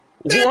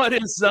What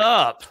is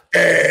up?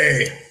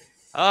 Hey.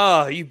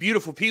 Ah, you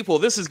beautiful people.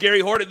 This is Gary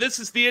Horton. This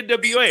is the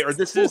NWA, or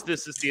this is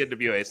the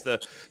NWA. It's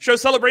the show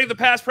celebrating the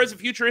past, present,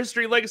 future,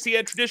 history, legacy,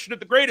 and tradition of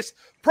the greatest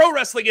pro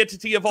wrestling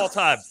entity of all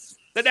time,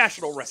 the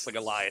National Wrestling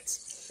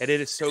Alliance. And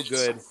it is so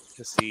good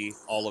to see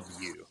all of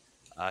you,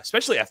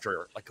 especially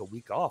after like a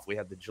week off. We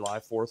had the July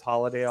 4th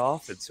holiday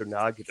off, and so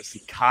now I get to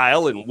see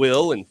Kyle and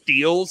Will and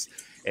Deals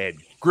and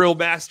Grill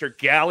Master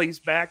Galley's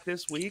back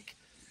this week.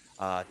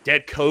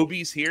 Dead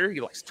Kobe's here.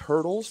 He likes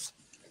turtles.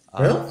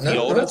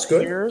 That's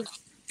good. Here.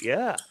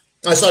 Yeah.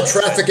 I saw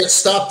traffic get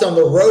stopped on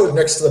the road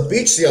next to the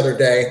beach the other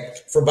day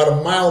for about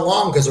a mile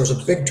long because there was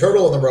a big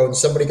turtle in the road and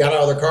somebody got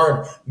out of their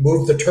car and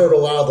moved the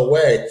turtle out of the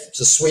way. It's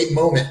a sweet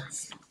moment.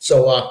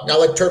 So I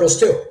like turtles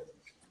too.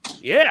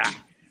 Yeah.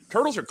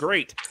 Turtles are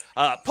great.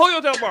 Pollo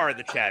Del Mar in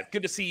the chat.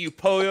 Good to see you,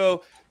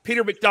 Pollo.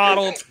 Peter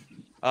McDonald.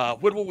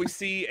 When will we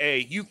see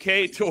a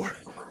UK tour?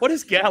 What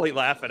is Galley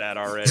laughing at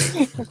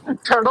already?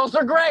 Turtles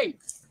are great.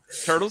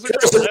 Turtles are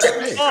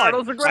great.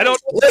 Turtles are great. I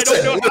don't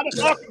know how to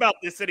talk about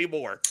this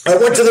anymore. I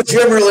went to the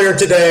gym earlier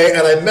today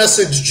and I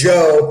messaged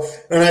Joe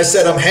and I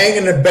said, I'm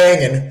hanging and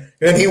banging.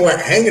 And he went,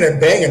 hanging and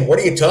banging? What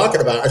are you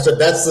talking about? I said,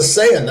 that's the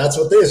saying. That's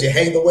what it is. You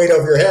hang the weight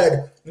over your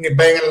head and you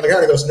bang it on the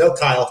ground. He goes, no,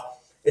 Kyle,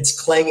 it's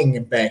clanging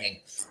and banging.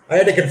 I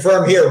had to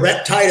confirm here.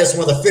 Rhett Titus,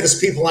 one of the fittest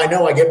people I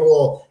know, I gave him a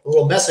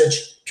little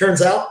message.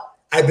 Turns out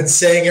I've been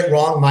saying it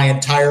wrong my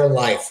entire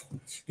life.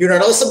 You know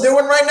what else I'm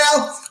doing right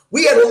now?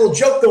 We had a little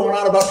joke going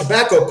on about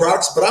tobacco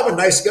products, but I'm a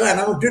nice guy and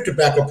I don't do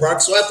tobacco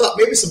products, so I thought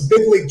maybe some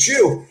Big League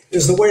Chew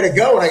is the way to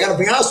go, and I got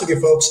to be honest with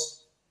you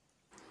folks.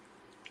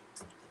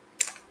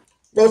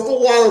 That's a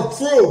lot of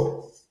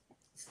chew.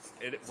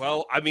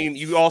 Well, I mean,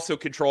 you also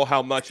control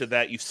how much of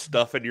that you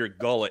stuff in your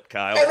gullet,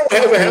 Kyle. I don't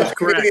have a half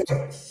correct.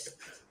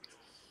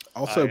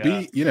 Also,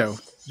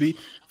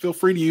 feel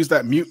free to use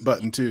that mute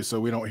button too, so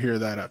we don't hear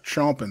that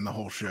chomping the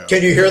whole show.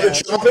 Can you hear the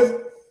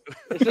chomping?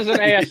 This is an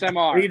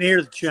ASMR. We can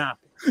hear the chomp.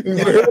 You can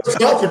hear the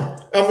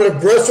chomping. I'm an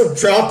aggressive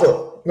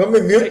chomper. Let me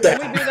mute that.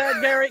 Can we do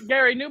that,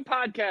 Gary? New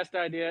podcast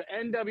idea: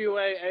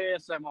 NWA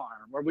ASMR,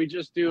 where we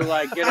just do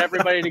get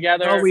everybody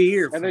together. All we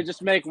hear, and they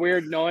just make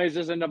weird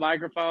noises into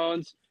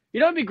microphones. You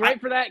know, it'd be great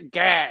for that.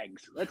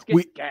 Gags. Let's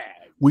get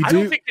gags.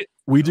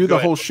 We do the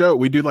whole show.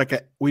 We do like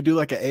a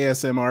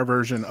ASMR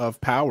version of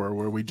Power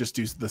where we just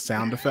do the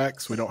sound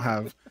effects. We don't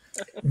have,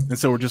 and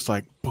so we're just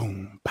like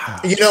boom, pow.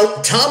 You know,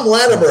 Tom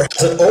Latimer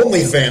has an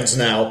OnlyFans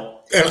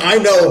now, and I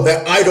know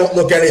that I don't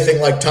look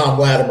anything like Tom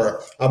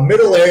Latimer. I'm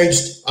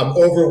middle-aged, I'm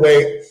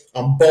overweight,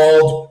 I'm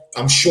bald,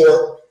 I'm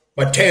short,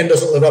 my tan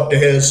doesn't live up to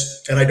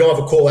his, and I don't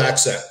have a cool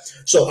accent.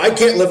 So I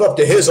can't live up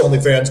to his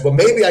OnlyFans, but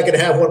maybe I can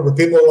have one where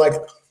people are like,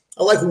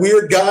 I like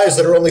weird guys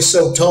that are only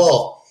so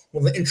tall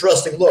with an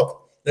interesting look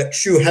that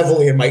chew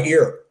heavily in my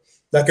ear.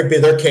 That could be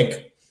their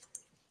kink.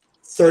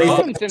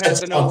 Odinson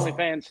has an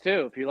OnlyFans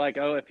too. If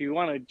you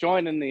want to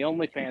join in the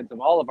OnlyFans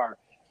of all of our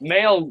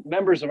male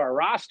members of our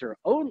roster,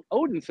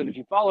 Odinson, if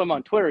you follow him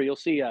on Twitter, you'll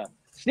see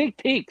sneak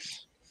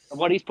peeks of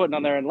what he's putting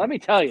on there. And let me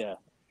tell you,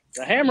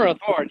 the Hammer of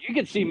Thor, you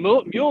can see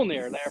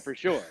Mjolnir there for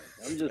sure.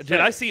 Did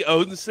I see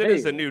Odinson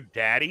as a new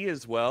daddy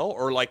as well,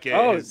 or they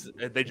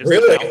just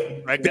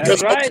really?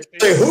 Because right.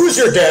 Say, who's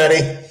your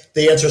daddy?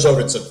 The answer is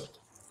Odinson.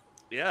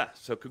 Yeah,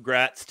 so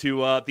congrats to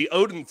the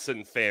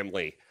Odinson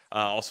family.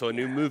 Also, a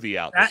new movie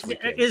out this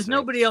weekend. Is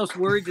nobody else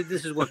worried that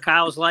this is what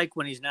Kyle's like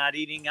when he's not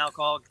eating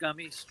alcoholic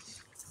gummies?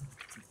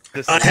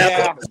 I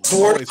have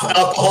sworn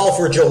alcohol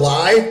for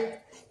July.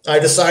 I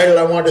decided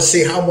I wanted to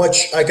see how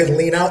much I could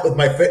lean out with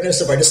my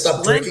fitness if I just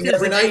stopped drinking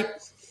every night.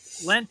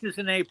 Lent is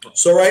in April.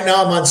 So right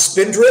now I'm on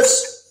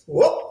Spindrifts.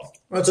 Whoop.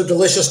 That's a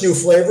delicious new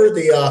flavor,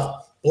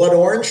 the blood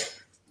orange.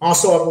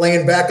 Also, I'm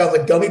laying back on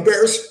the gummy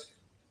bears,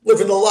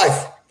 living the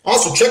life.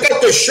 Also, check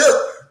out this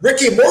shirt.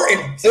 Ricky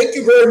Morton, thank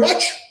you very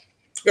much.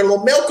 Got a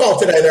little mail call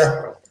today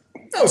there.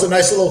 That was a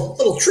nice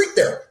little treat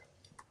there.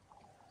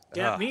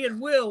 Yeah, me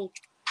and Will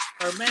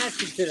are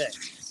matching today.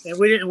 And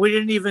we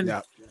didn't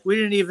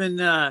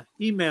even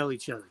email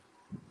each other.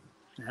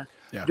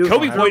 Yeah.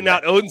 Kobe pointing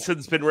out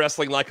Odinson's been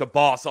wrestling like a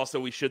boss. Also,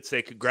 we should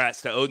say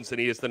congrats to Odinson.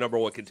 He is the number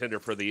one contender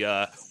for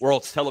the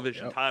world's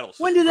television titles.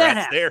 When did that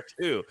happen? There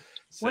too.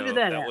 So when did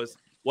that happen?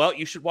 Well,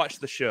 you should watch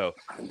the show.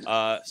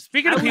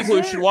 Speaking of people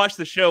who should watch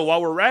the show,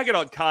 while we're ragging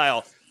on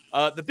Kyle,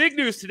 the big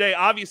news today,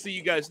 obviously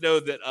you guys know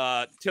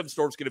that Tim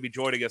Storm's going to be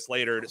joining us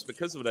later, and it's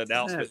because of an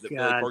announcement that Billy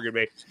Corgan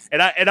made.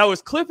 And I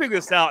was clipping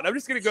this out, and I'm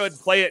just going to go ahead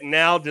and play it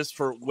now just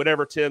for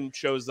whenever Tim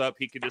shows up,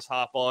 he can just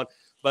hop on.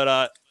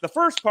 But the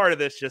first part of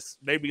this just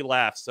made me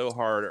laugh so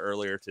hard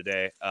earlier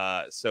today.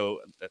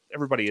 So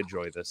everybody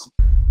enjoy this.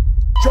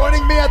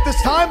 Joining me at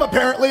this time,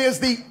 apparently, is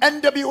the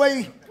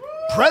NWA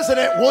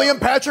President, William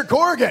Patrick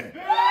Corgan.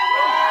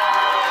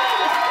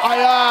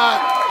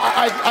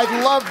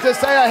 I'd love to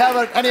say I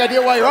haven't any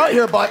idea why you're out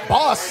here, but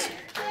boss,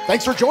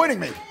 thanks for joining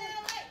me.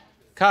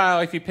 Kyle,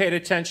 if you paid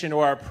attention to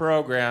our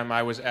program,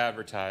 I was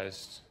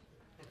advertised.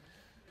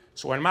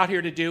 So what I'm out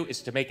here to do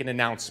is to make an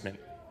announcement,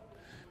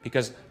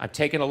 because I'm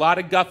taking a lot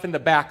of guff in the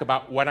back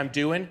about what I'm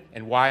doing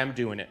and why I'm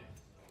doing it.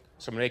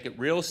 So I'm going to make it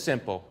real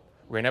simple.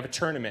 We're going to have a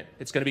tournament.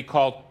 It's going to be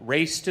called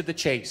Race to the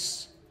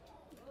Chase.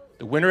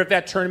 The winner of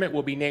that tournament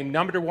will be named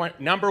number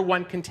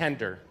one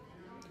contender.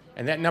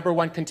 And that number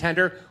one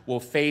contender will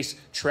face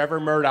Trevor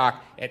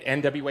Murdoch at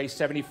NWA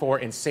 74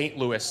 in St.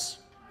 Louis.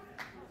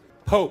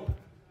 Pope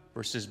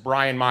versus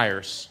Brian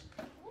Myers.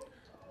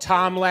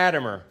 Tom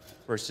Latimer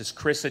versus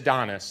Chris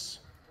Adonis.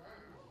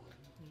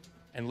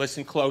 And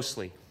listen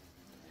closely.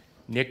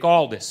 Nick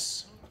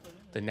Aldis,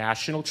 the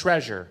national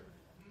treasure,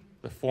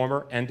 the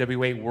former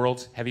NWA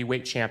World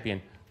Heavyweight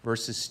Champion,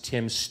 versus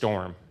Tim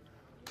Storm.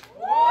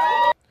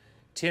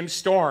 Tim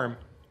Storm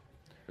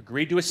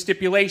agreed to a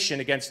stipulation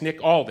against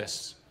Nick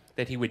Aldis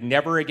that he would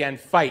never again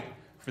fight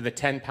for the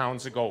 10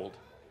 pounds of gold.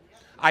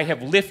 I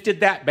have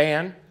lifted that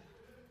ban.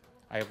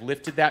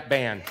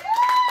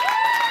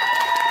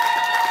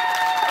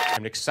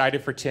 I'm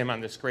excited for Tim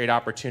on this great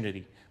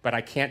opportunity, but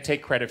I can't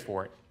take credit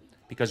for it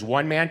because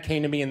one man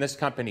came to me in this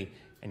company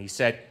and he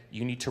said,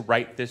 you need to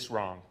right this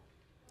wrong.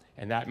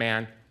 And that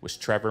man was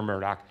Trevor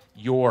Murdoch,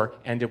 your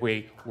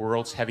NWA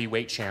World's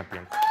Heavyweight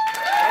Champion.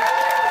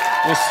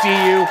 We'll see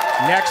you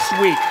next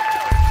week.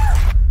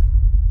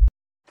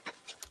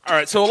 All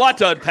right, so a lot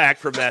to unpack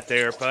from that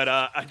there, but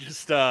I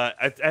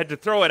had to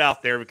throw it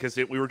out there because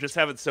we were just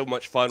having so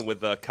much fun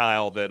with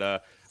Kyle that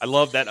I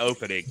love that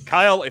opening.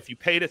 Kyle, if you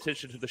paid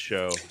attention to the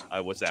show,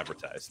 I was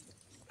advertised.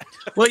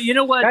 Well, you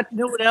know what? You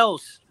know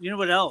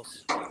what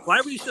else?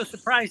 Why were you so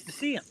surprised to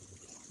see him?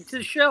 It's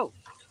his show.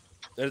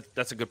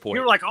 That's a good point.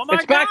 You were like, oh my God.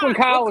 It's back when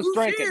Kyle was who's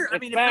drinking. here?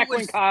 It's back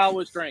when Kyle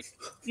was drinking.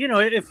 You know,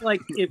 if Back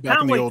in the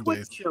Conway old Twitch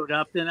days. showed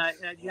up, then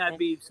I'd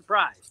be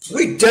surprised.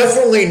 We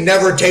definitely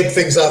never tape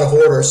things out of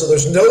order, so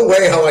there's no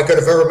way how I could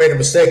have ever made a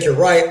mistake. You're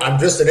right. I'm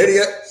just an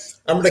idiot.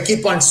 I'm going to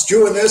keep on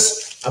stewing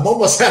this. I'm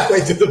almost halfway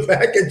through the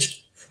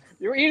package.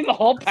 You're eating the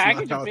whole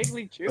package of Big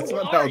League Chew? That's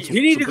not how it's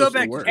You need to go supposed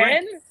back to work.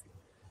 drinking. 10?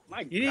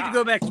 My You need to God.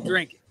 go back to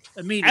drinking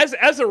immediately.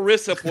 As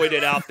Arissa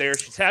pointed out there,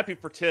 she's happy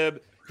for Tim.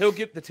 He'll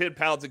get the 10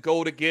 pounds of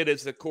gold again,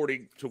 as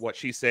according to what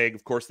she's saying.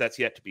 Of course, that's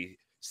yet to be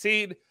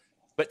seen.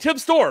 But Tim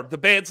Storm, the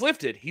ban's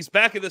lifted. He's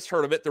back in this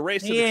tournament, the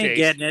race to He the ain't chase.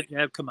 getting it.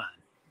 Oh, come on.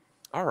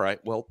 All right,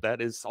 well,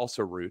 that is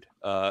also rude.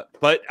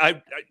 But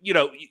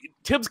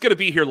Tim's going to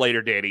be here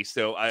later, Danny.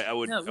 So I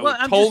would, No, I well, would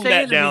I'm tone just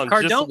saying, that down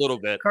just a Cardona- little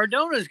bit.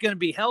 Cardona's going to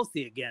be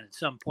healthy again at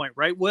some point,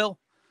 right, Will?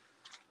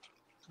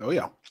 Oh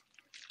yeah.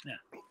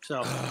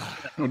 So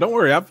No, don't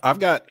worry. I've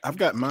got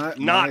my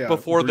Not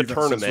before the grievances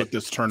tournament. with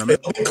this tournament.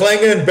 It'll be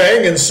clanging and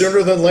banging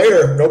sooner than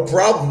later. No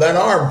problem. That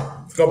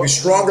arm is going to be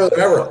stronger than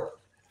ever.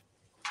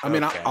 I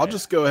mean, Okay. I'll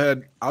just go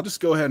ahead. I'll just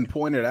go ahead and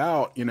point it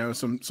out. You know,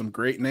 some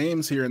great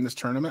names here in this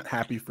tournament.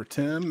 Happy for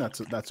Tim.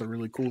 That's a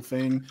really cool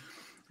thing.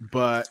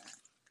 But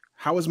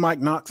how is Mike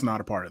Knox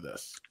not a part of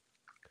this?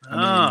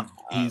 I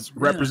mean, he's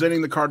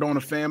representing the Cardona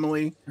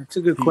family. that's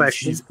a good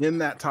question. He's in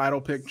that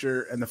title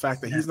picture, and the fact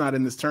that he's not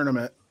in this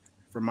tournament,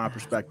 from my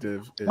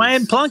perspective, Why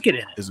isn't Plunkett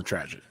in it? is a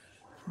tragedy.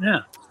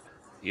 Yeah.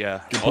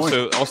 Yeah. Good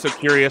point. Also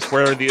curious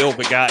where the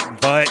ill-begotten,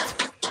 but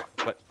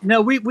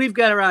No, we've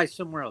got our eyes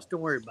somewhere else.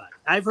 Don't worry about it.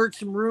 I've heard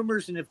some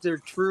rumors, and if they're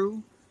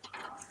true,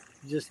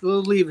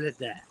 we'll leave it at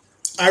that.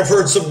 I've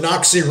heard some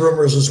Noxie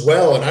rumors as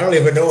well, and I don't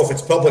even know if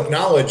it's public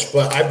knowledge,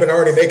 but I've been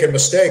already making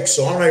mistakes,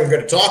 so I'm not even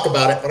going to talk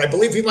about it. But I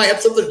believe he might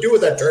have something to do with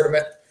that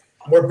tournament.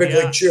 More Big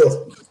League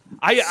Chew.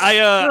 I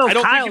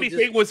don't Kyle think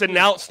anything was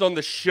announced on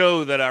the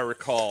show that I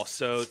recall.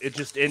 So it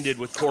just ended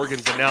with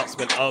Corgan's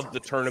announcement of the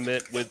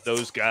tournament with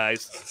those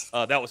guys.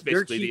 That was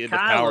basically the end of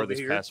Power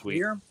this past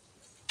week.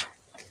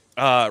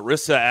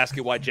 Rissa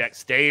asking why Jack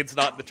Stane's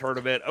not in the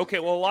tournament. Okay,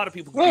 well, a lot of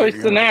people. Well,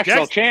 he's the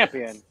national Jack's-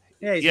 champion.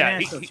 Yeah, he's Yeah,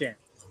 national champ.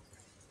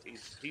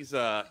 He's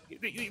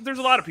there's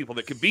a lot of people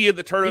that could be in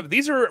the tournament.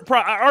 These are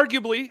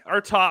arguably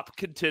our top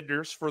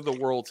contenders for the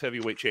world's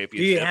heavyweight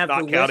championship. have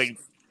not the counting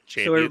list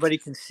champions. So everybody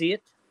can see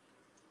it.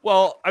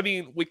 Well, I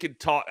mean, we could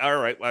talk. All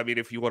right. I mean,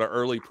 if you want an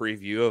early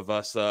preview of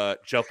us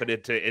jumping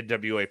into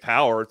NWA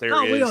Power,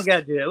 No, we don't got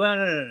to do that. Well,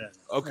 no.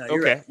 Okay. No,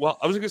 you're Okay. right. Well,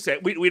 I was going to say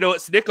we know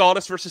it's Nick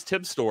Aldis versus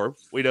Tim Storm.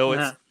 We know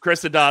it's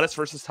Chris Adonis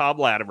versus Tom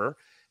Latimer,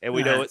 and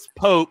we know it's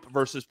Pope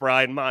versus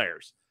Brian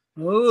Myers.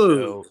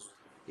 Ooh. So,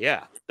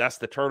 yeah, that's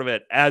the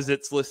tournament as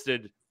it's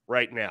listed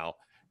right now,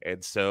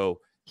 and so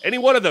any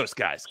one of those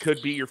guys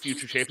could be your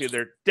future champion.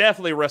 They're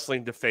definitely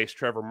wrestling to face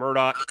Trevor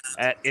Murdoch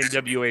at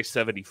NWA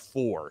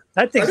 74.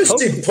 I think I just Pope,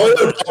 see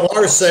Polo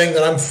Dalmar saying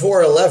that I'm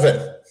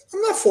 4'11".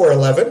 I'm not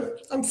 4'11".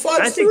 I'm 5'3".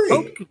 I think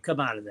Pope could come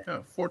out of that.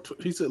 Yeah,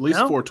 he's at least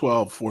No?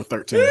 4'12",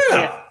 4'13".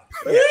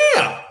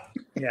 Yeah.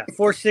 Yeah,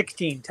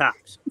 416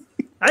 tops.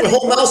 The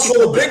whole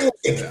mouthful of big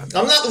league.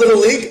 I'm not little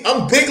league.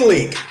 I'm big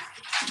league.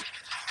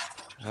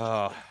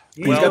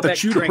 You He's go got the back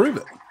chew to drinking. prove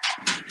it.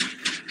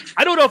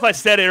 I don't know if I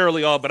said it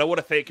early on, but I want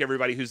to thank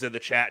everybody who's in the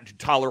chat who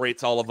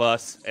tolerates all of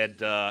us and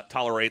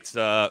tolerates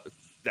that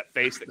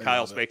face that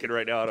Kyle's making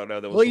right now. I don't know.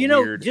 That was Well, you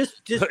know, weird.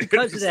 just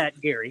because of that,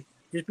 Gary,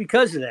 just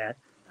because of that,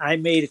 I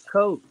made a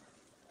code.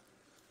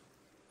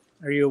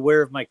 Are you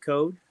aware of my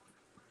code?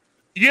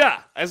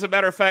 Yeah, as a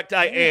matter of fact,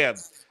 I am.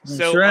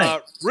 So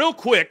right. Real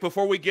quick,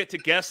 before we get to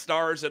guest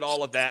stars and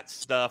all of that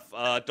stuff,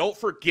 don't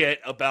forget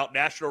about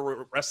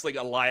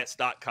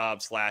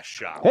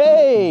NationalWrestlingAlliance.com/shop.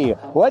 Hey,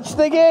 what's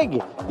the gig?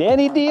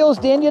 Danny Deals,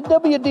 Daniel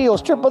W.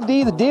 Deals, Triple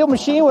D, the Deal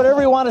Machine,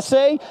 whatever you want to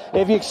say.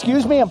 If you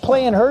excuse me, I'm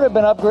playing hurt. I've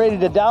been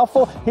upgraded to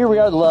doubtful. Here we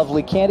are,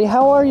 lovely Candy.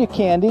 How are you,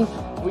 Candy?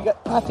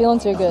 My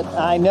feelings are good.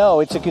 I know.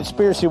 It's a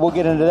conspiracy. We'll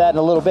get into that in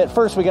a little bit.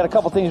 First, we got a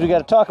couple things we got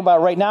to talk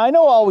about right now. I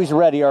know Always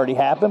Ready already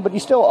happened, but you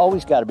still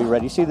always got to be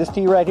ready. See this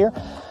tee right here?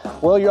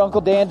 Well, your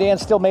Uncle Dan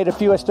still made a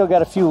few. I still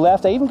got a few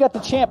left. I even got the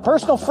champ,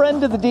 personal friend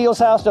to the Deals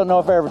house. Don't know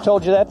if I ever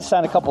told you that, to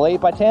sign a couple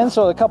 8x10s,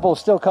 so the couple will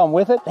still come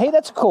with it. Hey,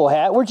 that's a cool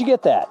hat. Where'd you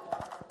get that?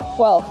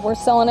 Well, we're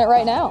selling it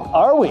right now.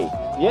 Are we?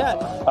 Yeah.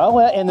 Oh,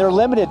 well, and they're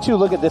limited too.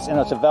 Look at this. And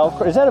it's a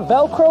Velcro. Is that a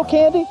Velcro,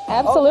 Candy?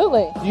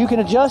 Absolutely. Oh, you can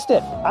adjust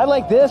it. I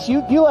like this.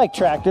 You like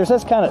tractors.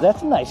 That's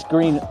a nice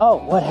green. Oh,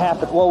 what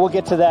happened? Well, we'll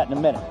get to that in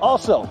a minute.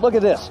 Also, look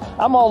at this.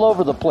 I'm all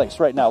over the place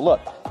right now. Look,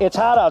 it's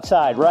hot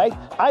outside, right?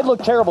 I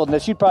look terrible in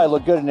this. You'd probably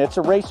look good in it. It's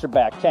a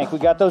racerback tank. We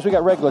got those. We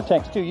got regular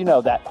tanks too. You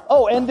know that.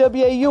 Oh,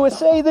 NWA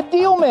USA, the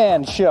Deal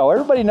Man show.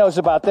 Everybody knows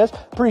about this.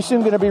 Pretty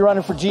soon going to be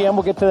running for GM.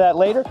 We'll get to that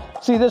later.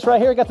 See this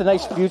right here? I got the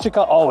nice future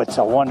color. Oh, it's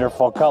a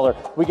wonderful color.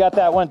 We got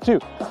that one too.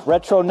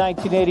 Retro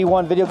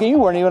 1981 video game. You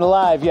weren't even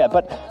alive yet,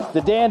 but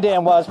the Dan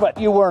was, but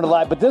you weren't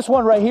alive. But this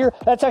one right here,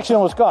 that's actually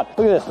almost gone.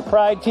 Look at this, the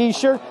Pride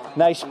t-shirt,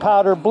 nice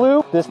powder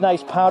blue, this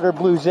nice powder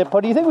blue zip.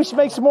 But do you think we should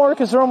make some more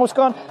because they're almost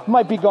gone?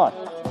 Might be gone.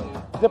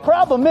 The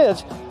problem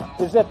is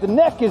that the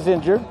neck is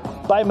injured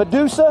by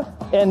Medusa,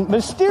 and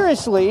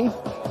mysteriously,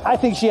 I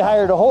think she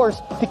hired a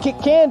horse to kick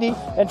Candy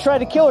and try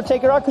to kill her,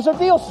 take her out because her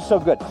deals are so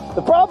good.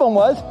 The problem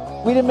was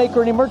we didn't make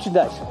her any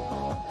merchandise.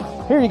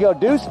 Here you go,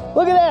 Deuce.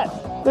 Look at that.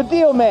 The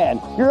Deal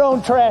Man, your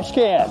own trash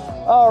can.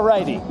 All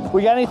righty.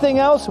 We got anything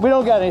else? We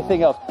don't got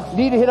anything else. You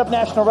need to hit up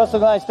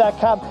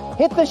NationalWrestlingAlliance.com.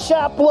 Hit the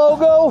shop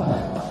logo.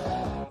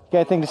 Got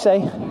anything to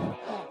say?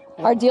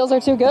 Our deals are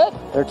too good.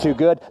 They're too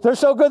good. They're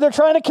so good they're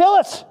trying to kill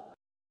us.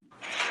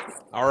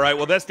 All right,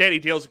 well, that's Danny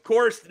Deals, of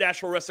course,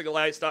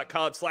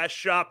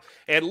 NationalWrestlingAlliance.com/shop.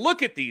 And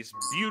look at these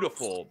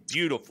beautiful,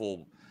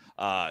 beautiful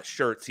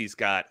shirts he's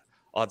got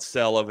on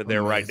sale over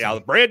there right now.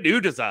 The brand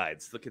new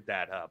designs. Look at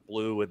that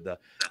blue and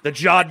the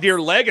John Deere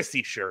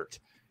Legacy shirt.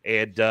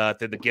 And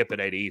then the Gimp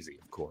Ain't Easy,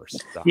 of course.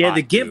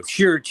 The Gimp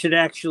shirt should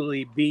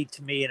actually be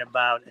to me in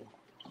about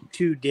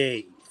 2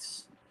 days.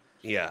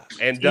 Yeah,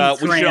 and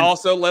we should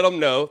also let them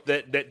know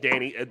that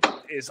Danny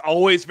is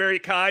always very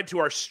kind to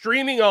our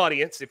streaming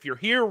audience. If you're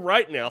here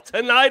right now,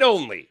 tonight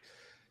only,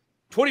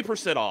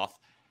 20% off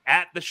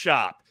at the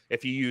shop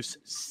if you use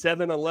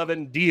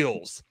 7-Eleven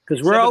deals.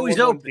 Because we're always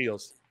open.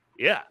 Deals.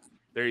 Yeah,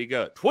 there you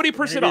go.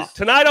 20% off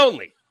tonight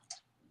only.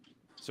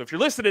 So if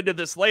you're listening to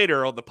this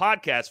later on the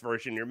podcast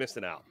version, you're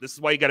missing out. This is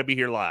why you got to be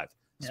here live.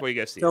 This is why you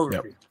got to see it.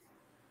 Yep.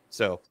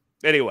 So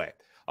anyway,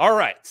 all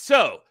right.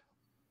 So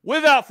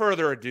without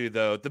further ado,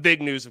 though, the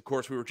big news, of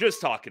course, we were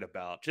just talking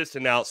about, just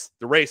announced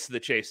the Race to the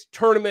Chase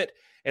tournament.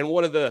 And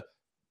one of the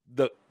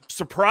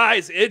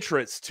surprise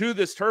entrants to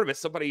this tournament,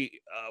 somebody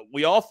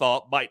we all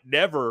thought might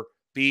never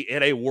be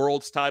in a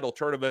world's title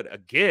tournament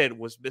again,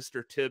 was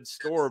Mr. Tim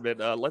Storm. And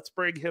let's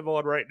bring him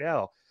on right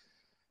now.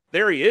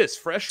 There he is,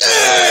 fresh.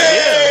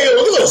 Hey,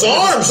 look at those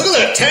arms. Look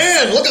at that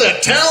tan. Look at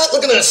that talent.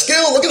 Look at that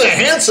skill. Look at that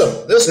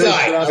handsome. This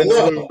guy. I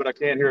love him. But I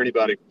can't hear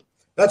anybody.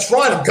 That's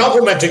fine. I'm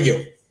complimenting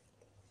you.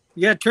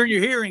 You got to turn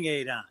your hearing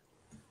aid on.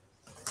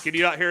 Can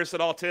you not hear us at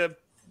all, Tim?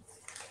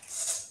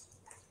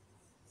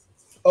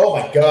 Oh,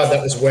 my God.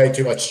 That was way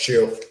too much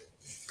chew.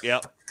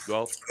 Yep.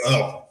 Well.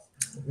 Oh.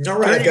 All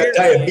right. I got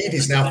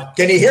diabetes now.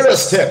 Can you hear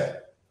us, Tim?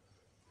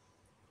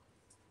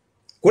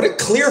 What a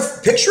clear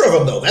picture of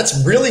him, though.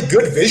 That's really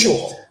good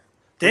visual.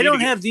 They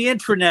don't have the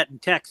intranet in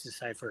Texas,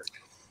 I've heard.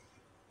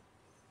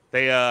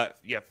 They,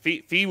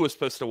 Fee was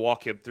supposed to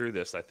walk him through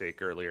this, I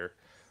think, earlier.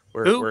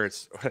 Where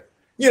it's,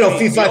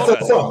 Fee 5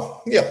 foot from.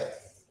 Yeah.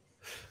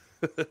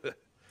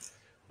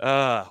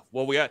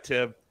 Well, we got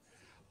Tim.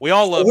 We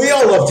all love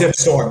Tim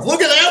Storm.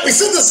 Look at that. We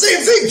said the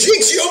same thing.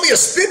 Jinx, you owe me a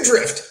spin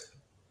drift.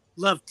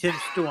 Love Tim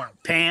Storm.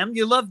 Pam,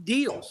 you love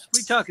deals. What are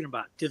you talking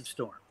about, Tim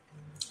Storm?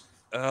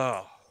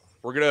 Oh.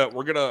 We're gonna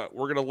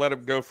let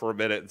him go for a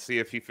minute and see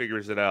if he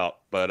figures it out.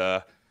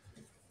 But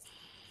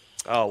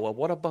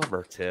what a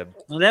bummer, Tim.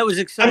 Well, that was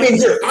exciting. I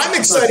mean, I'm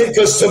excited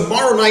because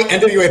tomorrow night,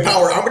 NWA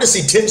Power, I'm going to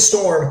see Tim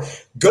Storm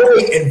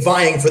going and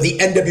vying for the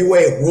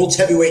NWA World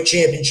Heavyweight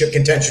Championship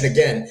contention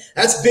again.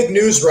 That's big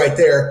news right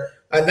there.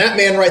 And that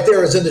man right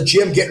there is in the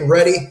gym getting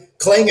ready,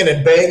 clanging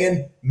and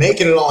banging,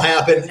 making it all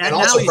happen, and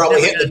also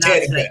probably hitting the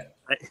tanning bed.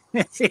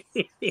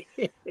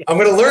 I'm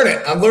going to learn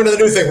it. I'm learning the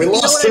new thing. We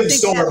lost Tim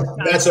Storm.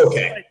 That's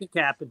okay. I think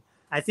happened.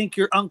 I think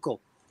your uncle,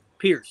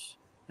 Pierce,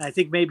 I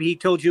think maybe he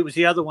told you it was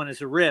the other one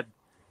as a rib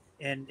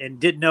and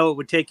didn't know it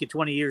would take you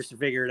 20 years to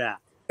figure it out.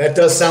 That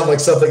does sound like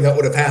something that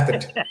would have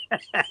happened.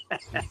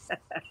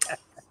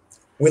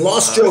 We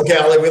lost Joe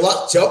Galley.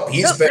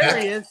 He's back.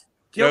 There he is.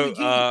 Joey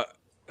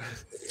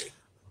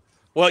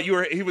well,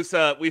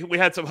 we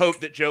had some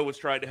hope that Joe was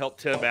trying to help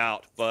Tim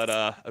out, but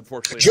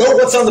unfortunately. Joe,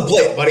 what's on the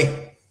plate, buddy?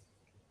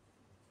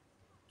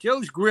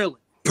 Joe's grilling.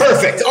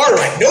 Perfect. All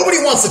right. Nobody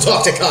wants to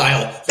talk to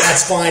Kyle.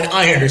 That's fine.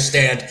 I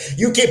understand.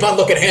 You keep on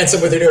looking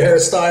handsome with your new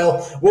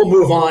hairstyle. We'll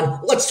move on.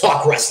 Let's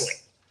talk wrestling.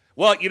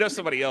 Well, you know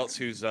somebody else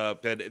who's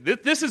been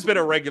this has been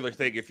a regular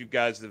thing if you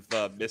guys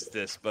have missed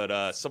this,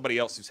 but somebody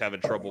else who's having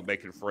trouble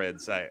making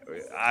friends,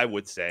 I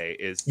would say,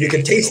 is you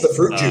can taste the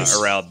fruit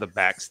juice around the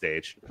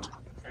backstage.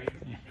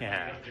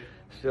 Yeah,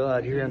 still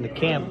out here on the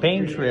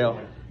campaign trail.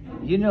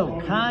 You know,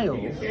 Kyle,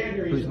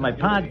 who's my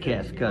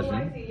podcast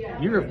cousin,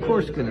 you're of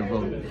course going to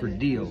vote for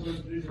deals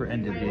for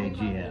NWA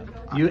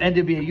GM. You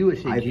NWA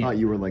USA GM. I thought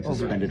you were like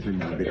suspended from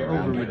the video.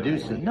 Over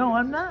Medusa. No,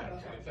 I'm not.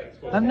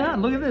 I'm not.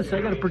 Look at this.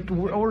 I got an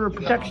order of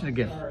protection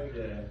against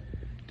her.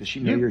 Does she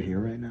know you're here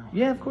right now?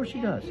 Yeah, of course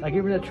she does. I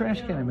gave her that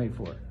trash can I made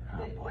for her.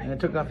 Oh, boy. And I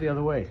took off the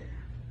other way.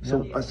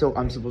 So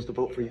I'm supposed to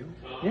vote for you?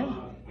 Yeah,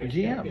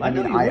 GM.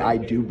 I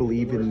do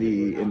believe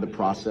in the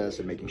process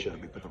and making sure that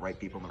we put the right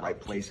people in the right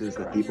places,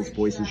 that people's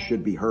voices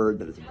should be heard,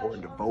 that it's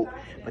important to vote.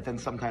 But then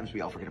sometimes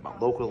we all forget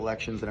about local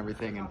elections and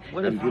everything. And at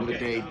the end of the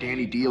day,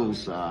 Danny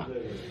Deals.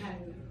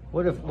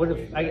 What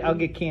if I'll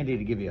get Candy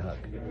to give you a hug?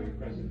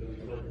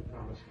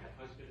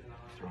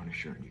 Throw on your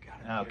shirt and you got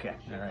it. Okay.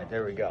 All right.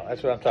 There we go.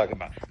 That's what I'm talking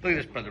about. Look at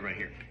this brother right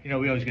here. You know,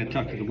 we always got to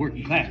talk to the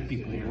working class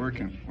people here.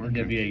 Working.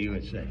 NWA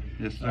USA.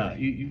 Yes, sir.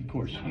 You, of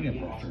course, you got to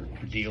vote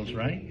for deals,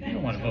 right? You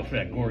don't want to vote for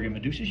that Gorgon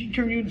Medusa. She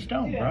turn you into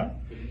stone, bro.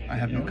 I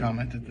have no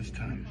comment at this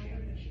time.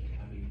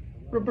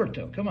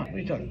 Roberto, come on. What are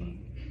you talking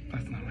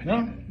That's not my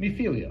about? name. No?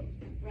 Mifilio.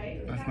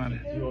 That's not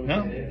it. No?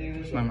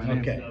 That's not my name.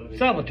 Okay.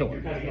 Salvatore.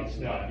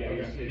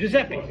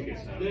 Giuseppe.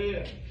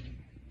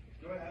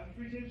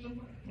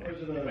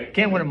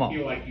 Can't win them all.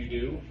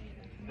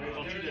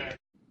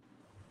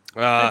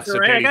 That's So all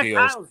right. I Danny got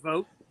Deals. Kyle's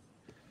vote.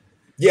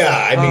 Yeah,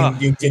 I mean,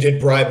 you did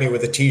bribe me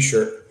with a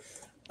T-shirt.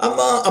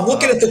 I'm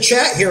looking at the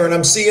chat here, and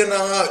I'm seeing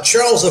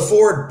Charles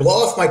Afford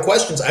blow off my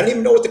questions. I didn't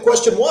even know what the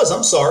question was.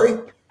 I'm sorry.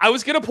 I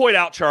was going to point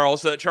out,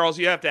 Charles, Charles,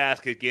 you have to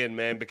ask again,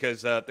 man,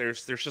 because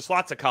there's just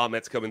lots of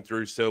comments coming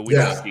through, so we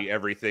don't see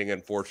everything,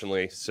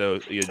 unfortunately. So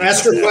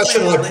ask your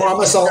question, and I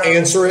promise I'll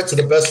answer it to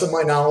the best of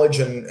my knowledge,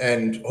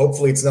 and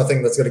hopefully it's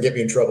nothing that's going to get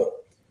me in trouble.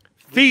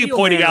 Fee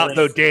pointing out,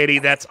 though, Danny,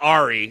 that's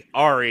Ari,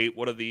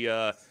 one of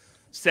the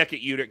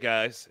second unit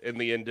guys in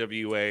the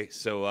NWA.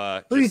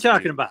 So who are you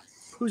talking about?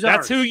 Who's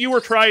that's Ari? who you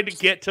were trying to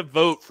get to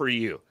vote for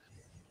you.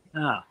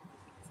 Oh,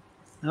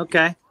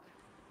 okay.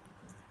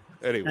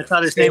 Anyway, I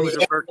thought his name was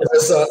Roberto.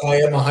 I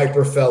am a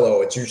hyper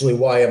fellow. It's usually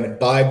why I'm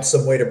imbibed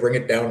some way to bring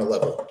it down a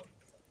level.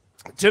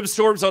 Tim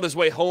Storm's on his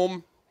way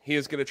home. He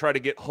is going to try to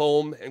get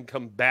home and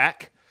come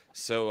back.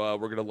 So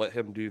we're going to let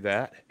him do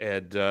that.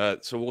 And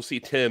so we'll see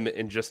Tim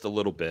in just a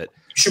little bit.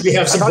 Should we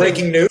have some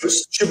breaking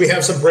news? Should we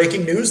have some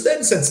breaking news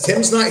then? Since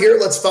Tim's not here,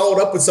 let's follow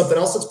it up with something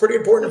else that's pretty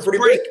important and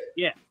pretty big.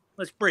 Yeah,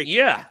 let's break.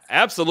 Yeah,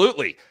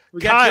 absolutely.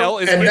 Kyle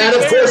is and that,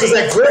 of course, is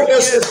that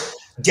greatness.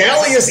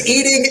 Gally is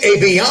eating a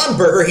Beyond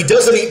Burger. He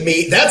doesn't eat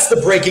meat. That's the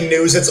breaking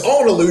news. It's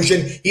all an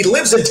illusion. He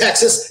lives in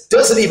Texas,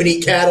 doesn't even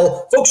eat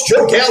cattle. Folks,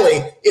 Joe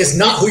Gally is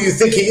not who you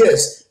think he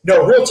is.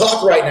 No, real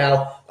talk right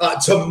now.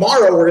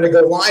 Tomorrow we're going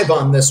to go live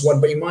on this one,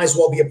 but you might as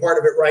well be a part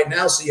of it right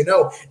now so you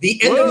know. The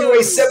NWA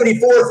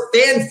 74th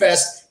Fan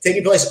Fest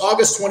taking place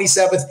August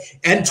 27th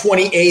and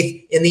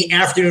 28th in the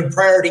afternoon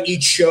prior to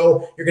each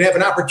show. You're going to have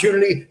an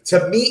opportunity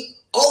to meet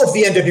all of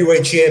the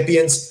NWA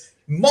champions,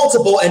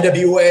 multiple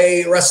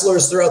NWA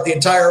wrestlers throughout the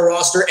entire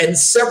roster, and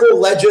several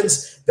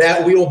legends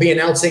that we will be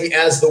announcing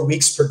as the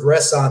weeks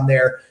progress on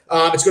there.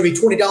 It's going to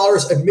be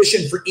 $20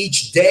 admission for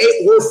each day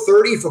or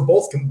 $30 for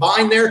both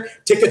combined there.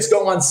 Tickets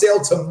go on sale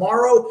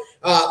tomorrow.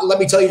 Let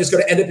me tell you, just go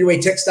to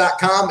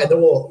nwatix.com and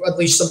then we'll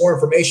unleash some more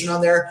information on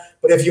there.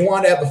 But if you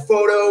want to have a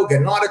photo,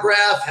 get an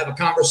autograph, have a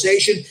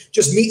conversation,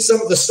 just meet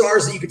some of the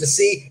stars that you get to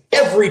see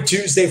every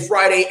Tuesday,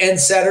 Friday, and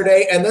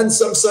Saturday, and then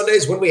some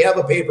Sundays when we have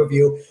a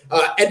pay-per-view.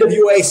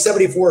 NWA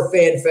 74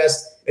 Fan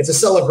Fest. It's a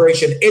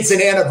celebration. It's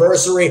an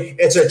anniversary.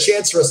 It's a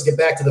chance for us to get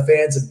back to the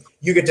fans, and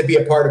you get to be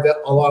a part of it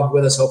along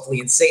with us,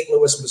 hopefully, in St.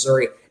 Louis,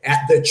 Missouri at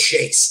The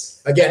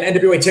Chase. Again,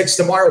 NWA Tickets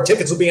tomorrow.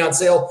 Tickets will be on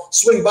sale.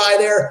 Swing by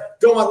there.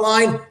 Go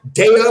online.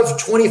 Day of,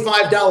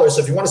 $25.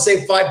 So if you want to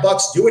save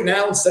 $5, do it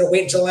now instead of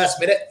waiting until the last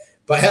minute.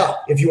 But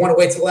hell, if you want to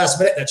wait till the last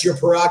minute, that's your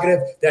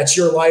prerogative. That's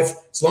your life.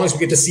 As long as we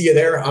get to see you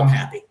there, I'm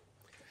happy.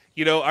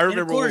 You know, I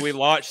remember when we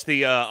launched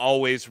the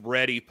Always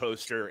Ready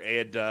poster,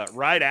 and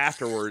right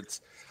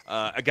afterwards,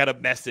 I got a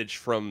message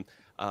from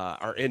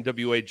our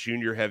NWA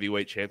Junior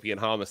Heavyweight Champion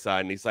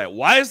Homicide, and he's like,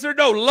 "Why is there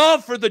no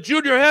love for the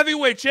Junior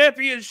Heavyweight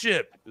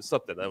Championship?" It was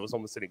something that was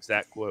almost an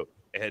exact quote.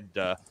 And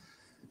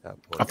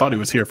I thought he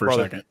was here for a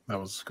second. That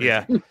was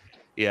crazy.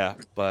 Yeah.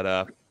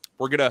 But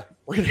we're gonna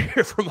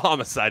hear from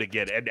Homicide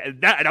again,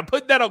 and I'm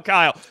putting that on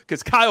Kyle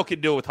because Kyle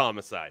can deal with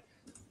Homicide.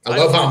 I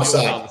love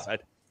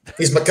Homicide.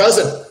 He's my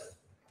cousin.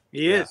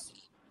 He is.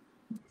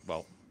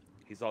 Well,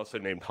 he's also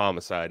named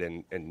Homicide,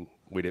 and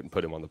we didn't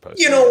put him on the post.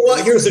 You know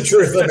what? Here's the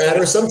truth of the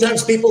matter.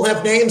 Sometimes people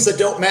have names that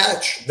don't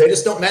match. They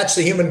just don't match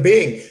the human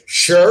being.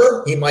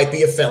 Sure, he might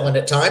be a felon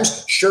at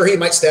times. Sure, he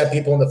might stab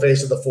people in the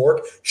face with a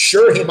fork.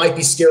 Sure, he might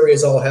be scary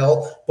as all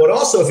hell. But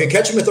also, if you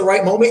catch him at the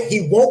right moment,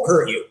 he won't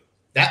hurt you.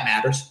 That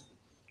matters.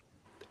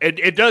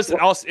 It does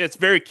also. It's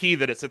very key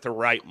that it's at the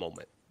right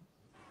moment.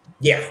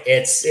 Yeah,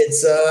 it's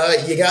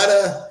you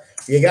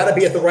gotta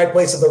be at the right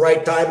place at the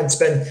right time and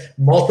spend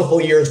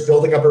multiple years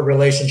building up a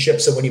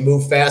relationship. So when you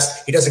move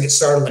fast, he doesn't get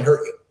startled and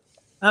hurt you.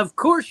 Of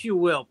course you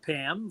will,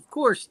 Pam. Of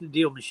course the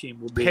deal machine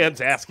will be. Pam's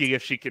asking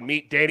if she can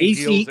meet Danny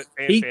Deals at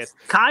FanFest.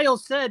 Kyle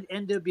said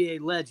NWA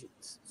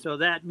Legends, so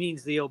that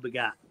means the old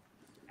begotten.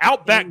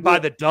 Out back by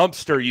the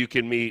dumpster, you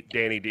can meet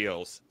Danny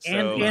Deals. So.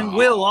 And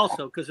Will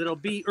also, because it'll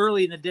be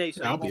early in the day,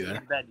 so I'll I won't be be there.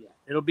 in bed yet.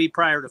 It'll be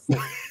prior to 4.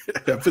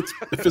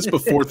 if it's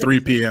before 3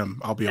 p.m.,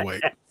 I'll be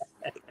awake.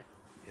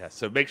 Yeah,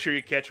 so make sure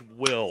you catch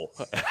Will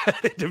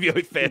at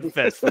NWA Fan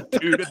Fest from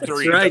 2 to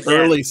 3. Right,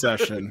 early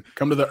session.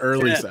 Come to the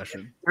early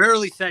session.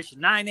 Early session,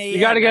 9 a.m. You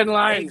got to get in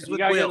line. Eggs You with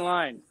got to get Will. in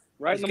line.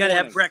 Right in He's the got to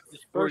morning. have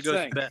breakfast before he First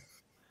goes thing. to bed.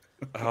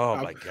 Oh,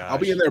 my gosh. I'll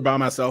be in there by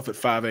myself at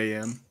 5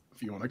 a.m.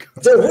 if you want to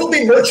come. There will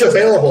be merch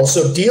available,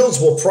 so Deals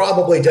will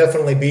probably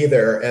definitely be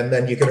there, and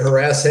then you can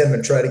harass him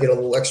and try to get a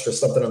little extra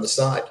something on the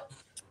side.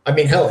 I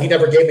mean, hell, he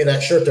never gave me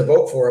that shirt to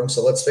vote for him,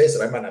 so let's face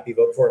it, I might not be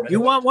voting for him anyway.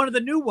 You want one of the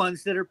new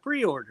ones that are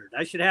pre-ordered.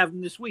 I should have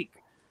them this week.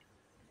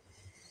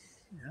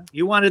 Yeah.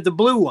 You wanted the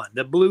blue one,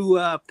 the blue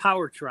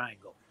power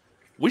triangle.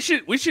 We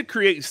should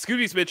create.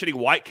 Scooty's mentioning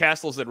White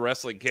Castles in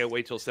wrestling. Can't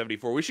wait till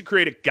 74. We should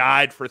create a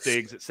guide for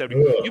things at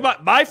 70.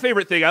 My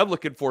favorite thing I'm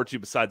looking forward to,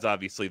 besides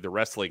obviously the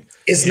wrestling,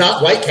 It's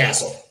not White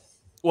Castle.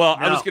 Well,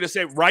 I No. was going to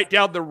say right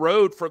down the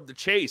road from the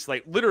Chase,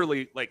 like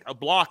literally like a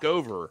block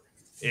over,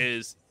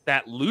 is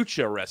that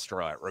Lucha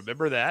restaurant.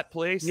 Remember that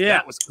place? Yeah.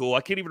 That was cool.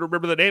 I can't even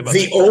remember the name of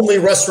The it. only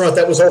restaurant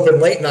that was open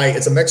late night.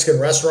 It's a Mexican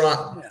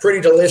restaurant. Pretty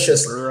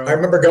delicious. I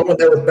remember going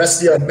there with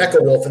Bestia and Mecha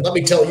Wolf, and let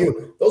me tell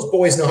you, those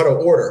boys know how to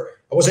order.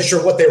 I wasn't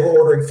sure what they were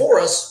ordering for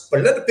us,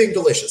 but it ended up being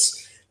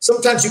delicious.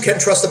 Sometimes you can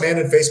trust a man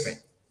in face paint.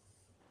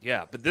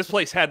 Yeah, but this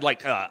place had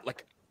like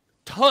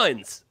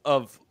tons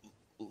of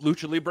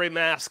Lucha Libre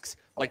masks,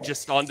 like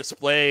just on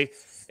display,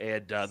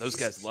 and those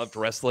guys loved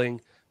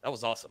wrestling. That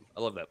was awesome.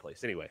 I love that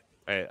place. Anyway,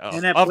 I'll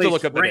And that have to place,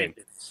 look up the name.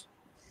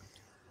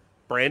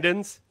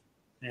 Brandon's.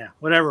 Yeah,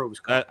 whatever it was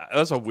called. That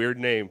was a weird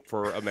name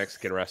for a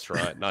Mexican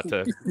restaurant. Not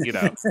to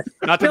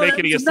not to No, make that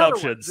any was another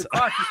one. assumptions. It's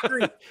across the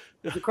street.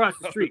 It's across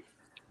the street.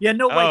 Yeah,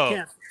 no White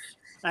Castle.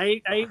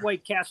 I ate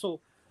White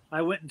Castle.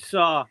 I went and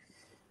saw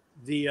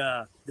the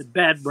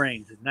Bad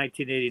Brains in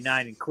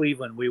 1989 in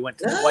Cleveland. We went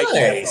to the White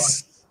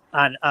Castle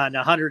on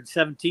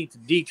 117th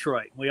in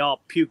Detroit. We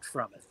all puked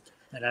from it,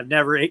 and I've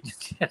never eaten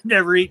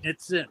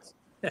it since.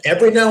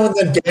 Every now and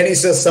then, Danny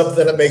says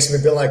something that makes me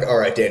feel like, all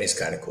right, Danny's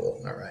kind of cool.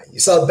 All right. You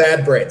saw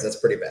Bad Brains. That's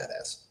pretty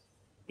badass.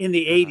 In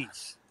the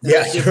 80s.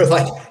 Yeah, you're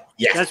like,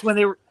 yeah. That's when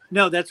they were.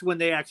 No, that's when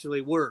they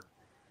actually were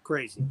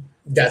crazy.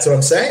 That's what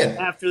I'm saying.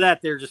 After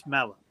that, they're just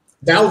mellow.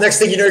 Now, next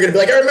thing you know, you're going to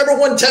be like, I remember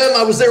one time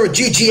I was there with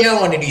G.G.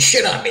 Allen and he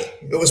shit on me.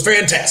 It was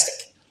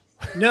fantastic.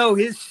 No,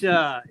 he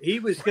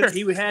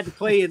had to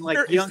play in like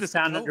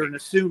Youngstown under an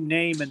assumed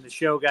name, and the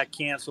show got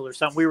canceled or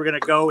something. We were going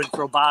to go and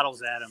throw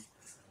bottles at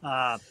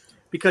him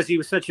because he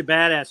was such a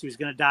badass. He was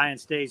going to die on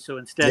stage, so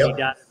instead he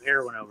died of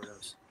heroin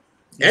overdose.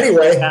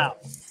 Anyway,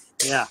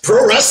 yeah,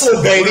 pro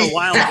wrestling, baby.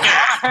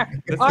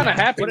 On a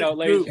happy note,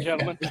 ladies and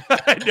gentlemen.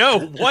 I know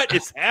what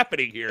is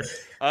happening here.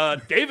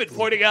 David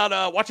pointing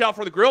out, watch out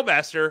for the Grill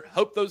Master.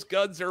 Hope those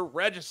guns are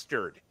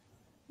registered.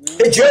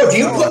 Hey, Joe, do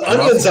you put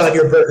onions on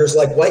your burgers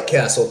like White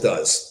Castle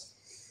does?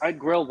 I'd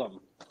grill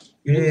them.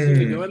 You see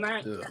me doing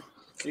that?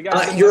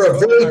 You're a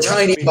very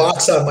tiny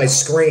box on my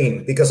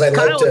screen because I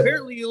Kyle, like to.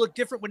 apparently you look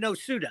different with no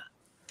suit on.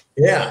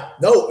 Yeah.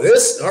 No,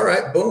 this. All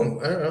right. Boom.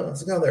 I don't know.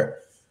 Let's go there.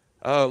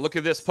 Look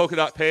at this. Polka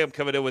Dot Pam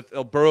coming in with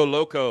El Burro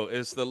Loco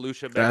is the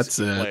Lucha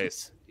Mexican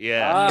place.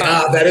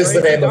 Yeah. that is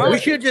the name of it. We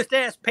should just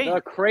ask Pam.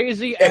 The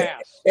crazy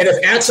ass. And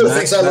if Axel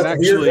thinks I look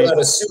weird without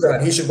a suit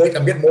on, he should wait.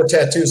 I'm getting more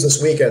tattoos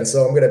this weekend,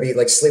 so I'm going to be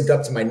like sleeved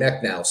up to my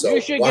neck now. So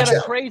You should watch get a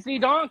out. crazy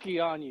donkey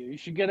on you. You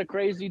should get a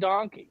crazy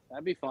donkey.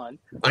 That'd be fun.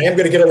 I am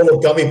going to get a little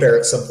gummy bear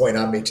at some point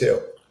on me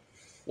too.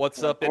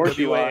 What's up, course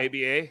you are.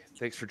 NWA ABA?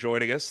 Thanks for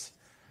joining us.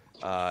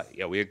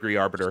 Yeah, we agree,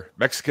 Arbiter.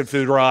 Mexican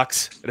food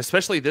rocks, and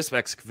especially this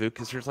Mexican food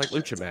because there's like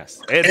lucha masks.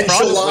 And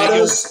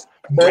Enchiladas,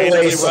 probably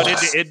mole run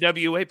sauce. into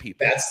NWA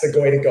people. That's the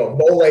way to go.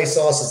 Mole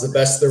sauce is the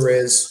best there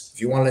is.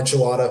 If you want an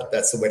enchilada,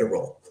 that's the way to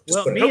roll.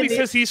 Just put it Toby in.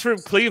 says he's from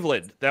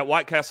Cleveland. That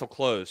White Castle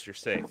closed. You're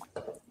safe.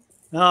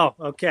 Oh,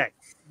 okay.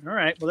 All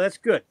right. Well, that's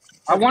good.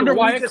 I wonder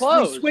why We it just-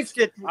 closed. We switched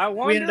it. I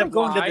We ended up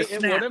going to wonder the why it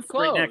Snaps would have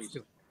right next closed. to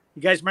it.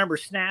 You guys remember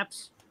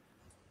Snaps?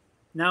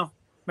 No?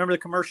 Remember the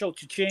commercial?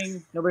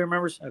 Cha-ching? Nobody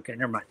remembers? Okay,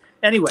 never mind.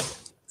 Anyway.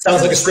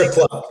 Sounds like a strip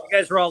club. You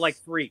guys were all like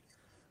 3.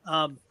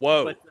 Whoa.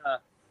 But,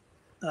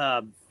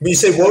 When you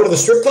say woe to the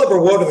strip club or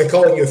woe to the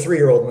calling you a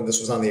 3-year-old when this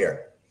was on the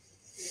air?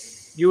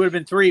 you would have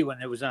been 3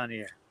 when it was on the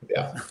air.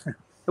 Yeah.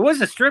 It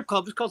wasn't a strip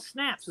club. It was called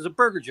Snaps. It was a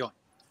burger joint.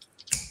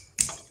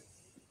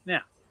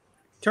 Yeah.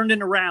 Turned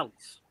into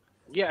rallies.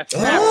 Yeah,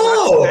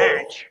 Oh.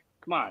 match.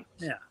 Come on.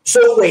 Yeah.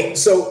 So wait,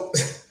 so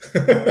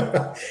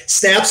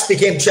Snaps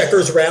became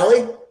Checkers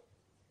Rally?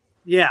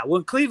 Yeah. Well,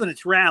 in Cleveland,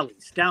 it's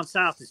rallies. Down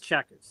south, it's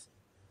checkers.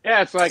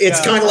 Yeah, it's like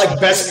it's kind of like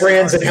Best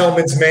Friends and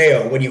Hellman's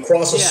Mayo. When you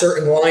cross a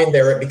certain line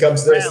there, it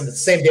becomes this, and it's the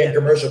same damn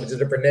commercial, but it's a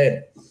different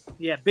name.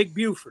 Yeah, Big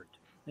Buford,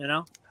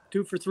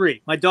 2 for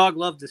 3. My dog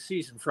loved the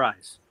seasoned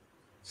fries.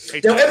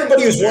 Now,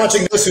 everybody who's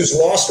watching this who's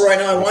lost right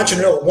now, I want you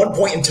to know at one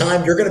point in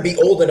time, you're going to be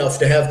old enough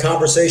to have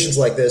conversations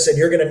like this, and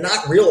you're going to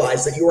not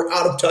realize that you are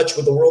out of touch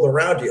with the world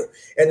around you.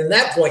 And in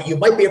that point, you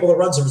might be able to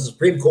run to the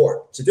Supreme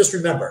Court. So just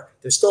remember,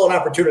 there's still an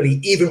opportunity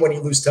even when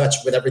you lose touch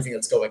with everything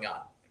that's going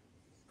on.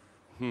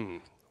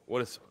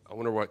 I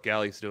wonder what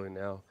Galley's doing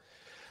now.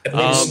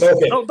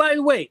 Oh, by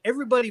the way,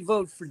 everybody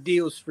vote for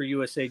Deals for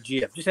USA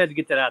GM. Just had to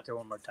get that out there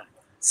one more time.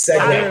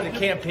 Higher the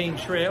campaign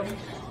trail,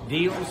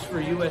 Deals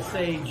for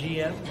USA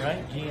GM,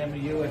 right? GM to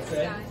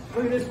USA.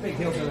 Look at this big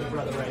hillbilly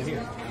brother right here.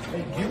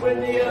 Hey, did you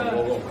win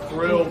the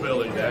Thrill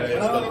Billy, that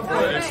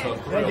is the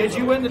thrill. Did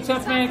you win the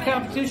Tough Man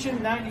competition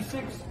in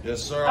 '96?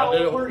 Yes, sir. How I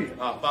did. old were you?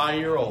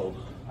 5-year-old.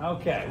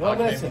 Okay. Well,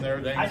 listen.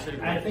 I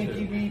think too.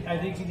 you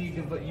need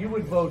to vote. You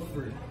would vote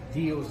for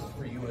Deals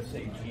for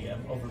USA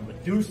GM over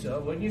Medusa,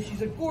 wouldn't you?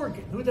 She's a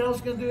Gorgon. Who the hell's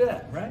going to do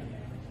that, right?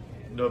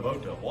 No,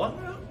 vote to what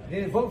now?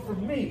 They vote for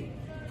me.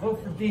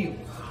 Vote for Deals.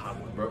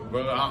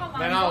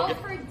 Man, I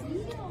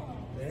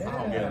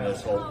don't get in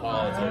this whole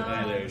politics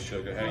anything,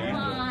 sugar. How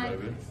you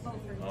doing, baby?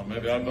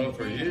 Maybe I'd vote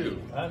for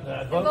you.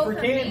 I'd vote for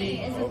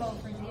Candy.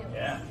 Vote for you.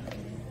 Yeah.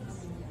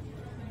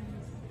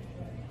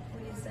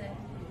 What do you say?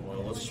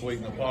 Well, let's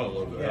sweeten the pot a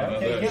little bit. Yeah,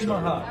 okay, give him a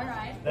hug. All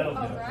right. That'll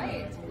do it. All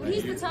right. Well,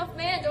 he's the tough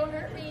man. Don't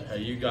hurt me. Hey,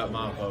 you got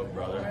my vote,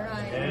 brother. All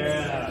right.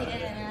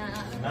 Yeah.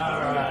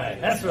 All right.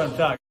 That's what I'm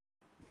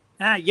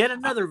talking. Yet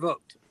another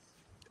vote.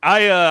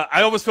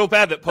 I almost feel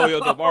bad that Pollo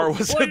Delmar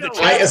was in the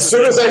chat. As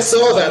soon as I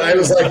saw that, I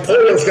was like,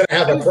 Pollo's going to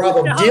have a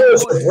problem.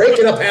 Deals for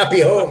breaking up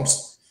happy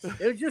homes.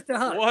 It was just a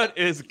hug. What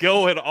is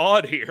going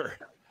on here?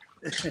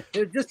 It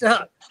was just a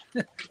hug.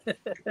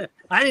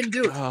 I didn't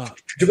do it.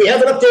 Do we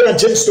have an update on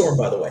Jim Storm,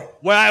 by the way?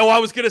 Well, I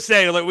was going to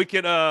say, like, we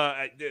can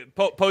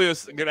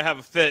Pollo's going to have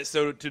a fit.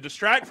 So to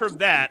distract from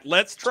that,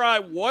 let's try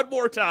one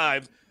more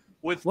time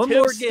with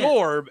Tim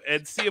Storm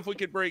and see if we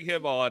can bring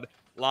him on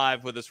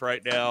live with us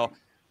right now.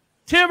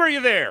 Tim, are you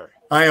there?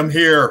 I am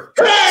here.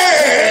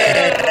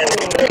 Hey!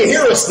 Can you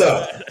hear us,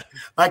 though?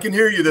 I can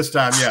hear you this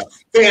time, yeah.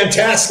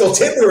 Fantastic.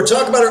 Tim, we were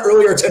talking about it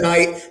earlier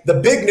tonight. The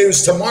big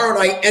news tomorrow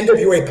night,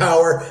 NWA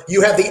Power.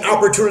 You have the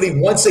opportunity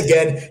once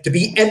again to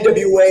be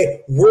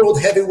NWA World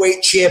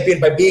Heavyweight Champion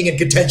by being in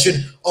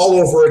contention all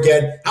over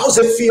again. How's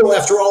it feel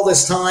after all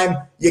this time?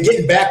 You're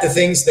getting back to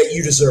things that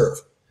you deserve.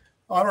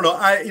 I don't know.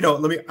 I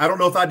don't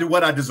know if I do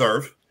what I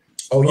deserve.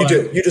 Oh, you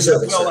do. You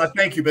deserve it. Well, I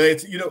thank you, but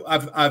it's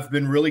I've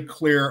been really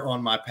clear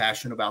on my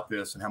passion about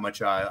this and how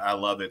much I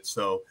love it.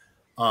 So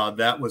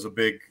that was a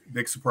big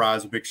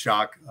surprise, a big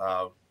shock,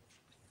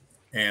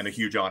 and a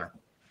huge honor.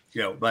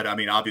 But I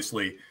mean,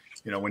 obviously,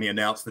 when he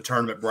announced the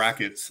tournament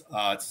brackets,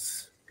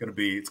 it's gonna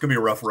be a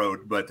rough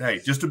road. But hey,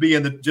 just to be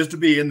in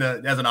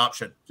the as an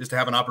option, just to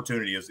have an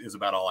opportunity is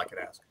about all I could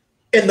ask.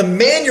 And the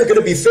man you're going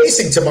to be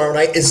facing tomorrow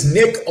night is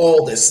Nick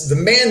Aldis, the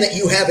man that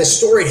you have a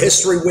storied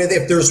history with.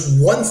 If there's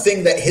one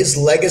thing that his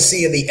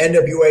legacy in the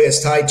NWA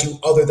is tied to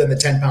other than the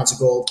 10 pounds of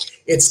gold,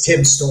 it's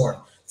Tim Storm.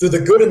 Through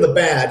the good and the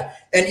bad.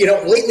 And,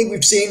 lately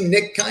we've seen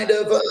Nick kind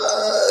of,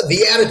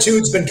 the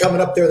attitude's been coming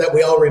up there that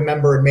we all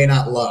remember and may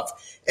not love.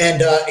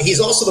 And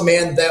he's also the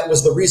man that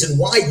was the reason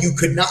why you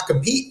could not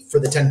compete for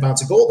the 10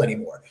 pounds of gold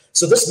anymore.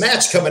 So this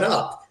match coming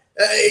up,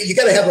 you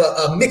got to have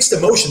a mixed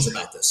emotions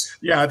about this.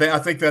 Yeah, I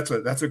think that's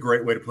a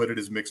great way to put it,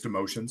 is mixed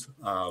emotions.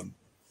 I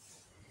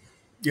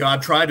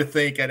try to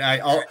think, and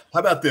how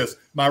about this?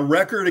 My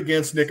record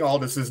against Nick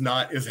Aldis has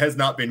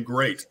not been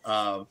great.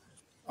 Our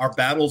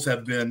battles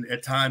have been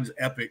at times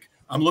epic.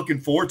 I'm looking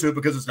forward to it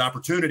because it's an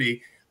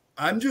opportunity.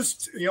 I'm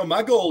just,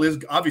 my goal is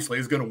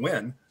obviously going to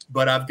win,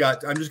 but I'm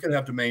just going to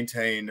have to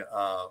maintain.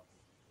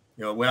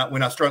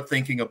 When I start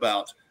thinking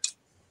about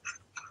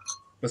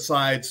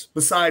besides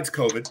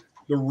COVID.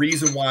 The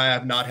reason why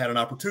I've not had an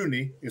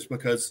opportunity is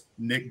because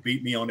Nick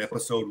beat me on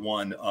episode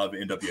 1 of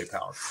NWA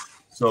Power.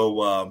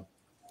 So,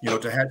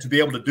 to be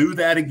able to do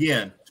that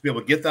again, to be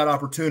able to get that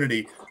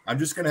opportunity, I'm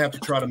just going to have to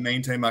try to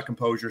maintain my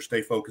composure,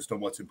 stay focused on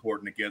what's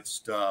important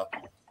against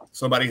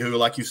somebody who,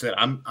 like you said,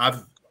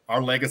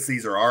 our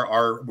legacies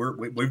are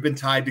we've been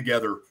tied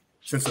together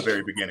since the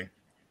very beginning.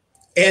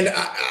 And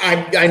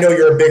I know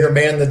you're a bigger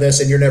man than this,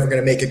 and you're never going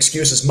to make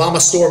excuses.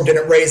 Mama Storm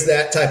didn't raise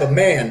that type of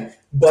man.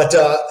 But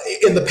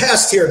in the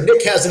past here,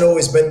 Nick hasn't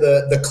always been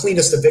the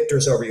cleanest of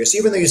victors over you. So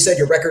even though you said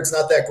your record's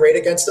not that great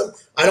against him,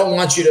 I don't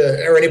want you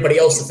to, or anybody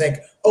else to think,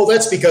 oh,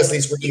 that's because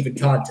these were even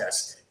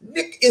contests.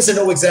 Nick isn't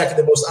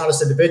exactly the most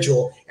honest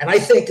individual. And I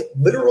think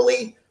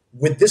literally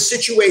with this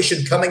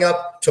situation coming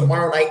up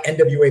tomorrow night,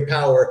 NWA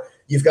Power,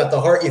 you've got the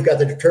heart, you've got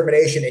the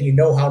determination, and you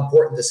know how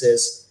important this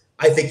is.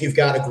 I think you've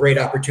got a great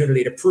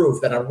opportunity to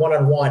prove that on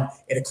one-on-one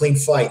in a clean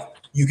fight,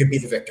 you can be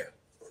the victor.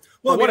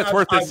 Well, what it's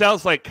worth, it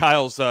sounds like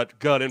Kyle's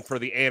gunning for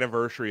the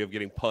anniversary of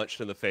getting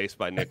punched in the face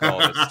by Nick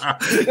Aldis.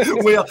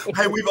 Well,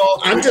 hey,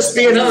 I'm just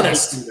being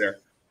honest.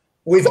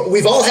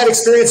 We've all had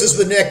experiences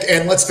with Nick,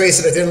 and let's face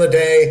it, at the end of the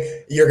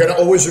day, you're going to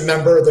always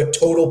remember the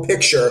total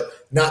picture,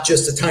 not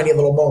just a tiny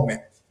little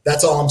moment.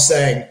 That's all I'm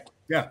saying.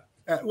 Yeah.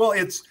 Well,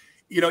 it's,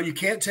 you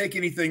can't take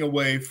anything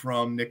away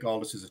from Nick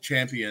Aldis as a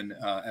champion,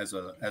 as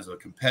a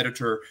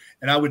competitor,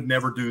 and I would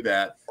never do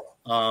that.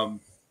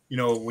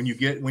 When you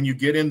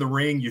get in the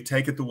ring, you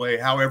take it the way,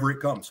 however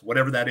it comes,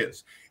 whatever that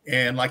is.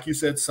 And like you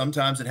said,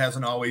 sometimes it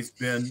hasn't always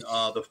been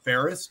the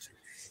fairest.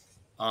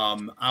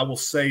 I will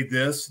say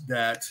this,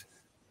 that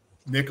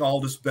Nick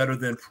Aldis, better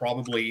than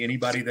probably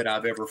anybody that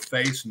I've ever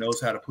faced,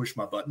 knows how to push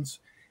my buttons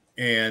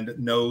and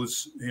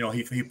knows,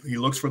 he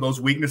looks for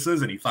those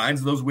weaknesses and he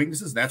finds those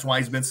weaknesses. And that's why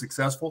he's been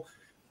successful.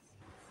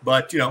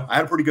 But, I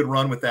had a pretty good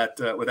run with that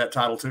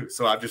title too.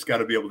 So I've just got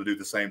to be able to do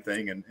the same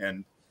thing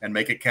and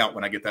make it count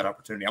when I get that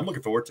opportunity. I'm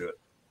looking forward to it.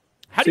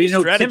 How do you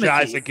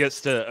strategize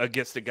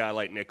against a guy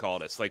like Nick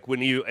Aldis? Like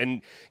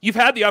you've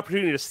had the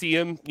opportunity to see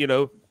him,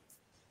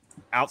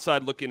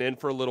 outside looking in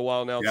for a little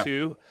while now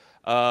too,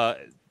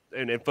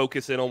 and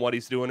focus in on what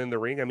he's doing in the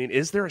ring. I mean,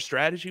 is there a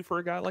strategy for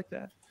a guy like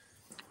that?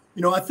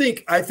 I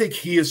think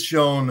he has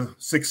shown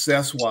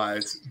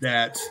success-wise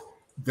that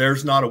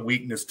there's not a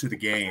weakness to the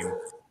game.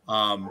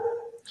 I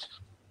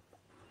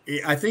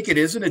think it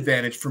is an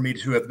advantage for me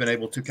to have been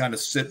able to kind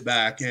of sit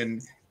back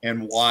and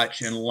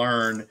watch and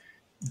learn.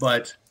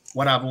 But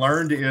what I've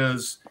learned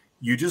is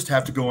you just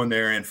have to go in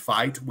there and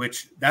fight,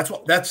 which that's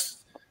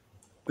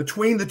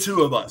between the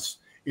two of us.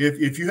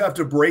 If you have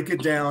to break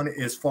it down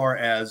as far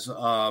as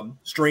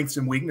strengths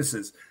and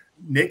weaknesses,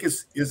 Nick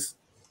is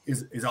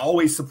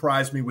always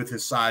surprised me with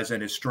his size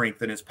and his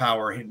strength and his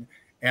power. And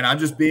I'm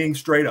just being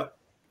straight up.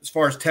 As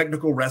far as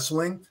technical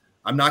wrestling,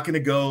 I'm not going to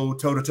go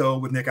toe-to-toe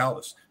with Nick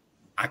Aldis.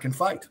 I can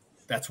fight.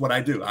 That's what I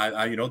do.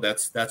 I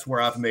that's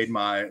where I've made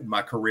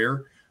my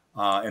career,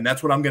 and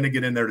that's what I'm going to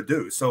get in there to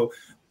do. So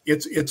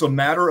it's a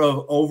matter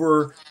of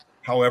over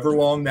however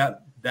long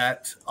that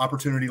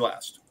opportunity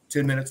lasts.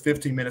 10 minutes,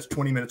 15 minutes,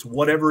 20 minutes,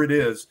 whatever it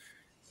is,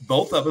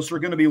 both of us are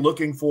going to be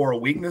looking for a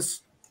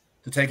weakness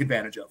to take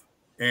advantage of.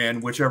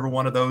 And whichever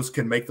one of those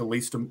can make the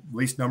least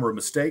number of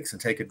mistakes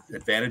and take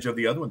advantage of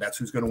the other one, that's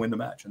who's going to win the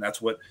match. And that's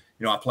what,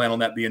 I plan on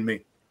that being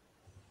me.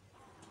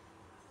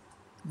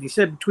 You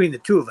said between the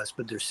two of us,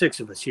 but there's 6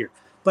 of us here.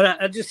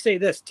 But I'll just say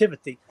this,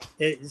 Timothy.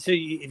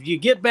 If you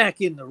get back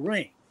in the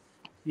ring,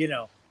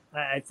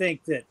 I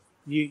think that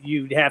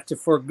you'd have to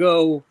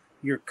forego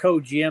your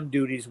co-GM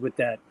duties with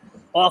that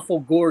awful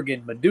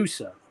Gorgon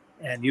Medusa,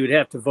 and you would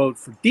have to vote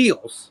for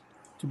Deals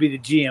to be the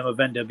GM of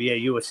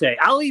NWA USA.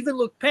 I'll even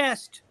look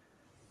past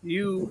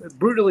you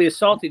brutally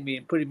assaulting me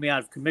and putting me out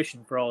of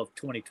commission for all of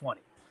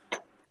 2020.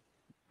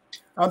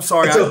 I'm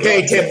sorry. It's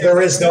okay, Tim.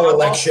 There is no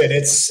election.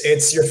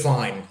 You're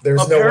fine.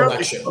 There's no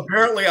election.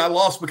 Apparently I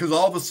lost because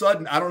all of a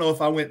sudden, I don't know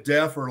if I went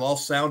deaf or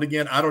lost sound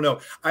again. I don't know.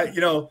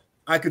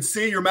 I could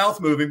see your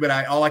mouth moving, but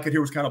all I could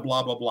hear was kind of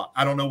blah, blah, blah.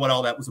 I don't know what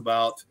all that was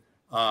about.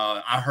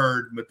 I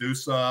heard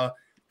Medusa,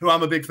 who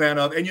I'm a big fan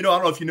of. And, I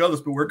don't know if you know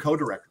this, but we're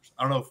co-directors.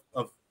 I don't know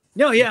if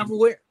No, yeah, I'm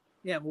aware.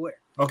 Yeah, I'm aware.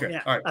 Okay.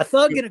 Yeah. All right. A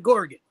thug and a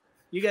Gorgon.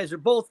 You guys are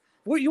both.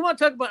 You want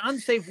to talk about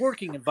unsafe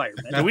working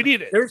environment? We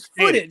need it. There's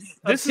footage.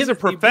 This is a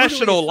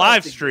professional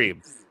live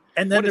stream.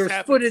 And then there's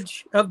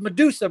footage of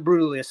Medusa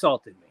brutally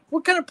assaulting me.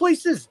 What kind of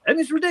place is it? I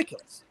mean, it's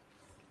ridiculous.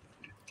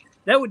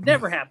 That would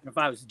never happen if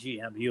I was the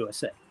GM of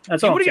USA.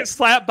 That's all. You want to get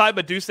slapped by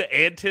Medusa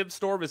and Tim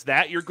Storm? Is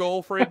that your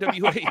goal for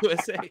NWA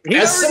USA?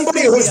 As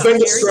somebody who's been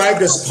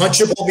described as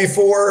punchable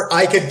before,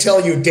 I can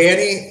tell you,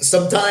 Danny,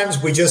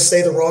 sometimes we just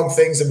say the wrong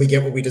things and we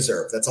get what we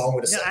deserve. That's all I'm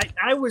going to say.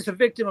 I was a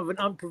victim of an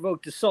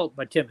unprovoked assault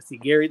by Timothy,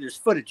 Gary. There's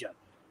footage of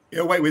it.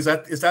 Yeah, wait, is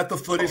that the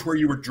footage where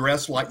you were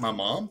dressed like my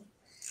mom?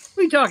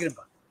 What are you talking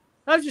about?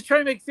 I was just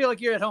trying to make you feel like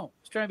you're at home.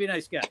 I was trying to be a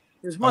nice guy.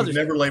 It was Mother's Day.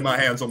 I would never lay my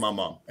hands on my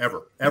mom,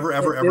 ever.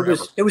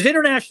 It was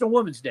International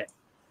Women's Day.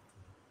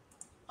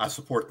 I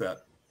support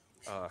that.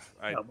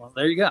 Well,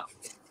 there you go.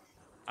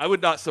 I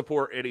would not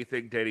support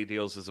anything Danny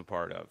Deals is a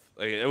part of.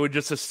 I would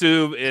just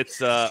assume it's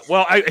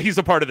he's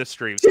a part of the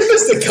stream. Tim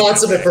is the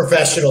consummate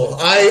professional.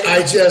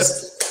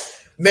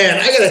 Man,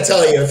 I got to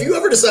tell you, if you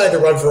ever decided to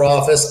run for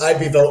office, I'd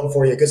be voting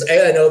for you because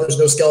I know there's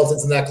no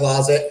skeletons in that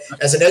closet.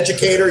 As an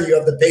educator, you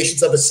have the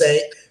patience of a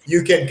saint.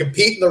 You can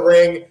compete in the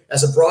ring.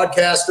 As a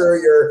broadcaster,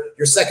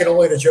 you're second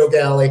only to Joe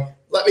Galley.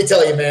 Let me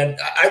tell you, man,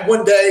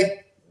 one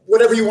day,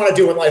 whatever you want to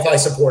do in life, I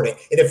support it.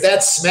 And if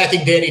that's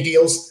smacking Danny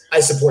Deals, I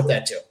support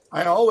that too.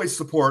 I always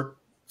support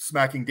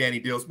smacking Danny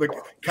Deals, but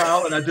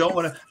Kyle, and I don't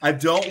want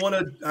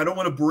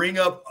to bring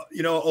up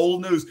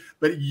old news,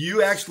 but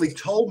you actually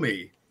told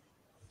me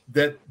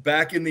that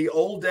back in the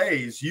old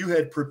days, you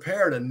had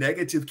prepared a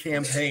negative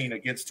campaign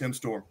against Tim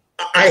Storm.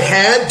 I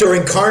had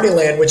during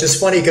Carneyland, which is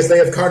funny because they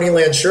have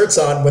Carneyland shirts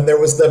on when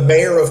there was the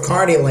mayor of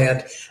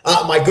Carneyland.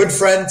 My good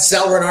friend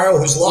Sal Renaro,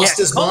 who's lost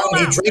his mind,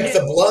 he drank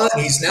the blood.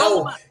 He's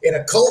now in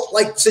a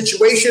cult-like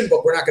situation,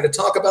 but we're not going to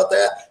talk about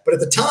that. But at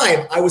the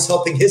time, I was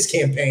helping his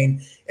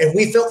campaign, and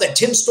we felt that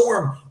Tim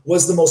Storm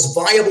was the most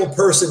viable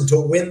person to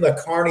win the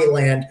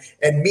Carneyland.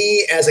 And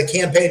me, as a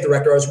campaign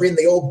director, I was reading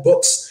the old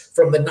books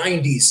from the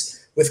 90s.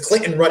 with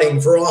Clinton running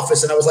for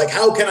office, and I was like,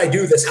 how can I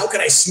do this? How can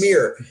I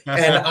smear?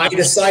 And I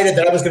decided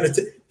that I was going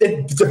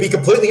to be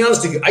completely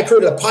honest with you, I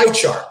created a pie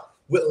chart,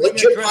 with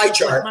legit pie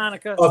chart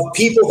of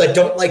people that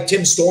don't like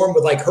Tim Storm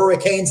with like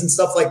hurricanes and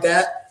stuff like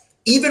that.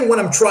 Even when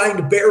I'm trying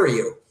to bury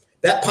you,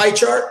 that pie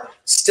chart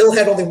still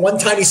had only one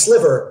tiny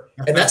sliver,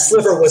 and that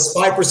sliver was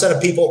 5%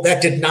 of people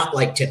that did not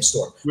like Tim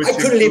Storm. I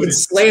couldn't even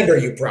slander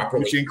you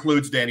properly. Which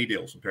includes Danny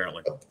Dills,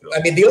 apparently.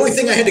 I mean, the only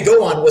thing I had to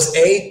go on was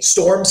A,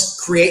 Storms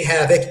create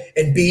havoc,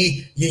 and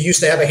B, you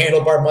used to have a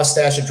handlebar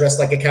mustache and dress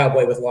like a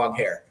cowboy with long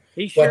hair.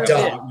 He sure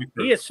did.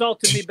 He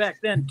assaulted me back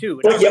then too.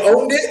 But you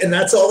owned it, and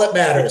that's all that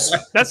matters.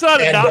 That's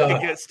not a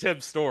knock against Tim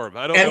Storm.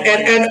 I don't know.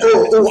 And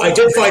I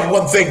did find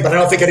one thing, but I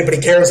don't think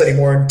anybody cares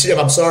anymore. And Tim,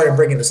 I'm sorry I'm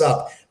bringing this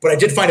up, but I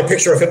did find a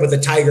picture of him with the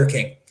Tiger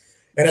King.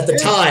 And at the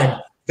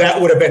time,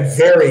 that would have been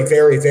very,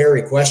 very,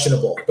 very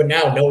questionable. But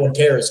now no one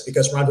cares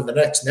because we're on to the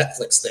next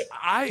Netflix thing.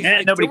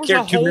 Nobody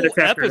cared 2 minutes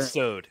after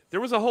episode.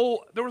 There was a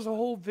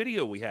whole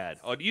video we had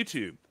on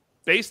YouTube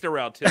based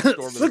around Tim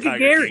Storm. And Look at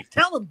Gary. King.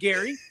 Tell him,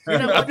 Gary. You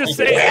know, I'm just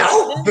saying,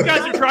 you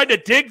guys are trying to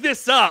dig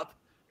this up.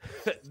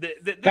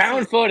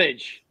 Found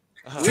footage.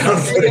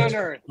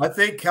 I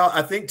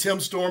think Tim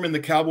Storm in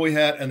the cowboy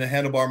hat and the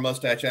handlebar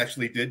mustache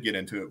actually did get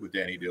into it with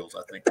Danny Dills.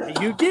 I think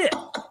you did.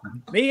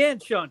 Me and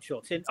Sean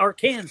Schultz in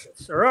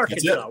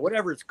Arkansas,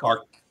 whatever it's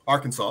called.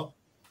 Arkansas.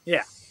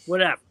 Yeah,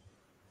 whatever.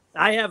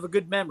 I have a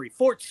good memory.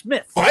 Fort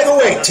Smith. By the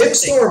way, Tim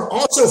Storm,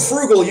 also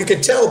frugal, you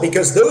can tell,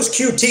 because those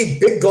QT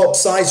big gulp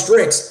size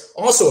drinks,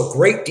 also a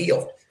great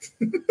deal.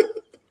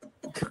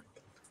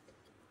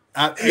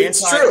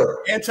 It's true.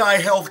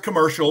 Anti-health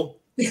commercial.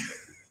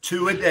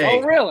 2 a day.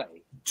 Oh, really?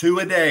 2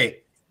 a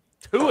day.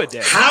 2 a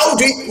day. How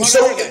do you,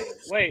 so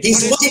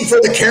he's looking for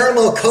the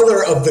caramel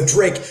color of the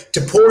drink to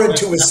pour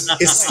into his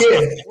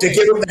skin to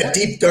give him that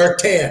deep dark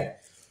tan.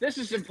 This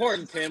is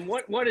important, Tim.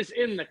 What is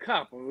in the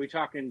cup? Are we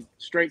talking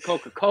straight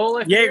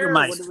Coca-Cola?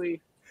 Jägermeister.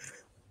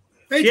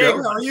 Hey,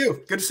 Joe. How are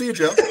you? Good to see you,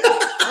 Joe.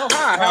 Oh,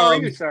 hi. How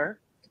are you, sir?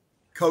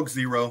 Coke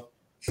Zero.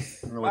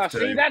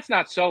 See, that's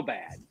not so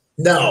bad.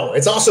 No,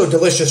 it's also a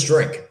delicious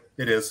drink.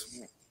 It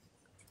is.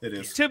 It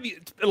is. Tim,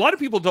 a lot of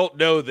people don't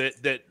know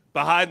that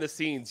behind the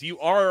scenes, you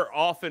are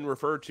often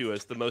referred to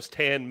as the most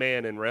tan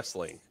man in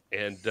wrestling.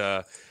 And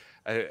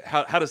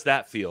how does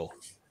that feel?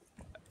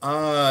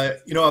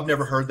 I've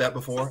never heard that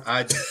before.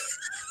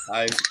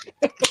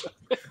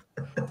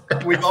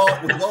 We've all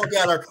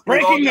got our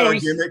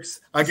gimmicks.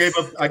 I gave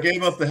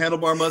up the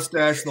handlebar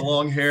mustache, the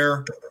long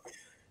hair,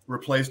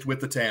 replaced with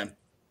the tan.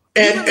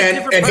 And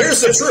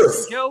here's the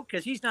truth, Joe,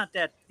 because he's not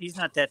that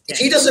tan.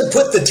 He doesn't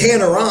put the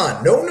tanner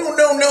on.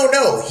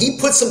 No. He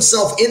puts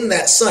himself in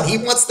that sun. He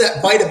wants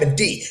that vitamin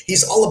D.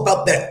 He's all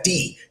about that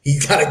D. You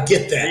gotta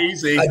get that.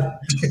 Easy.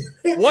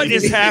 What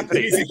is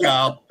happening? Easy,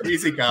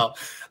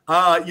 Kyle.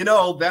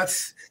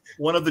 That's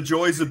one of the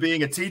joys of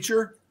being a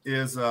teacher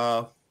is,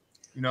 right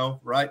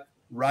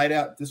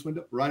out this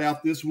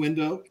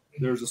window,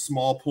 there's a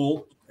small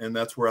pool, and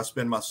that's where I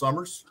spend my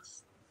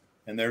summers.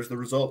 And there's the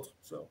result.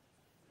 So.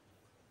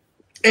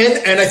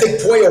 And I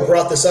think Poyo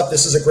brought this up.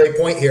 This is a great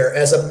point here.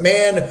 As a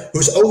man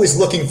who's always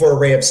looking for a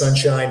ray of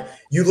sunshine,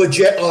 you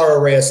legit are a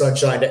ray of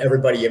sunshine to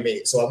everybody you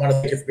meet. So I want to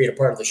thank you for being a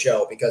part of the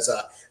show because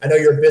I know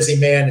you're a busy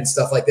man and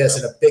stuff like this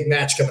and a big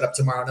match coming up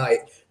tomorrow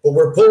night. But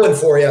we're pulling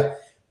for you,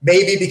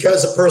 maybe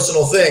because of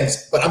personal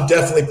things, but I'm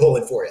definitely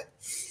pulling for you.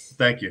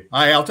 Thank you.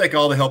 I'll take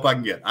all the help I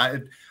can get. I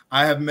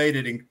have made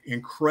it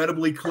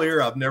incredibly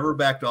clear. I've never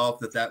backed off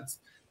that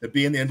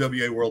being the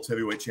NWA World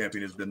Heavyweight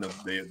Champion has been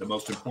the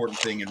most important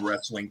thing in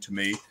wrestling to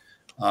me.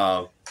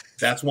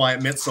 That's why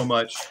it meant so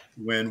much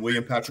when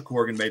William Patrick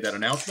Corgan made that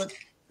announcement.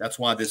 That's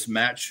why this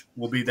match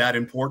will be that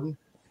important.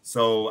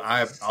 So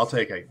I'll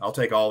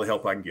take all the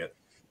help I can get.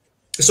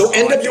 So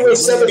NWA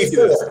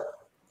 74,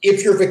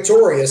 if you're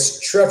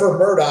victorious, Trevor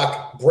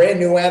Murdoch, brand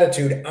new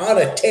attitude on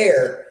a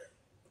tear.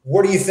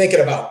 What are you thinking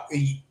about?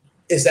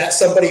 Is that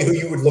somebody who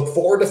you would look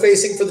forward to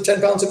facing for the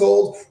 10 pounds of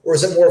gold? Or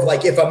is it more of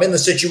like, if I'm in the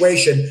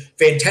situation,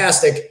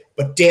 fantastic,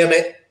 but damn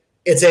it,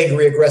 it's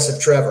angry,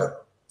 aggressive Trevor.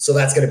 So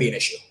that's going to be an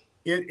issue.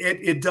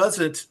 It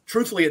doesn't,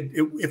 truthfully,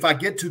 if I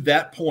get to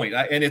that point,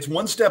 and it's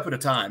one step at a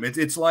time,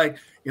 it's like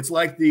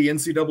the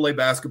NCAA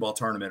basketball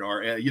tournament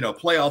or,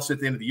 playoffs at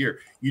the end of the year.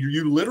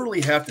 You literally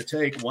have to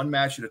take one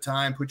match at a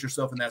time, put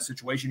yourself in that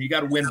situation. You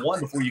got to win one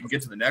before you can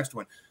get to the next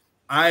one.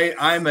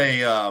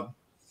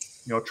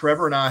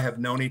 Trevor and I have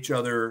known each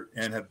other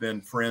and have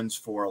been friends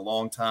for a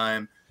long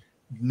time.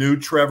 New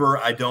Trevor,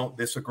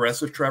 this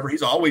aggressive Trevor,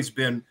 he's always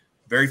been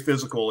very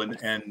physical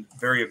and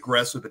very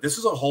aggressive, but this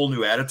is a whole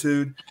new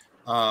attitude.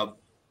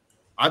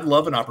 I'd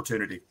love an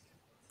opportunity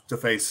to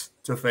face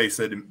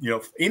it,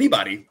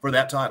 anybody for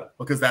that title,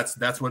 because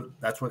that's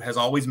what has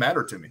always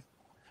mattered to me.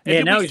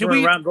 And now he's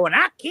running around going,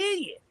 "I'll kill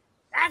you."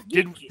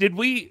 Did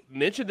we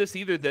mention this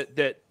either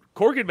that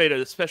Corgan made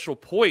a special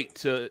point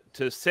to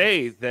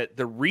say that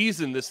the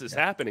reason this is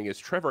happening is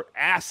Trevor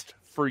asked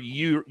for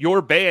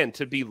your band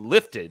to be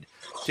lifted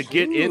to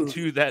get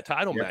into that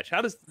title match.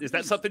 Is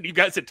that something you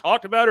guys had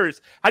talked about, or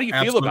how do you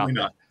feel about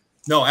that?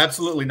 No,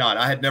 absolutely not.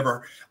 I had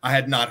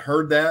not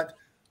heard that.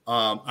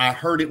 I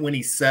heard it when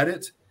he said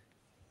it.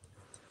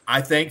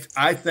 I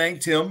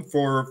thanked him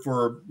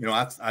for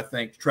I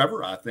thanked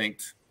Trevor. I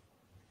thanked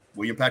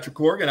William Patrick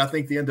Corgan. I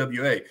think the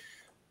NWA.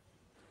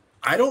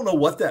 I don't know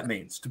what that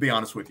means, to be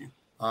honest with you.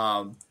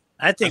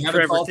 I think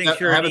Trevor thinks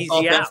you're an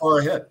easy out. Far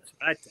ahead.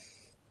 I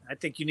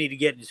think you need to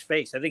get in his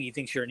face. I think he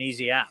thinks you're an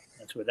easy out.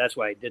 That's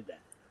why he did that.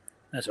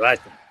 That's what I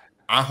think.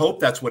 I hope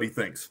that's what he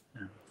thinks.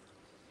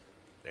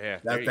 Yeah,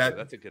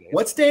 that's a good answer.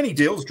 What's Danny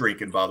Dills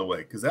drinking, by the way?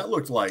 Because that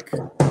looked like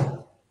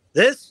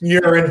this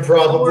urine,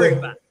 probably.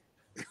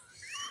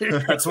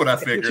 That's what I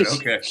figured.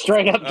 Okay,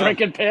 straight up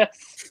drinking piss.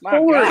 My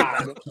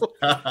God.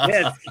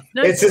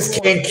 It's his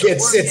kink.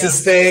 It's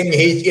his thing.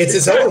 It's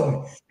his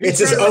own. It's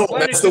his own.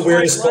 That's the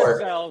weirdest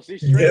part.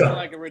 He's training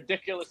like a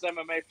ridiculous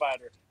MMA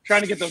fighter,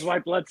 trying to get those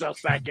white blood cells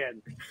back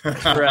in.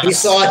 He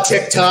saw a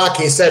TikTok.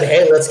 He said,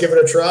 "Hey, let's give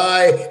it a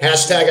try."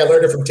 Hashtag I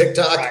learned it from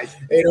TikTok. Right.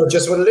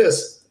 Just what it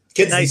is.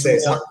 Kids these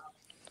days.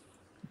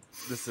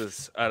 This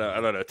is I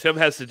don't know. Tim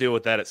has to deal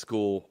with that at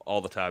school all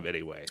the time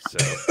anyway. So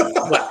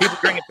what? People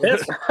drinking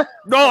piss?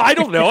 No, I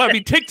don't know. I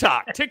mean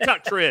TikTok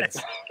trends.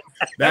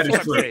 That is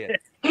true.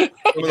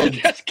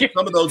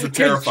 Some of those are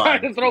terrifying.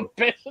 Trying to throw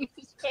piss in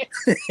his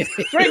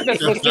face. Drink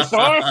this, Mr.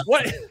 Starr.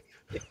 What?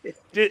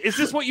 Is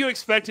this what you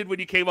expected when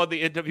you came on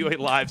the NWA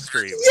live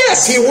stream?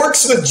 Yes, he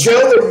works with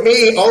Joe and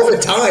me all the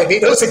time. He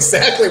knows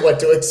exactly what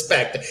to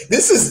expect.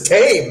 This is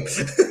tame.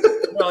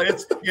 Well,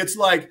 it's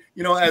like,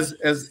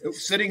 as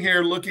sitting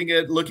here looking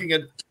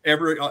at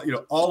every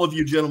all of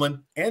you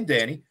gentlemen and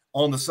Danny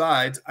on the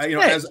sides.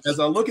 As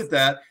I look at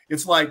that,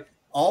 it's like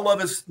all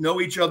of us know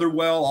each other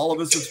well. All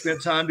of us have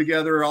spent time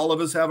together. All of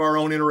us have our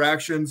own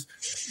interactions.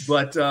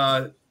 But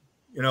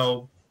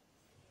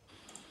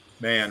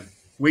man,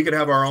 we could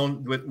have our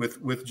own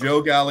with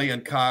Joe Galley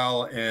and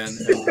Kyle and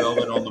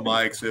Velvet on the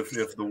mics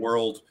if the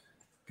world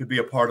could be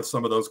a part of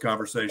some of those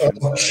conversations.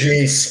 Oh,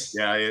 jeez.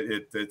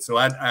 So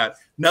I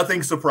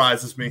nothing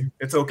surprises me.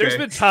 It's okay. There's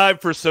been time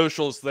for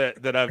socials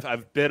that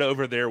I've been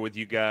over there with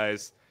you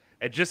guys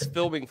and just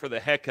filming for the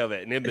heck of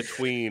it, and in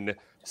between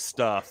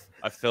stuff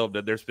I filmed,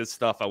 and there's been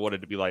stuff I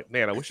wanted to be like,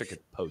 man, I wish I could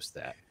post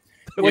that.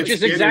 Which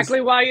is exactly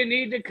why you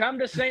need to come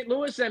to St.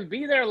 Louis and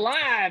be there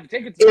live.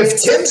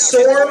 If Tim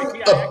Storm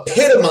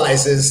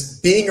epitomizes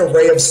being a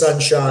ray of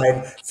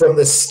sunshine from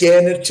the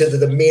skin to the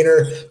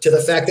demeanor to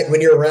the fact that when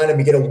you're around him,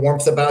 you get a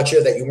warmth about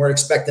you that you weren't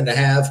expecting to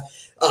have,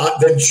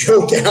 then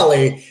Joe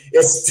Galley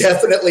is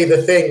definitely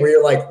the thing where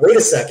you're like, wait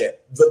a second,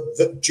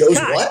 the Joe's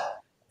Kai,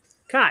 what?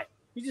 Kai,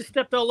 you just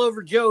stepped all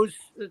over Joe's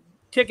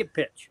ticket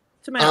pitch.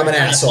 I'm an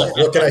asshole.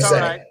 What can I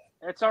say? Right.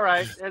 It's all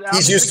right.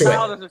 He's used to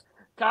it.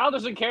 Kyle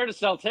doesn't care to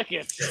sell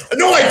tickets.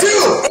 No, I do.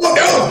 Oh,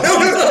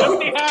 no.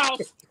 Empty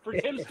house for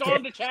Tim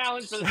Storm to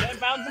challenge for the 10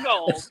 pounds of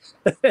gold.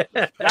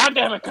 God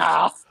damn it,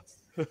 Kyle.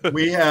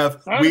 We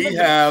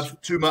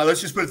have too much.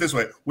 Let's just put it this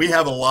way: we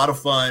have a lot of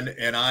fun,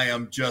 and I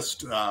am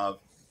just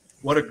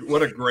what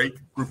a great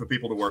group of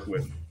people to work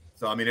with.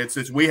 So I mean,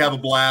 it's we have a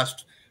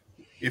blast.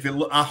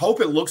 I hope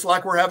it looks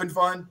like we're having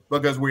fun,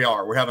 because we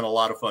are. We're having a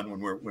lot of fun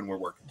when we're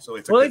working. So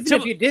it's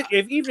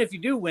even if you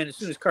do win, as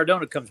soon as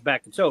Cardona comes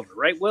back, it's over,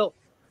 right, Will?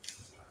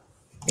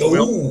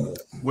 Will?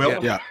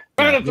 Yeah.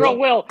 Trying to throw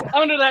Will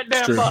under that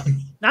damn bus.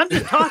 I'm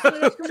just talking.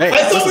 Hey,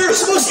 I thought we were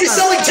supposed to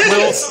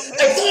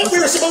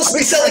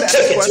be selling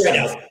tickets. Right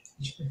now.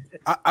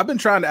 I've been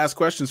trying to ask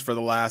questions for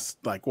the last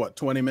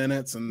 20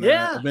 minutes, and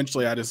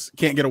eventually I just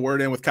can't get a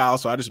word in with Kyle,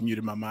 so I just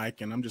muted my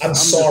mic, and I'm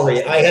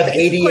sorry. I have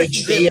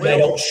ADHD and I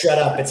don't shut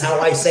up. It's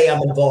how I say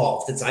I'm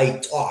involved. It's I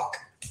talk.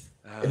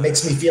 It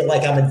makes me feel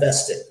like I'm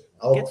invested.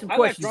 Get some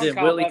questions in,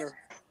 Willie.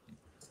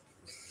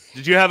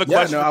 Did you have a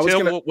question? No,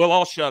 Tim? We'll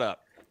all shut up.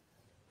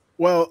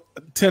 Well,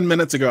 10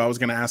 minutes ago, I was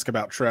going to ask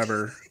about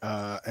Trevor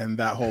and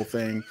that whole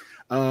thing.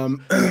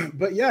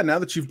 But yeah, now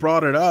that you've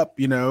brought it up,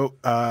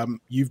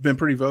 you've been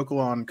pretty vocal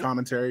on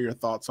commentary, your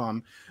thoughts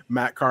on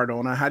Matt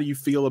Cardona. How do you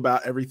feel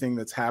about everything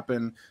that's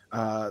happened?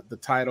 The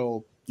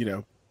title,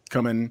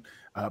 coming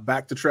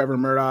back to Trevor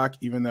Murdoch,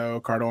 even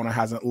though Cardona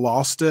hasn't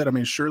lost it. I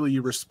mean, surely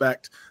you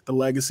respect the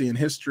legacy and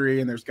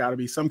history, and there's got to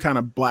be some kind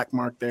of black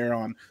mark there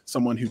on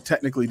someone who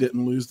technically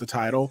didn't lose the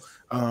title.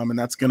 And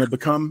that's going to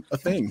become a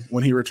thing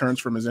when he returns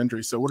from his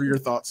injury. So what are your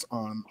thoughts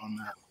on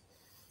that?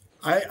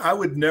 I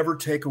would never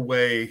take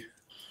away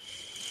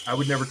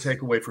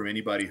from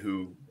anybody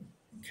who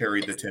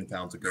carried the 10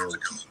 pounds of gold.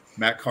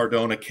 Matt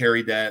Cardona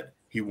carried that.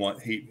 He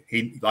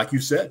like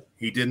you said,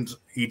 he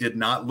did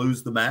not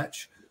lose the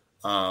match.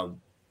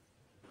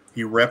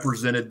 He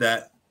represented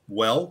that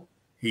well.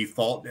 He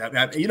fought. I'm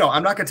not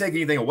going to take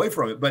anything away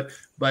from it,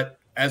 but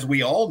as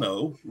we all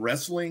know,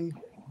 wrestling,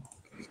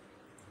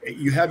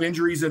 you have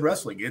injuries in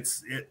wrestling.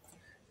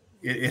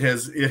 It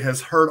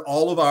has hurt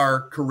all of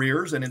our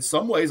careers, and in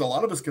some ways, a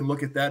lot of us can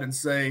look at that and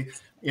say,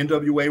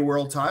 NWA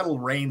World Title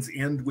reigns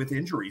end with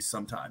injuries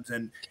sometimes,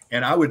 and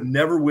I would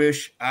never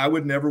wish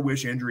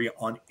injury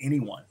on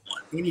anyone,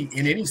 in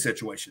any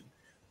situation,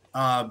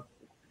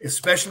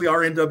 especially our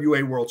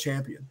NWA World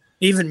Champion.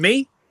 Even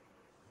me.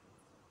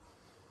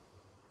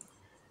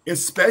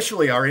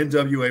 especially our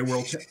NWA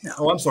World.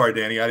 Oh, I'm sorry,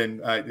 Danny.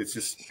 It's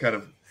just kind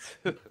of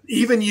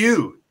even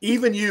you,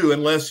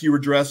 unless you were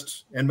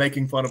dressed and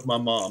making fun of my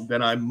mom,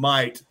 then I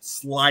might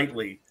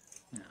slightly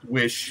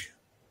wish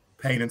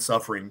pain and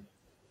suffering.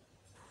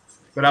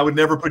 But I would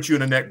never put you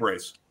in a neck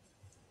brace.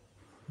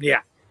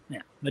 Yeah.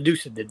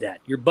 Medusa did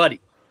that. Your buddy.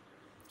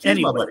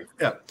 Anyway. My buddy.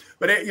 Yeah.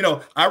 But you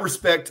know, I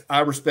respect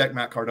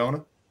Matt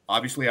Cardona.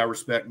 Obviously, I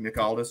respect Nick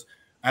Aldis.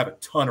 I have a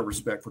ton of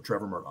respect for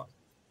Trevor Murdoch.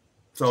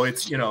 So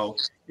it's, you know,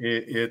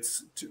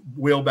 it's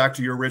Will, back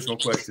to your original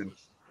question.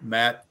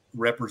 Matt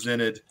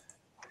represented,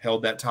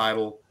 held that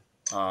title,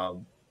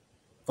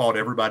 fought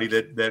everybody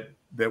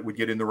that would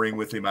get in the ring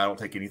with him. I don't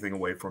take anything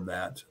away from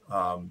that.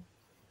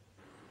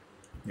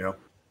 You know,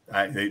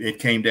 it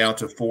came down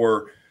to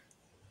four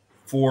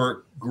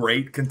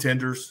great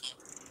contenders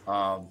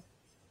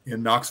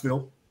in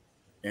Knoxville,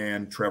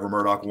 and Trevor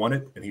Murdoch won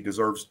it, and he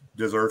deserves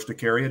to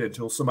carry it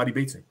until somebody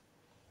beats him.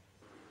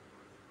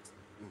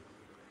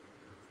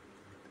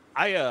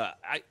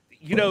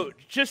 You know,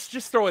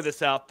 just throwing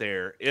this out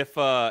there, if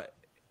I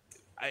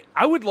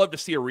would love to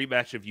see a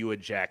rematch of you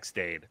and Jack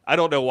Stade. I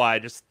don't know why.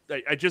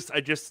 I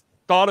just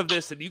thought of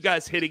this, and you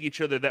guys hitting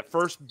each other. That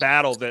first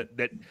battle that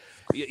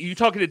you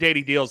talking to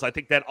Danny Deals, I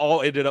think that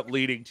all ended up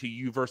leading to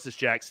you versus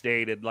Jack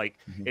Stade and like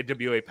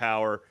NWA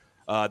Power,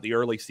 the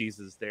early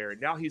seasons there. And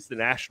now he's the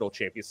national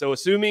champion. So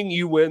assuming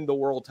you win the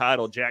world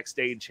title, Jack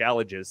Stade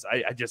challenges.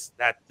 That's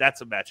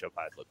a matchup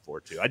I'd look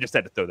forward to. I just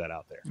had to throw that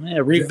out there.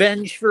 Yeah,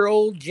 revenge for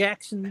old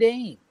Jackson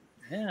Dane.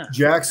 Yeah,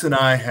 Jax and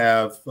I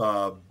have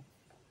done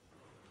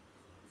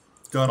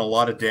a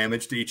lot of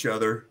damage to each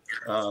other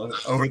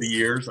over the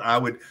years.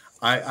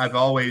 I've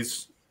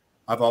always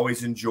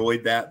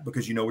enjoyed that,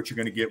 because you know what you're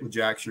going to get with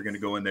Jax. You're going to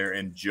go in there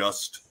and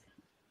just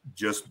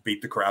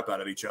beat the crap out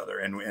of each other,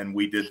 and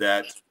we did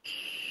that.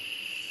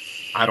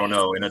 I don't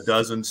know, in a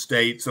dozen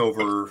states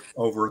over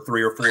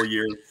 3 or 4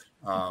 years.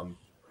 I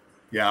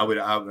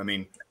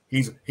mean,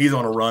 he's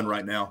on a run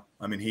right now.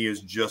 I mean, he is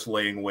just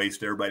laying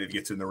waste to everybody that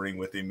gets in the ring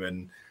with him,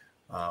 and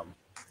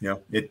you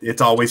know,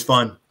 it's always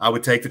fun. I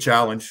would take the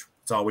challenge.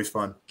 It's always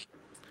fun.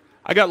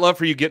 I got love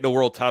for you getting a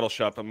world title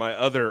shot, but my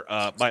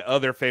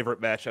other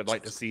favorite match I'd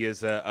like to see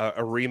is a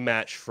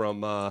rematch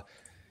from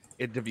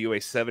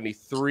NWA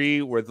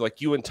 73, where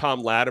like you and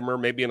Tom Latimer,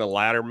 maybe in a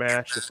ladder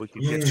match, if we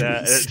could get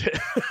that.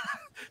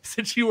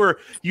 Since you were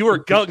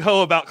gung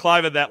ho about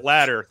climbing that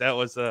ladder, that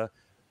was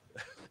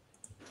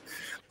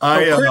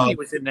Pretty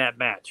was in that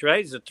match,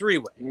 right? It's a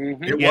three-way.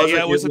 Mm-hmm. It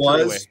was a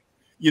three-way.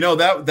 You know,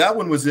 that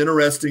one was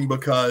interesting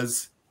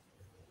because,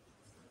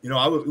 you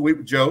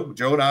know, Joe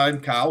and I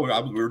and Kyle,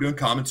 we were doing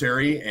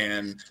commentary,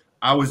 and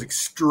I was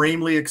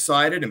extremely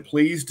excited and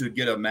pleased to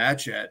get a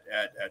match at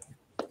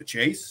the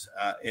Chase.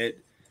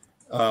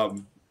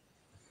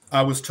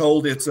 I was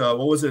told it's what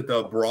was it,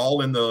 the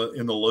brawl in the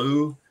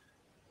loo,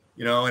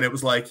 you know, and it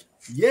was like,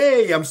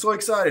 yay! I'm so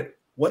excited.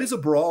 What is a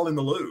brawl in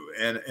the loo?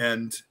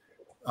 And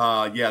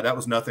that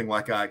was nothing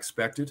like I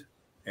expected.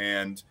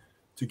 And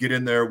to get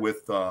in there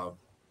with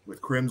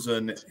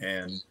Crimson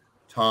and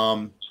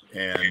Tom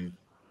and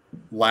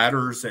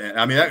ladders, and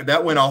I mean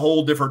that went a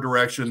whole different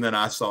direction than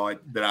I saw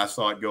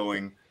it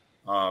going.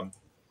 Are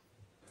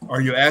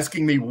you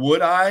asking me,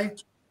 would I?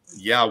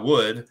 Yeah, I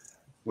would.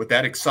 Would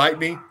that excite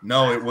me?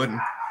 No, it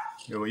wouldn't.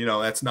 You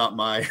know, that's not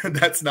my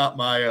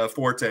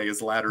forte,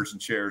 is ladders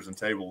and chairs and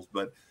tables.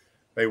 But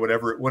hey,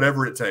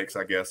 whatever it takes,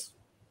 I guess.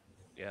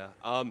 Yeah.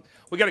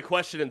 We got a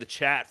question in the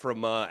chat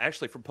from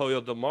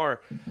Polio Del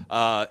Mar,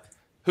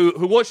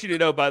 who wants you to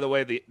know, by the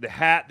way, the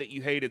hat that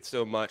you hated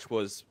so much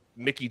was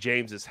Mickey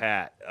James's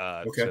hat.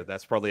 Okay. So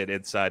that's probably an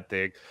inside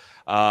thing.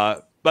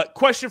 But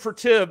question for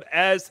Tim,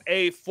 as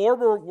a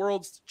former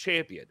world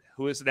champion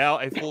who is now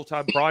a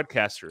full-time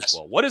broadcaster as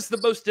well, what is the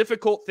most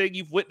difficult thing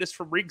you've witnessed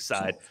from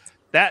ringside?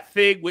 That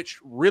thing which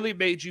really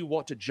made you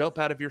want to jump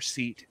out of your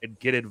seat and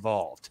get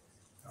involved?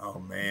 Oh,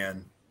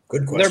 man.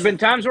 Good question. There have been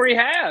times where he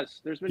has.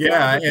 There's been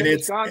times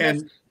where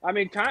I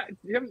mean,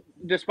 Tim,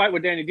 despite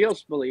what Danny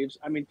Deals believes,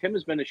 I mean, Tim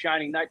has been a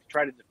shining knight to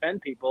try to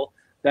defend people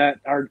that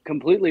are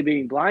completely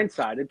being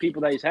blindsided,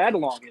 people that he's had a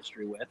long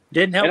history with.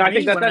 Didn't help and I me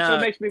think that's when,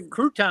 what makes me.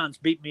 Croutons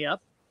beat me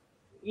up.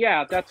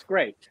 Yeah, that's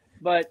great.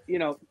 But, you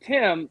know,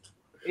 Tim,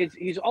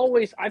 he's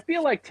always, I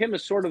feel like Tim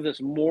is sort of this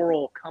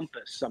moral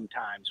compass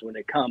sometimes when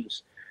it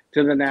comes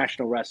to the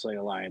National Wrestling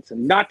Alliance.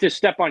 And not to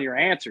step on your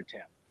answer,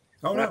 Tim.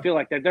 Oh, no. I feel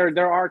like that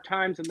there are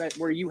times in that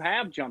where you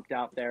have jumped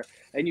out there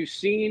and you've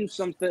seen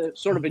some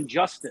sort of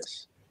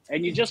injustice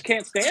and you just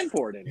can't stand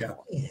for it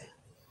anymore. Yeah.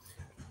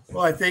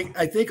 Well, I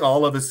think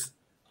all of us,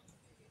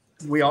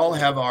 we all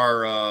have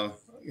our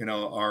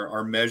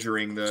our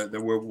measuring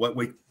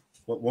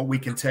what we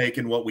can take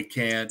and what we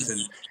can't,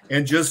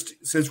 and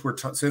just since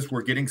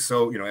we're getting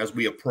so, you know, as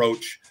we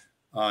approach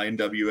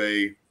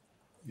NWA,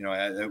 you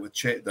know, with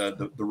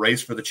the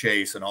race for the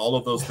chase and all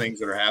of those things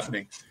that are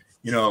happening,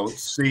 you know,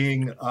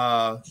 seeing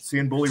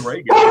Bully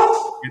Ray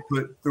get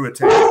put through a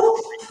table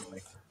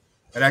recently,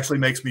 it actually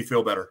makes me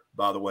feel better.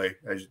 By the way,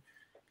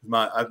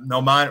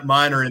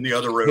 Mine are in the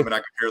other room, and I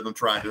can hear them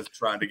trying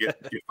to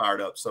get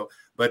fired up. So,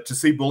 but to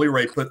see Bully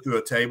Ray put through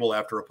a table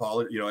after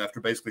apology, after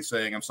basically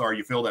saying, "I'm sorry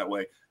you feel that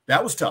way,"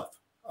 that was tough.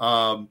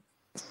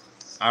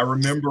 I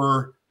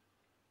remember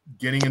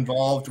getting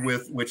involved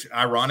with, which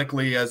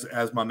ironically,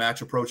 as my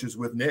match approaches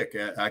with Nick,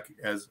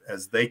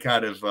 as they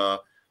kind of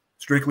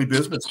strictly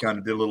business kind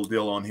of did a little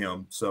deal on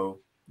him. So,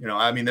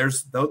 I mean,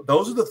 those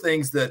are the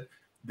things that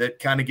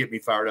kind of get me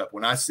fired up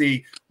when I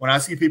see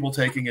people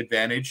taking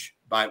advantage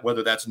by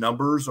whether that's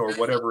numbers or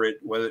whether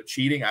it's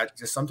cheating.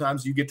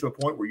 Sometimes you get to a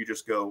point where you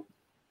just go,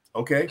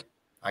 okay,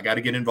 I got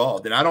to get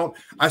involved. And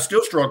I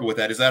still struggle with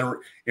that. Is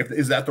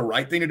that the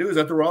right thing to do? Is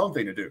that the wrong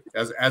thing to do?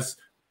 As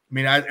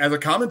a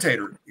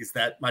commentator, is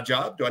that my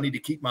job? Do I need to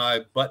keep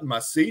my butt in my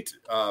seat?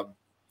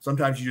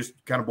 Sometimes you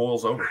just kind of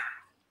boils over.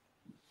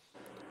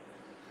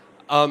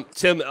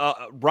 Tim,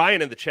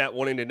 Ryan in the chat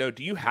wanting to know,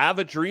 do you have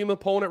a dream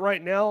opponent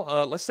right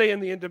now? Let's say in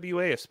the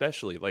NWA,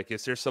 especially. Like,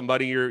 is there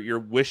somebody you're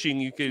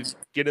wishing you could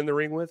get in the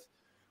ring with?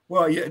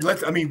 Well, yeah.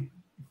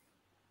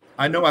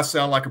 I know I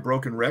sound like a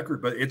broken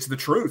record, but it's the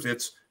truth.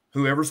 It's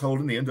whoever's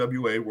holding the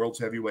NWA World's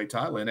Heavyweight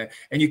title, and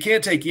you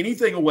can't take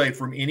anything away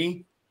from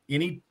any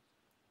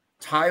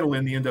title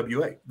in the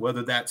NWA,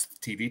 whether that's the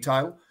TV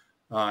title,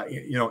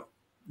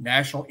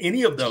 national,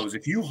 any of those.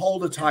 If you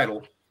hold a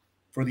title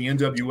for the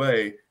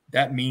NWA,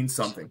 that means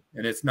something,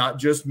 and it's not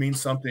just means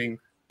something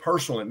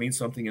personal; it means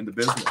something in the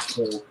business.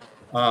 So,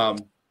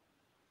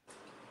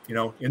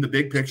 in the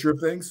big picture of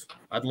things,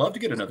 I'd love to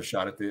get another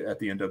shot at the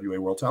NWA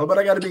World Title, but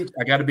I got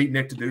to beat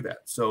Nick to do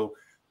that. So,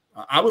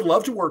 I would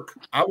love to work.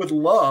 I would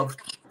love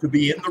to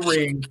be in the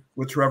ring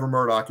with Trevor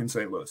Murdoch in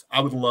St. Louis. I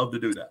would love to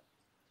do that,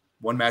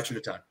 one match at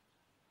a time.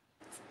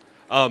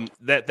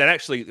 That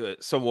actually,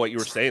 some of what you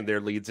were saying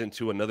there leads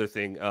into another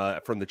thing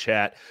from the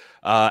chat,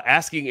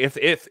 asking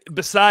if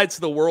besides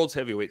the World's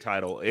Heavyweight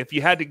title, if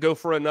you had to go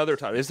for another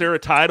title, is there a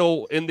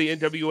title in the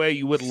NWA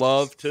you would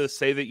love to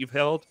say that you've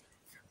held?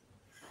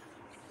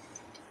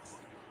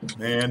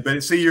 Man,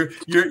 but see, you're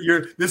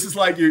this is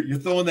like you're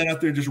throwing that out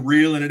there and just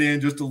reeling it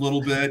in just a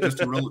little bit,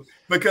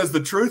 because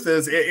the truth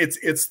is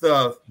it's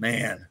the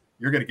man.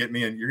 You're gonna get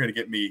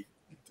me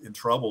in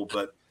trouble,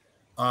 but.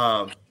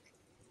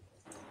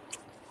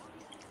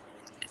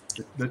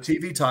 The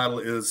TV title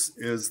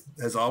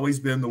has always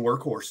been the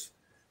workhorse.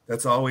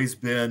 That's always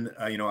been,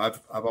 I've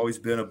always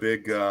been a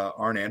big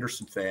Arn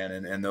Anderson fan,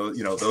 and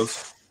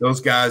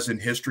those guys in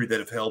history that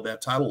have held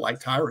that title, like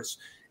Tyrus,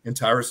 and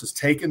Tyrus has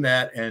taken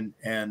that and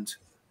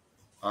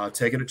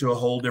taken it to a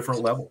whole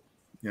different level.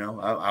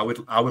 I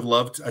would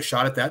love a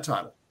shot at that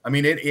title. I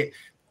mean, it's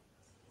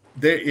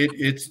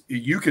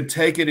you can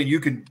take it and you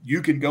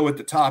can go at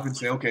the top and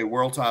say, okay,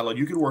 world title, and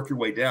you can work your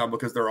way down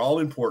because they're all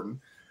important.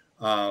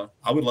 I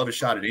would love a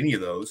shot at any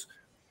of those,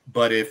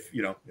 but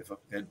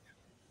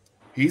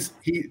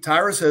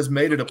Tyrus has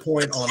made it a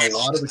point on a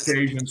lot of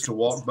occasions to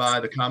walk by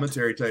the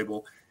commentary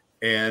table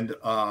and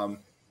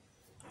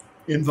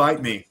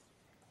invite me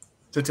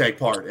to take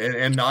part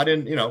and not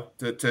in,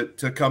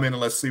 to come in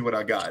and let's see what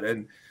I got.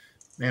 And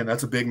man,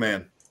 that's a big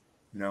man,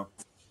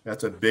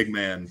 that's a big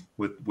man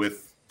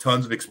with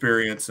tons of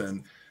experience.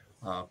 And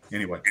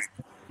anyway,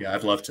 yeah,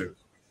 I'd love to.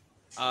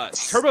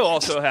 Turbo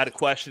also had a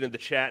question in the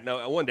chat. Now,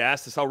 I wanted to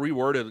ask this. I'll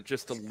reword it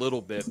just a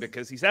little bit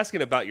because he's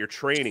asking about your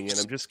training, and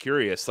I'm just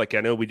curious. Like, I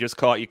know we just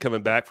caught you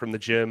coming back from the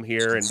gym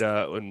here,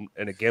 and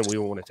again, we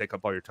don't want to take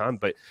up all your time,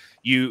 but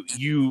do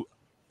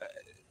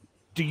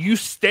you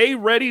stay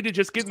ready to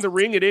just get in the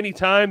ring at any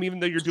time, even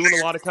though you're doing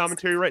a lot of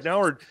commentary right now,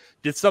 or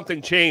did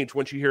something change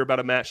once you hear about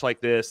a match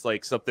like this?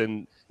 Like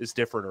something is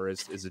different, or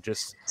is it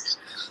just,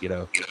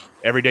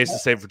 every day's the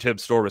same for Tim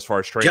Storm as far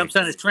as training? Jumps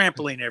on his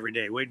trampoline every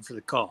day, waiting for the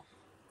call.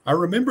 I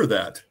remember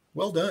that.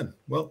 Well done.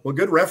 Well,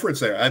 good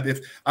reference there.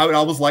 I would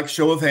always like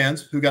show of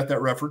hands. Who got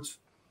that reference?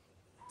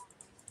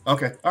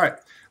 Okay. All right.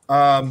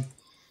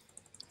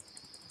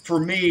 For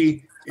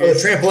me, the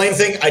trampoline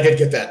thing, I did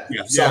get that.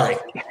 Yeah, sorry.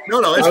 Yeah.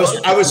 No.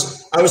 I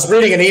was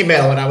reading an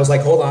email and I was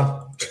like, hold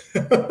on.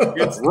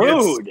 It's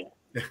rude.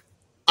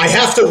 I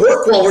have to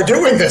work while we're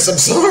doing this. I'm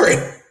sorry.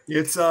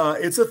 It's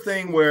a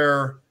thing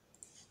where,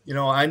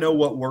 I know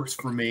what works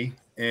for me,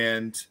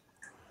 and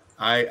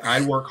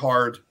I work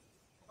hard.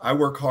 I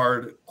work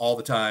hard all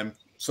the time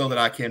so that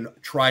I can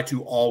try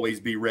to always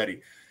be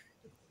ready.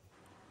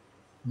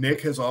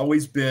 Nick has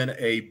always been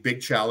a big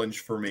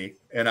challenge for me,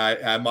 and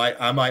I might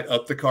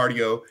up the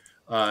cardio.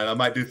 I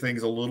might do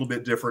things a little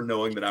bit different,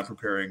 knowing that I'm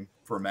preparing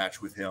for a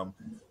match with him.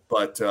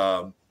 But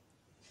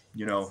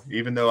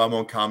even though I'm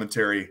on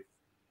commentary,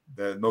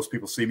 most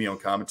people see me on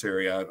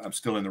commentary. I'm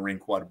still in the ring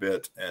quite a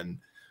bit, and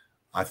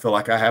I feel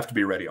like I have to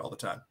be ready all the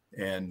time.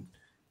 And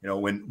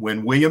when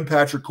William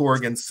Patrick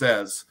Corrigan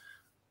says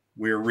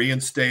we're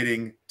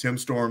reinstating Tim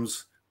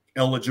Storm's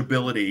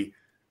eligibility,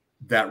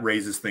 that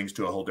raises things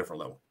to a whole different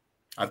level.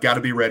 I've got to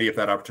be ready if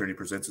that opportunity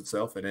presents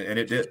itself, and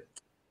it did.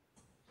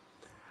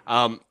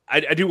 I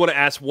do want to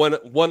ask one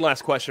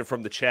last question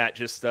from the chat,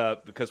 just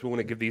because we want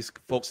to give these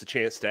folks a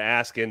chance to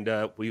ask, and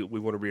we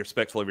want to be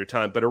respectful of your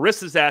time. But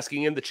Arissa's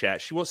asking in the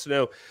chat. She wants to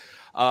know,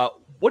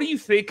 What do you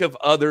think of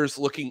others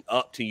looking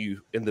up to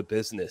you in the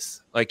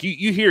business? Like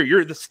you hear,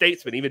 you're the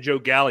statesman. Even Joe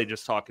Galley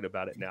just talking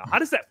about it now. How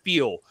does that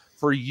feel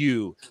for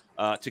you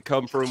to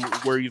come from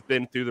where you've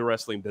been through the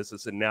wrestling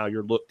business and now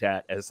you're looked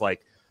at as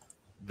like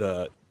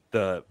well,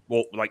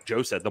 like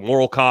Joe said, the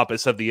moral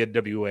compass of the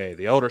NWA,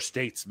 the elder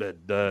statesman,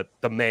 the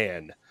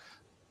man.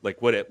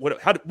 Like what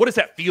does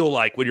that feel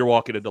like when you're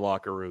walking into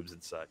locker rooms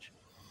and such?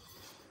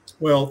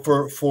 Well,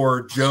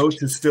 for Joe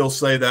to still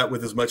say that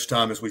with as much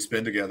time as we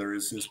spend together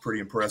is pretty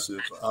impressive.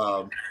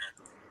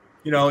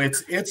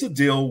 It's a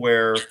deal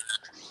where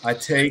I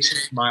take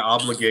my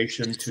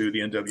obligation to the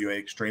NWA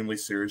extremely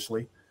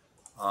seriously.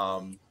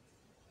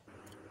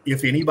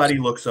 If anybody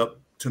looks up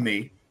to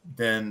me,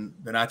 then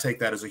I take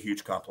that as a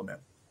huge compliment.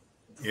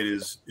 It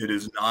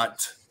is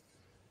not.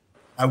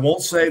 I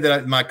won't say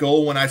that my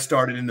goal when I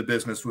started in the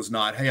business was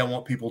not, hey, I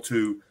want people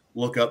to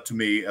look up to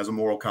me as a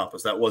moral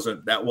compass. That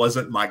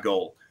wasn't my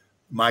goal.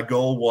 My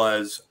goal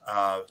was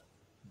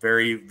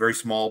very, very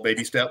small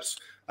baby steps.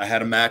 I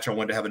had a match. I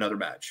wanted to have another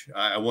match.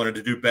 I wanted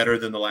to do better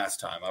than the last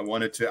time. I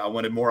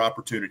wanted more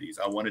opportunities.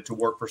 I wanted to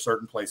work for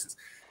certain places.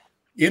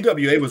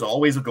 NWA was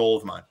always a goal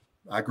of mine.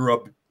 I grew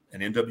up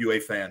an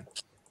NWA fan.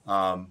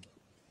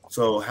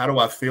 So how do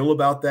I feel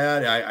about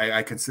that?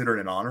 I consider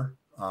it an honor.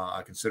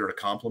 I consider it a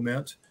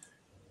compliment.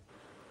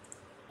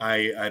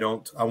 I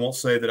won't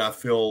say that I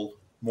feel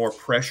more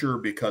pressure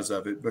because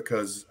of it,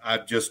 because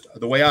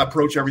the way I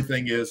approach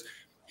everything is,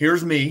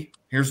 here's me,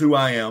 here's who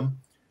I am.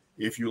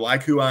 If you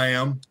like who I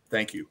am,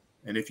 thank you.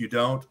 And if you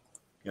don't,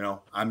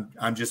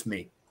 I'm just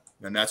me.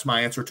 And that's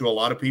my answer to a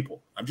lot of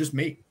people. I'm just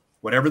me.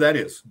 Whatever that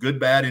is, good,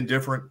 bad,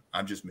 indifferent,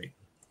 I'm just me.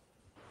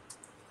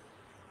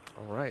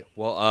 All right.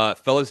 Well,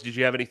 fellas, did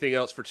you have anything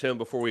else for Tim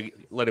before we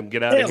let him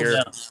get out of here?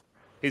 No.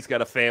 He's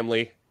got a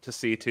family to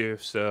see to.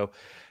 So,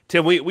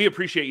 Tim, we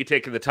appreciate you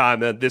taking the time.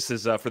 This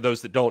is, for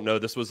those that don't know,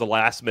 this was a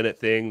last-minute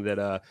thing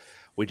that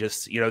we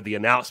just, the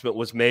announcement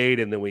was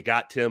made, and then we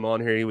got Tim on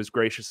here. He was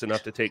gracious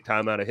enough to take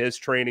time out of his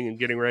training and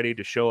getting ready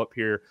to show up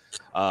here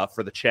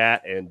for the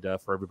chat and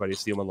for everybody to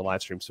see him on the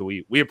live stream. So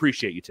we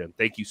appreciate you, Tim.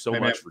 Thank you so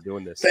much for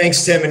doing this.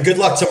 Thanks, Tim, and good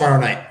luck tomorrow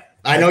night.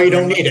 I know you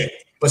don't need it,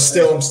 but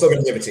still, I'm still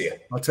going to give it to you.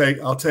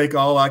 I'll take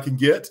all I can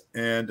get,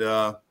 and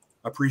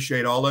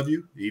appreciate all of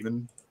you,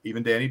 even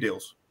Danny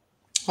Dills.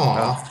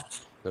 Aw.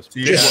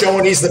 Just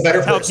showing he's the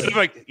better person.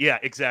 Yeah,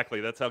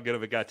 exactly. That's how good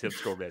of a guy Tim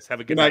Storm is.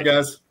 Have a good night,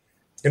 guys.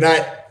 Good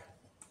night.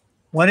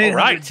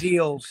 1-800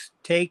 Deals.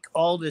 Take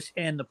Aldis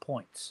and the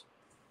points.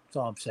 That's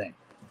all I'm saying.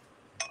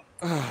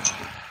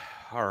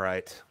 All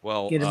right.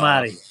 Well, get him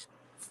out of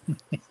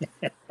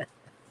here.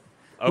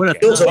 Okay.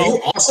 Dills, are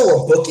you also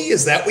a bookie?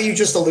 Is that what you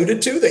just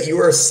alluded to? That you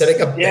were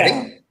setting up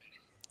betting?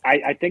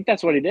 I think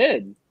that's what he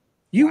did.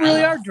 You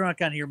really are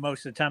drunk on here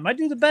most of the time. I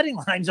do the betting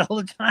lines all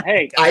the time.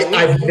 Hey,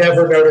 I've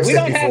never noticed. We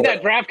don't have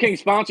that DraftKings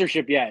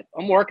sponsorship yet.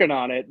 I'm working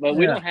on it, but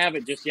we don't have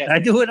it just yet. I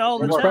do it all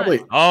the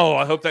time.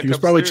 I hope that he was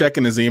probably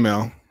checking his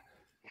email.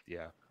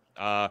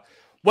 Yeah.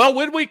 Well,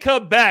 when we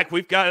come back,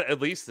 we've got at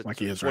least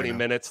 20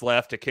 minutes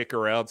left to kick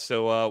around.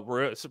 So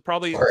we're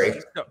probably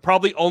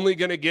only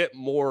going to get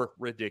more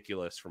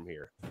ridiculous from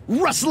here.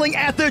 Wrestling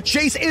at the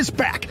Chase is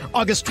back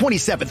August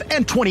 27th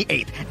and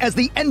 28th as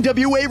the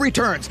NWA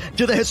returns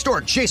to the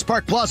historic Chase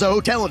Park Plaza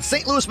Hotel in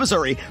St. Louis,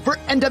 Missouri for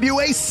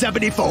NWA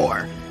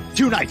 74.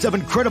 2 nights of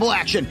incredible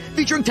action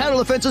featuring title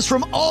defenses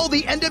from all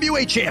the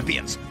NWA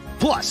champions.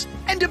 Plus,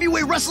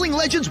 NWA wrestling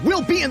legends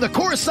will be in the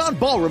Coruscant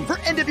Ballroom for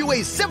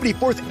NWA's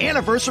 74th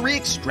anniversary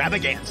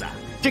extravaganza.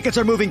 Tickets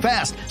are moving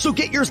fast, so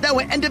get yours now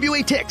at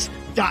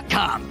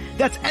NWATix.com.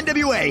 That's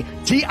NWATix.com.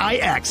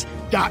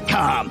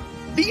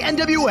 The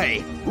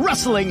NWA,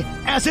 wrestling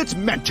as it's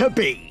meant to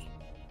be.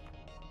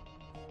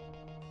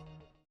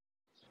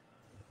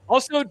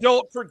 Also,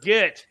 don't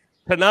forget,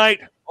 tonight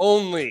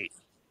only,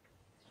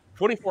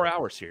 24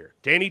 hours here,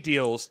 Danny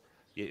Deals.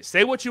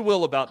 Say what you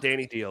will about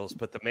Danny Deals,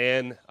 but the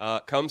man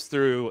comes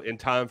through in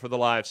time for the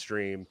live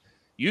stream.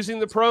 Using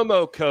the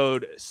promo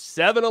code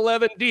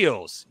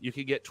 711Deals, you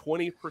can get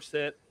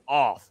 20%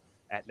 off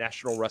at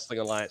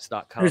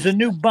NationalWrestlingAlliance.com. There's a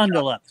new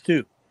bundle up,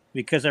 too,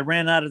 because I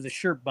ran out of the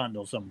shirt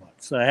bundle somewhat.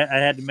 So I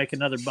had to make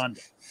another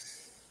bundle.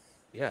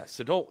 Yeah,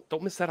 so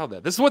don't miss out on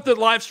that. This is what the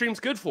live stream's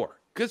good for.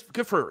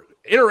 Good for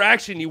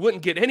interaction you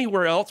wouldn't get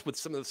anywhere else with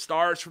some of the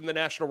stars from the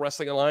National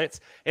Wrestling Alliance.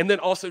 And then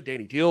also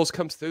Danny Deals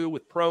comes through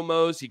with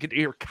promos. You get to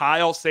hear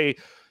Kyle say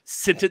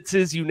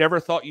sentences you never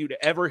thought you'd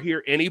ever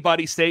hear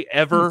anybody say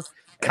ever.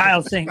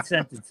 Kyle saying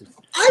sentences.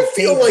 I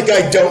feel like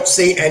I don't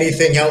say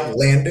anything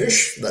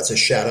outlandish. That's a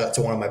shout out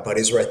to one of my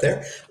buddies right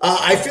there.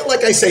 I feel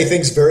like I say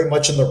things very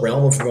much in the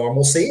realm of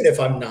normalcy. And if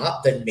I'm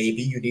not, then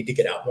maybe you need to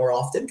get out more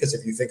often. Because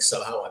if you think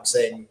somehow I'm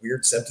saying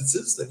weird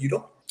sentences, then you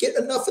don't get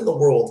enough in the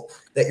world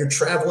that you're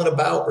traveling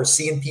about or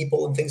seeing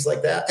people and things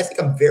like that. I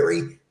think I'm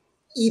very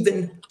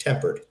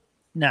even-tempered.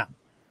 No.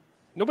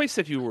 Nobody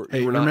said you were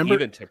not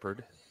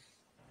even-tempered.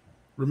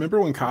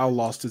 Remember when Kyle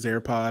lost his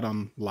AirPod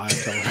on live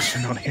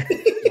television on here?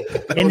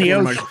 In the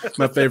ocean.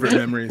 My favorite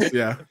memories,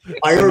 yeah.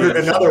 I ordered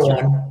another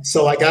one,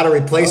 so I got a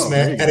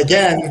replacement. And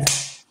again,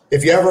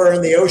 if you ever are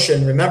in the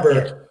ocean,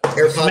 remember,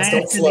 AirPods Smashed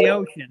don't in the float.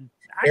 ocean.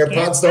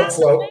 AirPods don't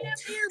float.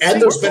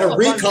 And there's been a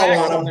recall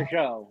on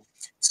them.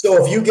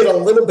 So if you get a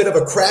little bit of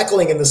a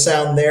crackling in the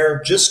sound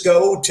there, just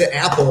go to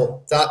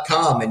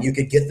apple.com and you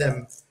could get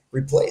them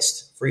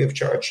replaced free of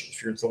charge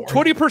if you're Thorn.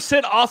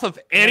 20% off of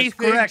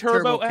anything correct,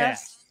 Turbo TurboCast.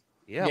 S.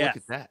 Yeah, look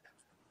at that.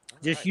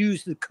 Just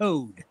use the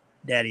code,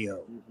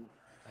 Daddy-O.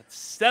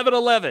 That's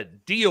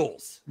 7-Eleven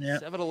deals. Yeah.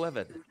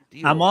 7-Eleven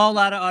deals. I'm all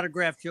out of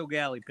autographed Joe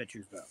Galley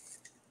pictures, though.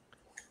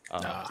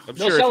 I'm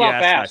They'll sure sell if you out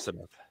ask fast. nice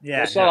enough.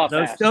 Yeah, sell out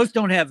those fast. those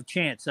don't have a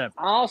chance ever.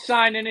 I'll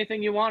sign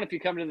anything you want if you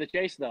come to the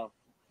Chase, though.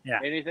 Yeah.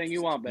 Anything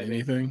you want, baby.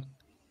 Anything?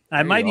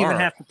 I might you even are.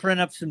 have to print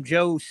up some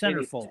Joe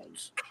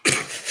centerfolds.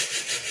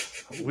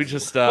 We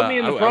just Put me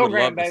in the I would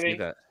program, love to see baby.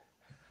 that.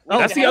 Oh,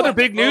 That's the hell other of a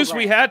big news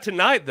program. we had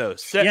tonight, though.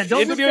 Yeah,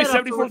 don't look NWA that up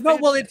 74. for- No,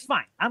 well, it's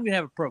fine. I'm gonna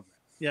have a program.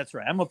 Yeah, that's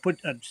right. I'm gonna put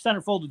a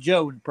centerfold of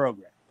Joe in the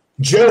program.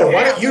 Joe,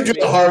 why don't you do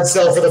the hard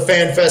sell for the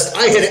Fan Fest?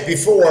 I hit it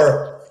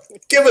before.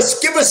 Give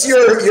us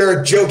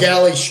your Joe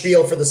Galley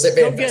spiel for the Fan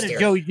Go Fest. get it, here.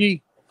 Joey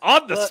G.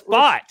 On the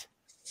spot.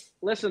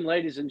 Listen,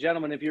 ladies and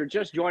gentlemen, if you're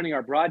just joining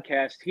our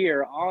broadcast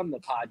here on the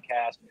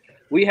podcast,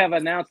 we have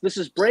announced this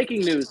is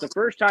breaking news. The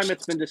first time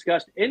it's been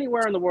discussed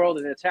anywhere in the world,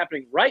 and it's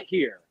happening right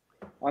here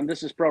on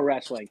This Is Pro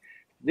Wrestling.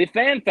 The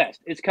Fan Fest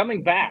is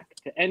coming back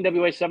to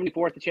NWA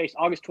 74 at the Chase,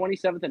 August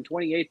 27th and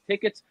 28th.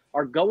 Tickets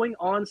are going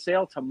on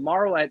sale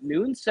tomorrow at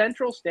noon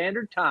Central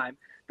Standard Time.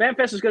 Fan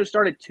Fest is going to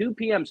start at 2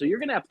 p.m., so you're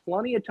going to have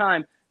plenty of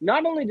time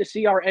not only to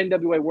see our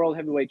NWA World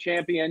Heavyweight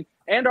Champion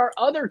and our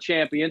other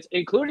champions,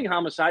 including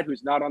Homicide,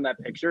 who's not on that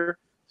picture.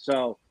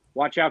 So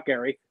watch out,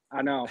 Gary.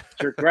 I know.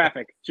 It's your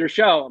graphic. It's your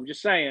show. I'm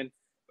just saying.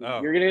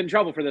 Oh. You're going to get in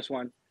trouble for this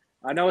one.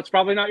 I know it's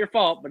probably not your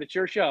fault, but it's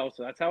your show,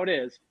 so that's how it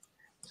is.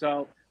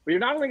 So, but you're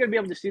not only going to be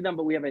able to see them,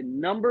 but we have a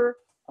number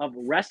of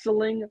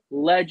wrestling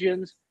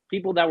legends,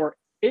 people that were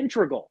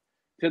integral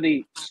to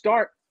the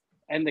start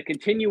and the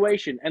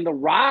continuation and the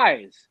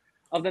rise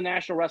of the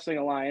National Wrestling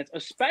Alliance,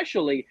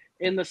 especially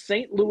in the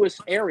St. Louis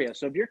area.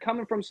 So if you're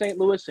coming from St.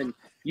 Louis and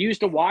you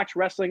used to watch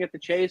wrestling at the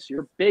Chase,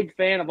 you're a big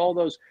fan of all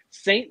those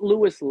St.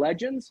 Louis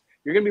legends,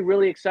 you're going to be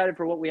really excited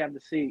for what we have to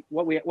see,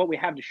 what we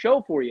have to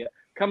show for you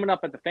coming up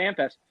at the Fan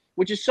Fest,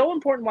 which is so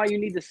important why you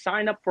need to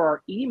sign up for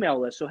our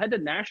email list. So head to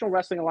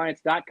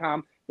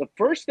nationalwrestlingalliance.com. The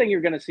first thing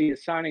you're going to see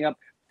is signing up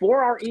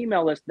for our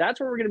email list. That's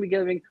where we're going to be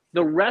giving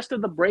the rest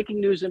of the breaking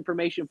news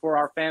information for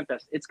our Fan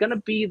Fest. It's going to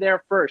be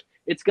there first.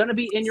 It's going to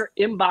be in your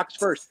inbox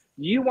first.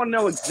 You want to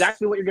know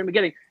exactly what you're going to be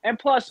getting. And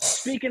plus,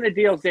 speaking of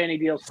deals, Danny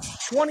Deals,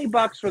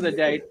 $20 for the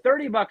day,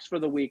 $30 for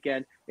the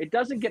weekend. It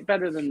doesn't get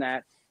better than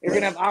that. You're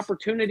going to have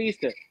opportunities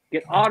to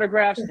get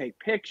autographs, take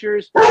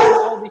pictures,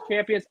 all of these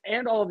champions,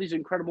 and all of these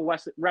incredible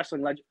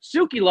wrestling legends.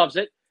 Suki loves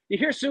it. You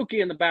hear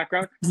Suki in the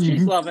background.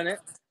 She's loving it.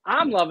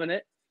 I'm loving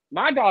it.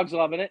 My dog's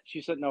loving it.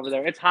 She's sitting over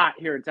there. It's hot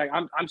here in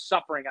Texas. I'm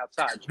suffering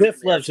outside.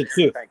 Biff loves it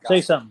too.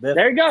 Say something, Biff.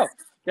 There you go.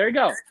 There you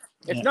go.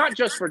 It's not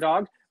just for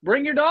dogs.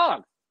 Bring your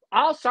dog.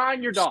 I'll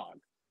sign your dog.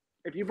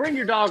 If you bring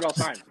your dog, I'll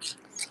sign it.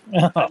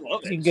 You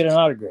can get an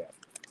autograph.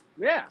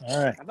 Yeah.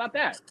 All right. How about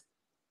that?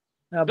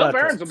 How Bill about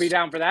Barons that? will be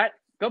down for that.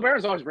 Bill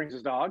Barons always brings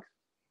his dog.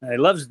 He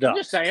loves I'm dogs.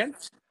 just saying.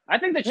 I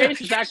think the Chase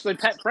is actually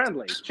pet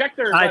friendly. Check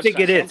their I think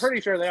website. it is. I'm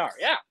pretty sure they are.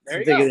 Yeah. There I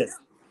you think go. it is.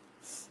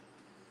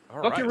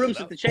 Book your rooms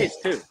at the Chase,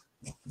 too.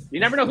 You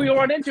never know who you'll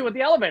run into at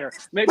the elevator.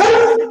 Maybe you'll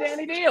run into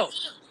Danny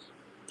Deals.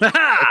 That's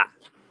Yeah.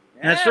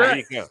 right. There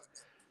you go.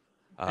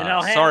 And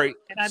I'll have- sorry,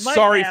 and I might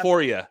sorry have-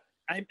 for you.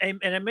 And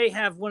I may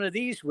have one of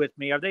these with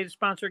me. Are they the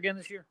sponsor again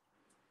this year?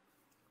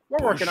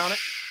 We're working on it.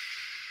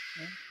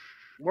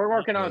 We're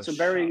working on some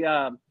very,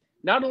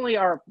 not only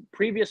our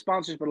previous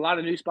sponsors, but a lot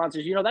of new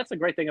sponsors. You know, that's the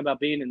great thing about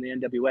being in the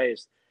NWA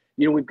is,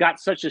 you know, we've got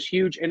such this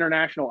huge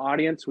international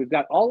audience. We've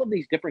got all of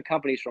these different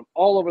companies from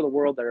all over the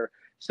world that are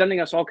sending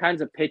us all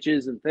kinds of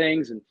pitches and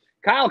things. And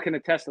Kyle can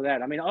attest to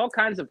that. I mean, all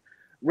kinds of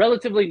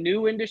relatively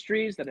new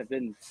industries that have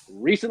been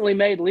recently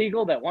made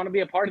legal that want to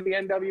be a part of the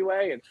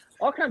NWA and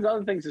all kinds of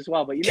other things as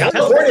well. But you know,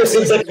 California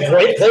seems like a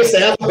great place to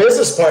have a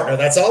business partner.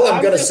 That's all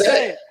I'm going to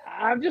say.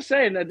 I'm just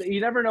saying that you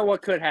never know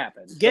what could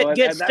happen. Get So, and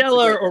that's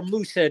Stella the great- or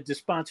Moosehead to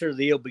sponsor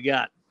the Ill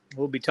Begotten.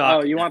 We'll be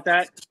talking. Oh, you want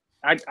that?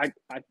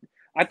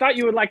 I thought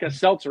you would like a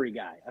seltzery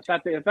guy. I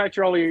thought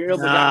you're all your ill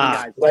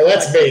guys. Well,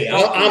 that's me.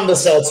 I'm the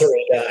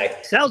seltzery guy.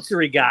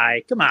 Seltzery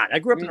guy. Come on. I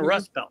grew up in the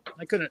Rust Belt.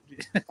 I couldn't.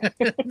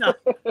 No.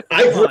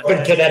 I grew up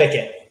in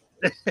Connecticut.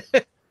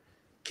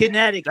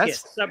 Connecticut,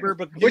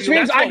 suburb of New Which York.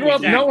 means I grew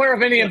up nowhere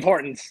of any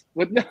importance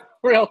with no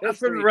real I'm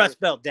history. from the Rust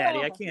Belt, Daddy.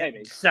 I Oh, can't.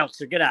 maybe.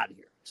 Seltzer, get out of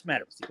here. What's the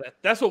matter with you?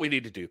 That's what we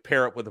need to do.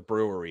 Pair it with a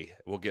brewery.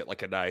 We'll get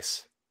like a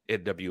nice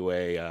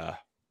NWA.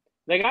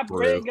 They got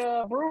brew. big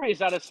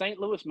breweries out of St.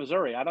 Louis,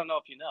 Missouri. I don't know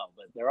if you know,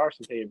 but there are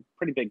some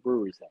pretty big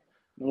breweries there.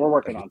 And we're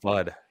working on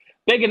Bud.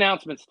 big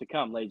announcements to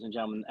come, ladies and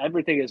gentlemen.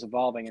 Everything is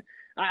evolving. And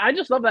I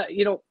just love that,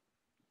 you know,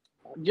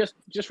 just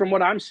from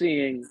what I'm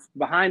seeing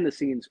behind the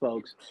scenes,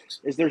 folks,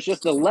 is there's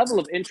just the level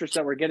of interest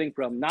that we're getting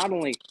from not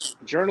only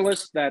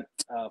journalists that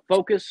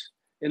focus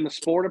in the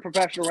sport of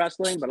professional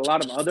wrestling, but a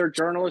lot of other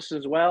journalists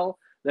as well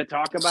that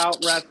talk about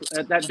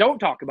that don't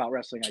talk about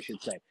wrestling, I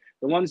should say.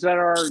 the ones that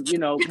are,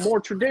 more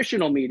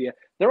traditional media,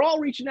 they're all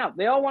reaching out.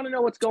 They all want to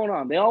know what's going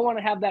on. They all want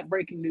to have that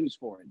breaking news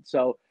for it.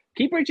 So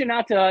keep reaching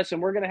out to us,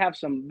 and we're going to have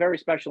some very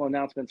special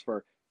announcements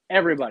for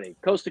everybody,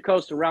 coast to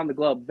coast, around the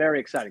globe. Very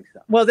exciting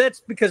stuff. Well,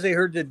 that's because they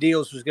heard that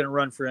Deals was going to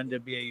run for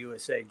NWA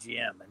USA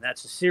GM, and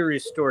that's a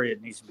serious story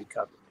that needs to be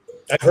covered.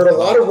 I've heard a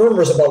lot of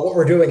rumors about what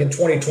we're doing in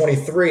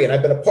 2023, and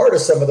I've been a part of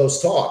some of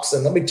those talks.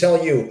 And let me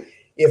tell you,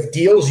 if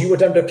Deals, you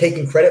would end up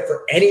taking credit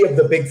for any of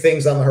the big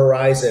things on the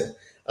horizon,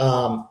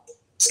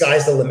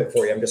 sky's the limit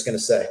for you. I'm just going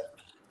to say.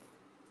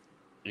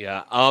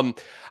 Yeah.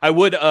 I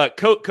would,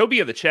 Kobe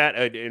in the chat,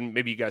 and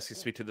maybe you guys can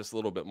speak to this a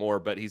little bit more,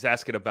 but he's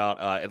asking about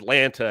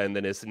Atlanta, and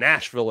then is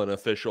Nashville an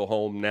official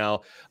home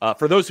now?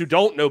 For those who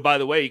don't know, by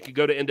the way, you can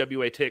go to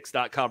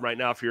NWATix.com right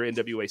now for your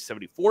NWA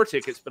 74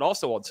 tickets, but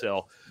also on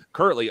sale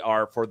currently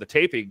are for the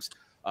tapings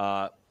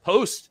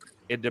post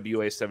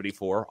NWA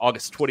 74,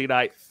 August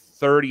 29th,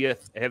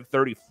 30th, and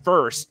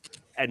 31st.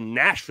 At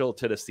Nashville,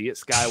 Tennessee, at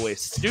Skyway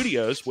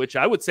Studios, which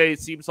I would say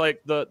seems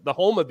like the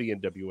home of the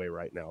NWA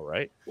right now,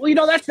 right? Well,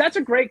 that's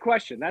a great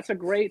question. That's a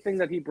great thing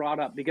that he brought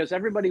up, because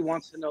everybody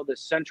wants to know the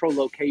central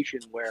location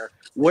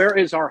where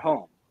is our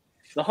home?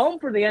 The home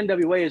for the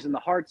NWA is in the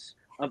hearts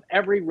of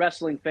every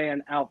wrestling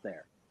fan out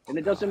there. And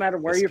it doesn't matter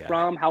where you're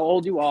from, how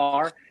old you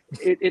are.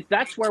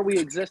 That's where we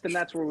exist, and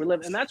that's where we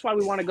live. And that's why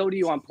we want to go to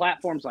you on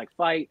platforms like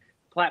Fight,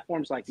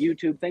 platforms like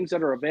YouTube, things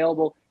that are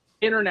available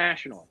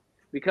international.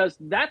 Because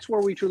that's where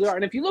we truly are.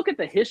 And if you look at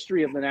the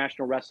history of the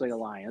National Wrestling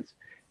Alliance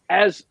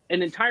as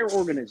an entire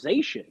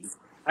organization,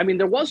 I mean,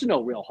 there was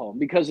no real home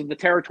because of the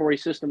territory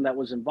system that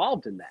was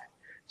involved in that.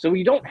 So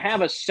we don't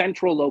have a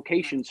central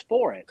locations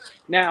for it.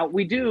 Now,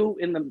 we do,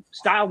 in the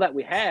style that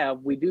we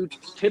have, we do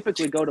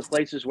typically go to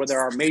places where there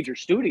are major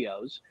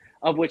studios,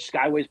 of which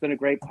Skyway's been a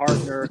great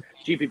partner,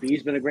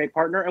 GPB's been a great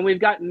partner, and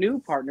we've got new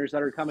partners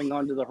that are coming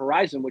onto the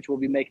horizon, which we'll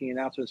be making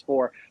announcements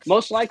for,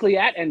 most likely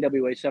at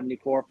NWA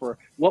 74 for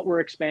what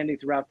we're expanding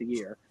throughout the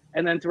year,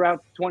 and then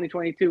throughout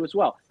 2022 as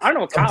well. I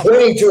don't know. I'm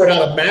pointing to it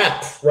on a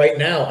map right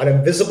now, an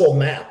invisible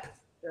map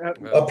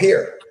up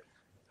here.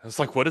 I was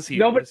like, what is he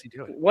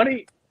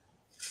doing?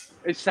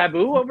 Is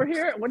Sabu over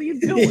here? What are you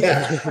doing?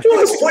 Yeah, I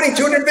was pointing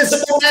to an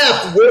invisible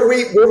map where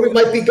we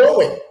might be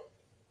going.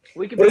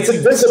 But it's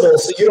invisible,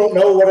 so you don't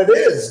know what it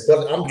is.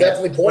 But I'm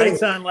definitely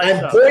pointing.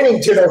 I'm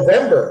pointing to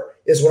November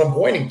is what I'm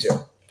pointing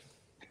to.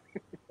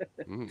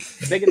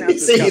 Big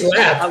announcement. See, he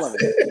laughed. I love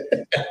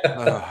it.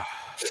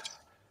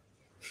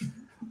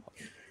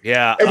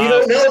 Yeah, and you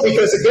don't know,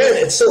 because again,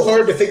 it's so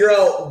hard to figure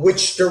out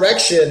which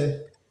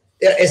direction.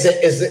 Is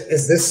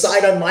this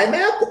side on my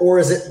map, or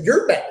is it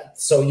your map?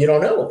 So you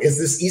don't know. Is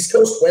this East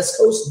Coast, West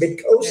Coast,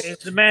 Mid Coast?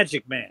 It's the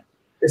Magic Man.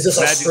 Is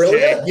this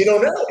Australia? You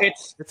don't know.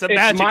 It's a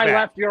magic my map.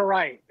 left, your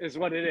right is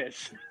what it is.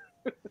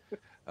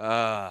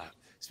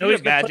 Speaking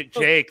of Magic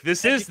Jake,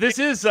 this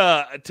is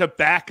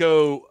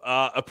tobacco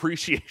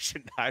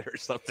appreciation night or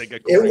something.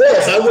 It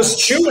was. I was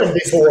chewing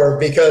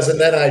before and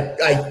then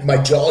I my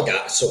jaw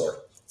got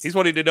sore. He's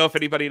wanting to know if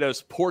anybody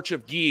knows Porch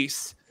of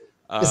Geese.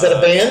 Is that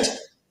a band?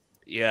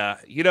 Yeah,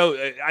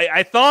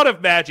 I thought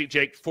of Magic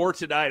Jake for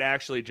tonight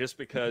actually, just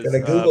because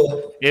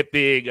it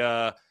being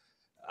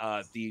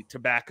the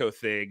tobacco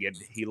thing, and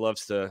he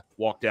loves to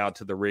walk down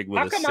to the rig with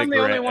a cigarette. How come I'm the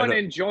only one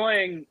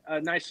enjoying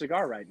a nice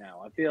cigar right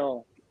now? I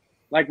feel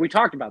like we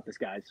talked about this,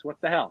 guys.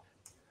 What the hell?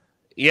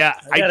 Yeah,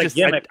 I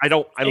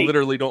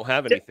literally don't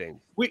have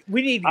anything. We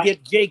need to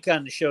get Jake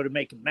on the show to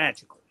make it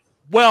magical.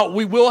 Well,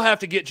 we will have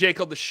to get Jake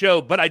on the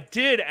show, but I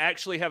did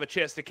actually have a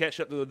chance to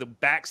catch up to the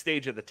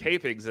backstage of the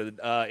tapings. And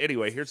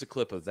anyway, here's a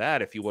clip of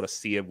that if you want to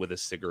see him with a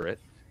cigarette.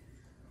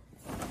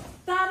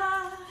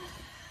 Ta-da!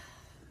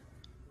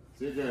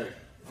 CJ.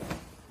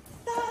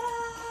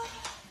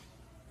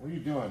 What are you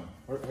doing?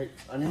 Hey,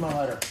 I need my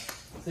lighter.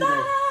 CJ.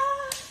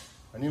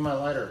 I need my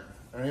lighter.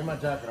 I need my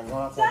jacket. I'm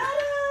going outside.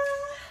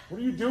 What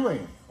are you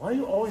doing? Why are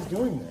you always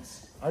doing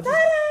this?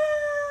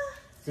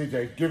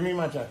 CJ, give me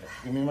my jacket.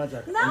 Give me my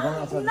jacket. I'm going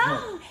outside.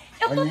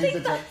 I need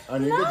the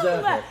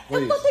jacket,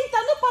 please. Eu tô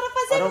tentando para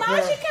fazer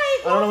mágica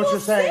I don't know what you're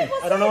saying.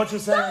 I don't know what you're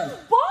saying.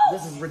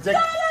 This is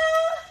ridiculous.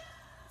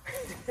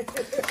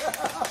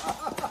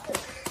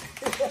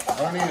 I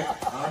don't need it.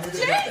 I don't need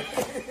the jacket.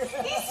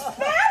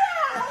 Espera!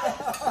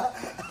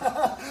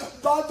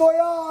 Bon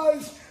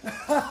voyage!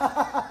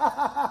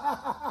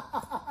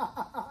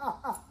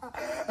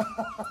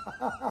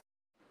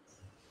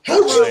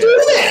 How'd you do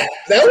that?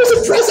 That was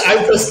impressive.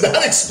 I was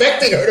not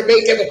expecting her to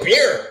make him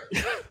appear.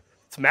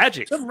 It's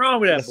magic. Something wrong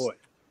with that boy.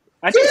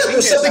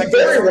 There's something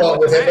very wrong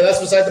with him, but that's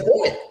beside the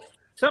point.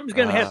 Something's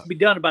going to have to be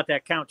done about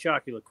that Count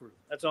Chocula crew.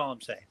 That's all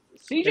I'm saying.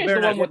 CJ's the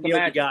one with the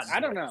magic. I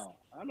don't know.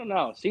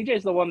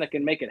 CJ's the one that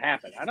can make it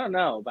happen. I don't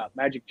know about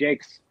Magic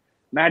Jake's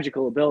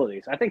magical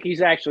abilities. I think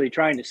he's actually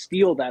trying to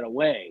steal that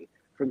away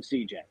from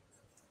CJ.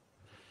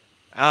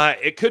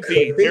 It could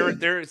be.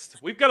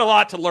 We've got a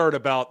lot to learn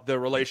about the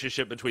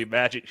relationship between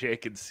Magic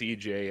Jake and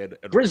CJ. And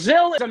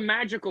Brazil is a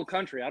magical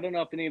country. I don't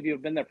know if any of you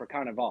have been there for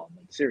Carnival,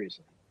 but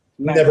seriously.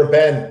 Never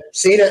been.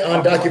 Seen it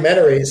on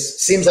documentaries.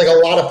 Seems like a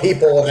lot of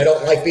people, and I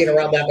don't like being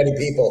around that many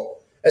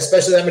people,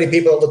 especially that many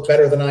people that look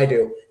better than I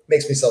do.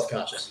 makes me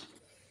self-conscious.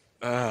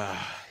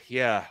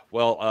 Yeah.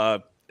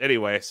 Well,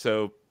 anyway,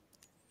 so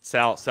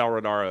Sal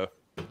Rinauro.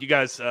 You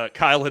guys,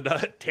 Kyle and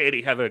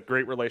Danny have a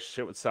great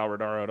relationship with Sal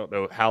Rinauro. I don't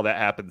know how that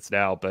happens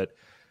now, but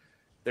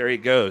there he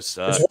goes.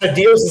 It's one of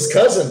Dios'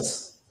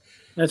 cousins.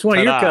 That's one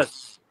of your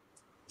cousins.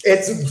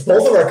 It's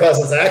both of our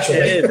cousins, actually.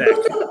 It is,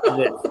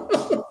 actually.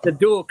 The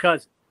dual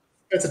cousin.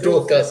 It's a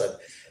dual cousin.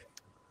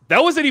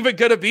 That wasn't even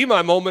going to be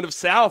my moment of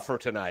Sal for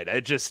tonight. I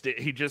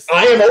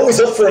am always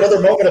up for another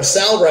moment of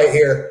Sal right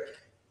here.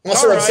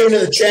 Also, I'm seeing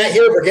in the chat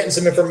here, we're getting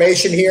some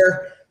information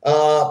here.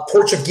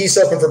 Portuguese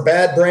Open for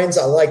Bad Brains.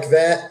 I like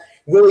that.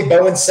 Willie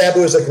Bowen,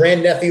 Sabu is a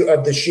grandnephew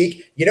of the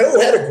Sheik. You know who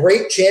had a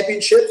great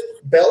championship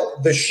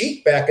belt? The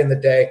Sheik back in the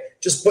day.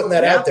 Just putting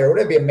that out there.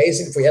 Wouldn't it be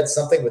amazing if we had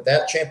something with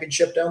that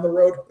championship down the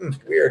road?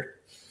 Weird.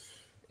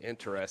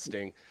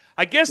 Interesting.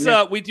 I guess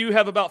we do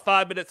have about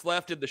 5 minutes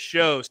left in the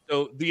show.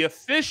 So the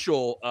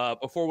official,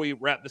 before we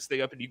wrap this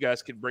thing up, and you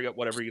guys can bring up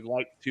whatever you'd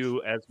like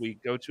to as we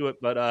go to it,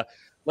 but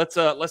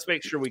let's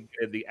make sure we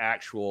get the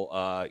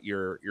actual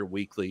your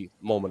weekly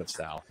moment of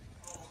Sal.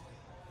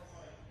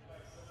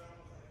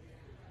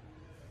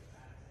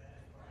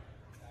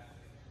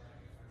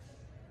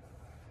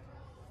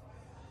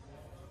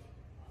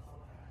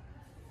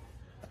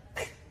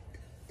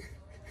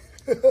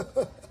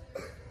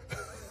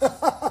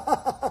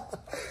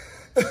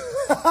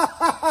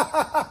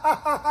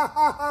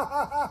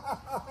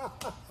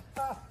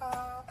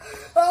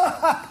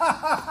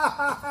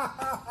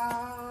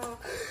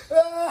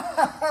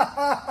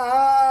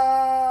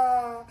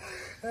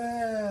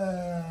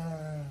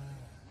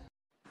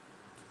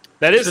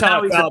 That is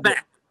how I felt.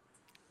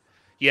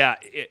 Yeah,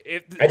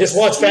 I just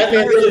watched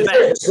Batman the other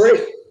day. It's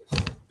great.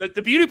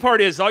 The beauty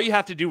part is all you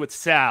have to do with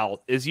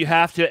Sal is you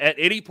have to, at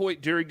any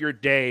point during your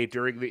day,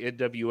 during the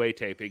NWA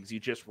tapings, you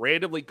just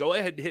randomly go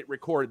ahead and hit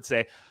record and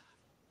say,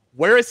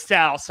 where is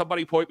Sal?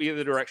 Somebody point me in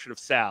the direction of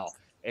Sal.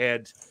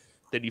 And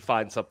then you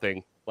find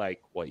something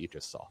like what you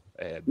just saw.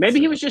 And maybe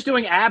he was just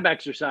doing ab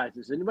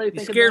exercises. Anybody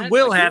think scared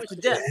Will half to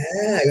death?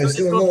 Yeah, he was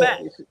doing more.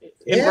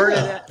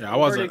 Yeah, I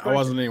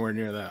wasn't anywhere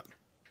near that.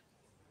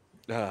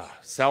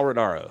 Sal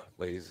Rinauro,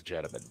 ladies and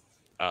gentlemen.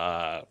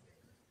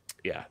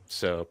 Yeah,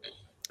 so...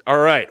 All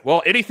right.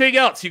 Well, anything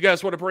else you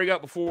guys want to bring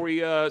up before we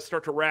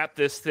start to wrap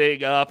this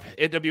thing up?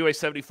 NWA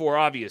 74,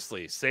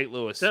 obviously. St.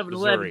 Louis,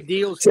 Missouri.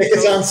 Deals.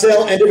 Tickets on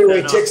sale,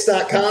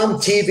 NWATix.com,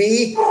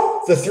 TV.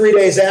 The 3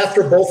 days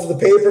after, both of the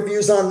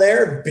pay-per-views on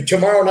there.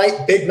 Tomorrow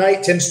night, big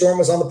night. Tim Storm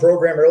was on the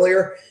program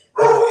earlier.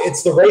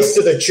 It's the race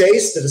to the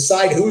chase to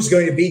decide who's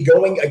going to be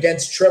going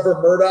against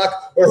Trevor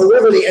Murdoch or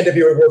whoever the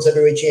NWA World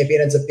Heavyweight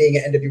Champion ends up being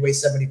at NWA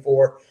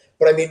 74.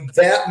 But, I mean,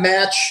 that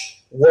match...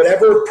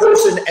 Whatever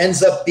person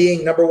ends up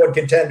being number one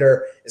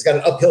contender has got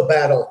an uphill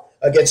battle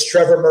against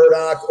Trevor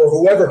Murdoch or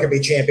whoever can be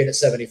champion at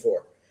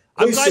 74.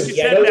 I know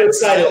you're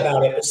excited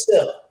about it, but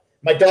still,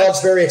 my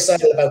dog's very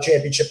excited about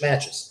championship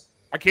matches.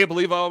 I can't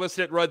believe I almost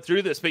didn't run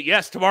through this, but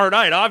yes, tomorrow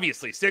night,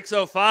 obviously,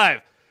 6:05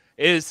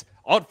 is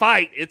on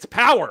Fight. It's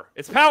power.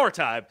 It's power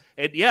time.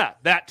 And yeah,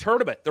 that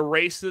tournament, the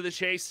race to the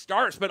chase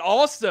starts, but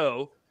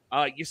also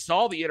you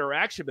saw the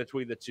interaction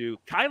between the two.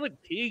 Kylan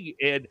King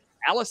and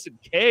Allison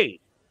Kay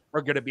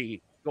are going to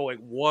be going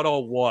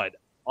one-on-one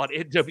on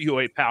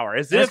NWA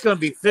Power. That's going to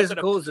be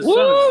physical as a son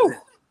of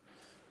a...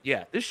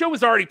 Yeah, this show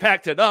was already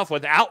packed enough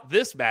without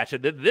this match,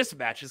 and then this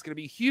match is going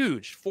to be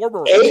huge.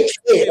 Former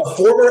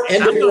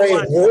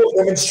NWA World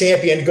Women's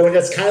Champion going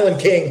against Kylan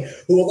King,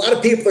 who a lot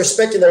of people are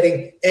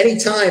speculating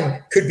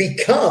anytime could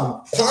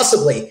become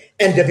possibly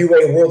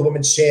NWA World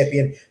Women's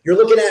Champion. You're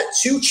looking at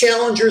two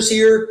challengers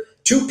here,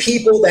 two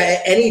people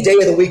that any day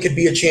of the week could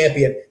be a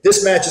champion.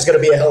 This match is going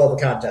to be a hell of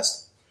a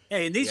contest.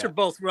 Hey, and these are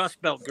both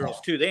Rust Belt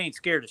girls, too. They ain't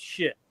scared of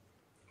shit.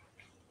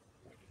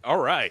 All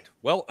right.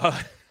 Well,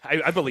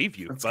 I believe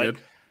you. That's but good.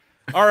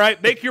 All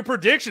right, make your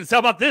predictions. How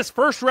about this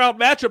first round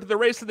matchup in the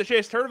Race to the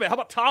Chase tournament? How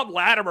about Tom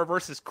Latimer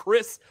versus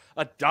Chris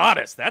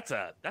Adonis? That's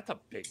a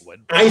big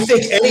one. I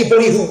think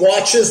anybody who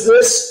watches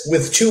this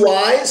with two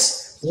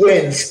eyes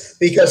wins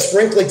because,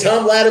 frankly,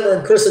 Tom Latimer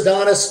and Chris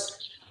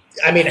Adonis,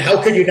 I mean,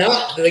 how could you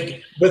not?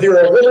 Like, whether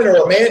you're a woman or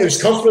a man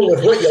who's comfortable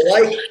with what you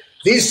like,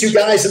 these two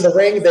guys in the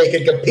ring, they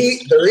can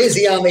compete. They're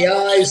easy on the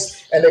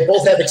eyes, and they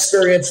both have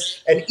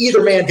experience, and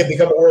either man can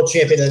become a world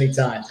champion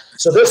anytime.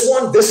 So this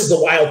is the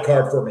wild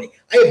card for me.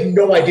 I have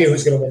no idea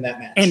who's going to win that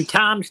match. And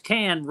Tom's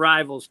tan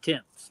rivals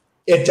Tim's.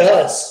 It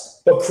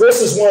does. But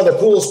Chris is one of the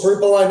coolest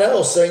people I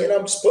know, so,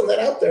 I'm just putting that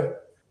out there.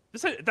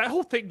 That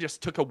whole thing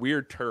just took a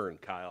weird turn,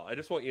 Kyle. I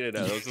just want you to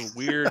know. It was a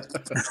weird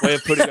way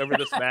of putting over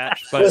this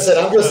match. But, listen,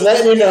 I'm just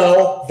letting you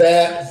know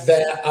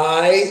that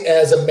I,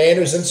 as a man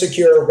who's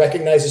insecure,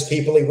 recognizes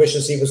people he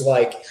wishes he was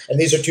like. And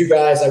these are two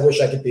guys I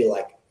wish I could be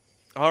like.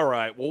 All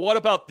right. Well, what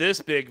about this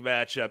big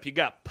matchup? You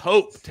got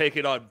Pope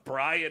taking on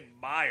Brian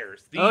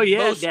Myers, the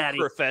most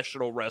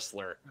professional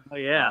wrestler. Oh,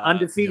 yeah.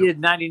 Undefeated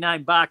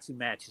 99 boxing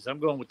matches. I'm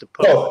going with the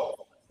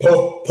Pope.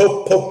 Pope.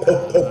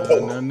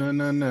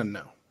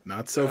 No.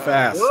 Not so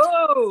fast.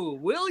 Whoa,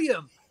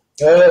 William.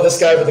 Oh, this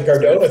guy with the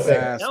Cardona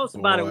thing. Tell us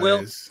about it,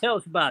 Will. Tell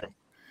us about it.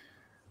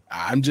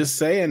 I'm just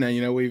saying,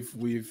 you know,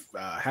 we've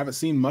haven't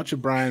seen much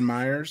of Brian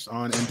Myers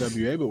on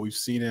NWA, but we've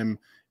seen him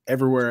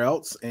everywhere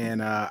else.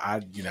 And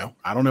I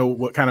don't know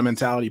what kind of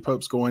mentality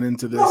Pope's going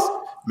into this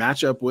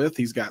matchup with.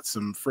 He's got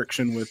some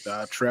friction with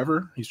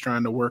Trevor. He's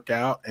trying to work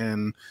out,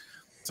 and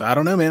so I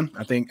don't know, man.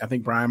 I think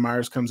Brian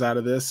Myers comes out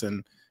of this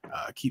and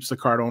keeps the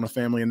Cardona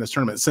family in this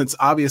tournament. Since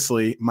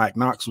obviously Mike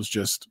Knox was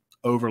just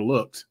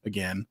overlooked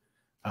again,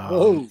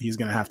 he's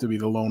going to have to be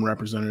the lone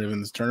representative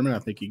in this tournament. I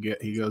think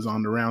he goes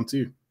on to round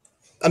 2.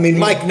 I mean,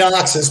 Mike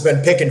Knox has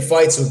been picking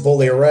fights with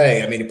Bully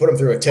Ray. I mean, he put him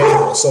through a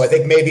table. So I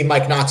think maybe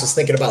Mike Knox is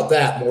thinking about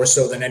that more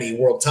so than any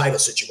world title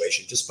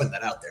situation. Just putting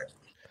that out there.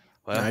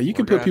 Well, you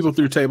can put people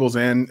through tables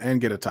and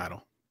get a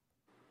title.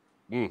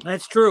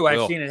 That's true.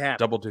 I've seen it happen.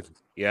 Double digit.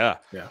 Yeah.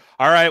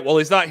 All right. Well,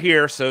 he's not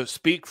here, so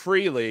speak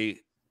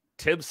freely.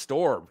 Tim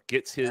Storm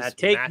gets his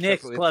take matchup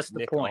Nick with plus the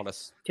Nick point. on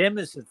us. Tim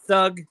is a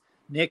thug.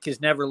 Nick has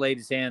never laid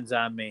his hands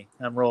on me.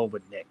 I'm rolling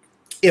with Nick.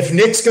 If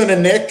Nick's going to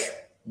Nick,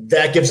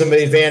 that gives him an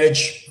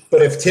advantage.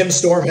 But if Tim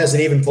Storm has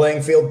an even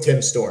playing field,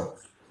 Tim Storm.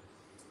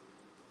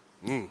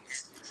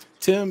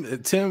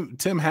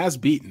 Tim has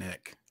beat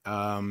Nick.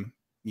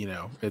 You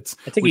know,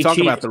 we talk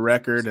cheated. about the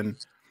record and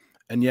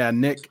yeah,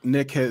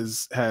 Nick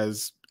has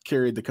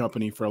carried the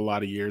company for a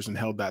lot of years and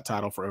held that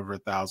title for over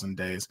 1,000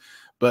 days.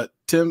 But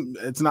Tim,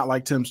 it's not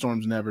like Tim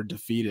Storm's never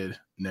defeated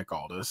Nick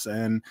Aldis.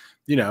 And,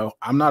 you know,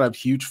 I'm not a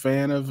huge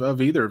fan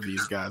of either of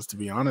these guys, to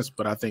be honest,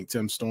 but I think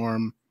Tim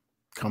Storm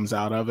comes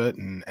out of it.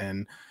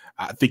 And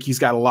I think he's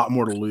got a lot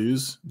more to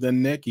lose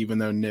than Nick, even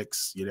though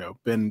Nick's, you know,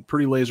 been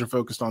pretty laser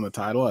focused on the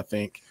title. I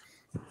think,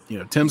 you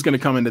know, Tim's going to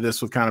come into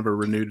this with kind of a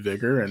renewed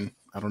vigor, and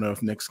I don't know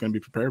if Nick's going to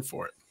be prepared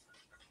for it.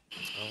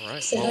 All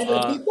right.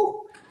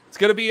 Well, it's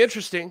going to be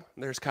interesting.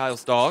 There's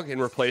Kyle's dog in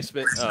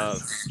replacement of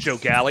Joe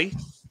Galley.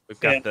 We've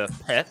got the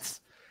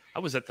pets. I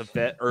was at the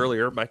vet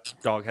earlier. My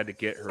dog had to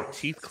get her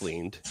teeth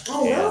cleaned.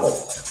 Oh,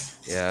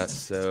 no. Yeah,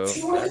 so.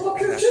 You want to come up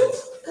here, too?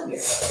 Come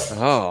here.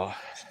 Oh.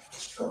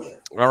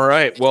 All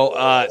right. Well,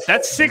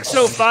 that's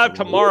 6:05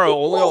 tomorrow,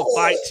 only on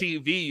Fight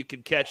TV. You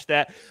can catch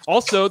that.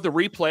 Also, the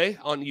replay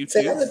on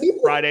YouTube,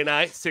 Friday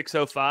night,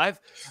 6:05.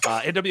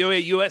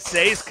 NWA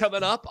USA is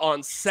coming up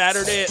on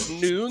Saturday at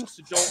noon,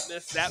 so don't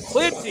miss that.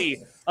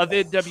 Plenty of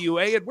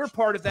NWA, and we're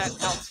part of that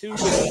now, too,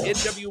 with the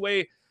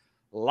NWA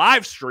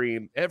live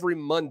stream every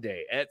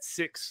Monday at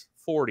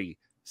 6:40,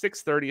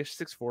 6:30-ish,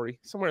 6:40,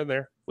 somewhere in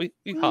there. We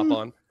hop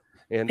on.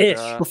 And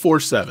before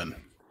 7.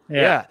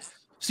 Yeah.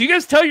 So you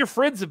guys tell your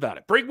friends about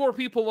it. Bring more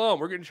people on.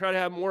 We're going to try to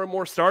have more and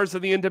more stars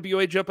of the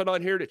NWA jumping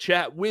on here to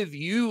chat with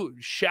you.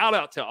 Shout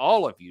out to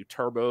all of you.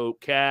 Turbo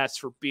Cats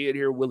for being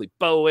here. Willie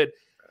Bowen.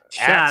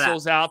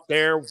 Axel's out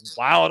there.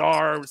 Wild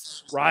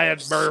Arms. Ryan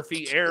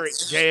Murphy. Eric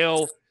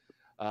Gale.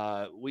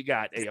 We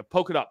got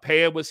Polka Dot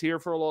Pam was here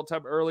for a long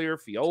time earlier.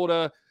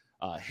 Fiona.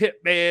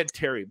 Hitman.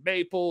 Terry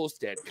Maples.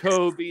 Dad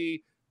Kobe.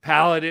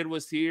 Paladin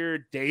was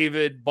here.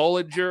 David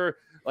Bollinger.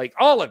 Like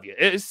all of you.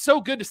 It's so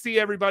good to see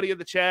everybody in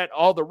the chat,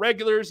 all the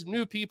regulars,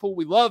 new people.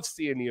 We love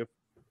seeing you.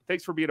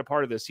 Thanks for being a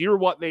part of this. You're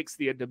what makes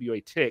the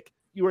NWA tick.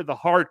 You are the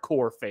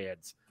hardcore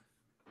fans.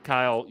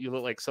 Kyle, you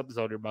look like something's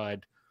on your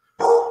mind.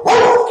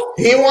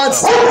 He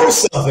wants to do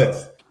something.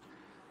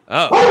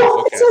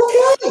 Oh, okay.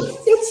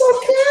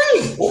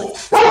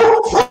 It's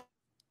okay.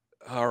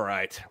 All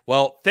right.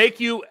 Well,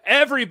 thank you,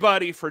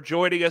 everybody, for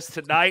joining us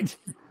tonight.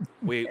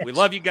 We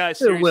love you guys,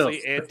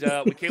 seriously, and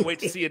we can't wait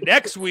to see you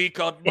next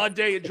week on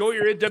Monday. Enjoy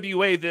your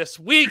NWA this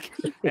week,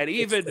 and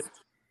even,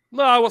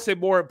 no, I will say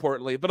more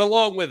importantly, but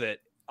along with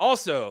it,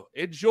 also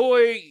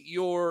enjoy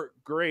your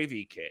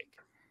gravy cake.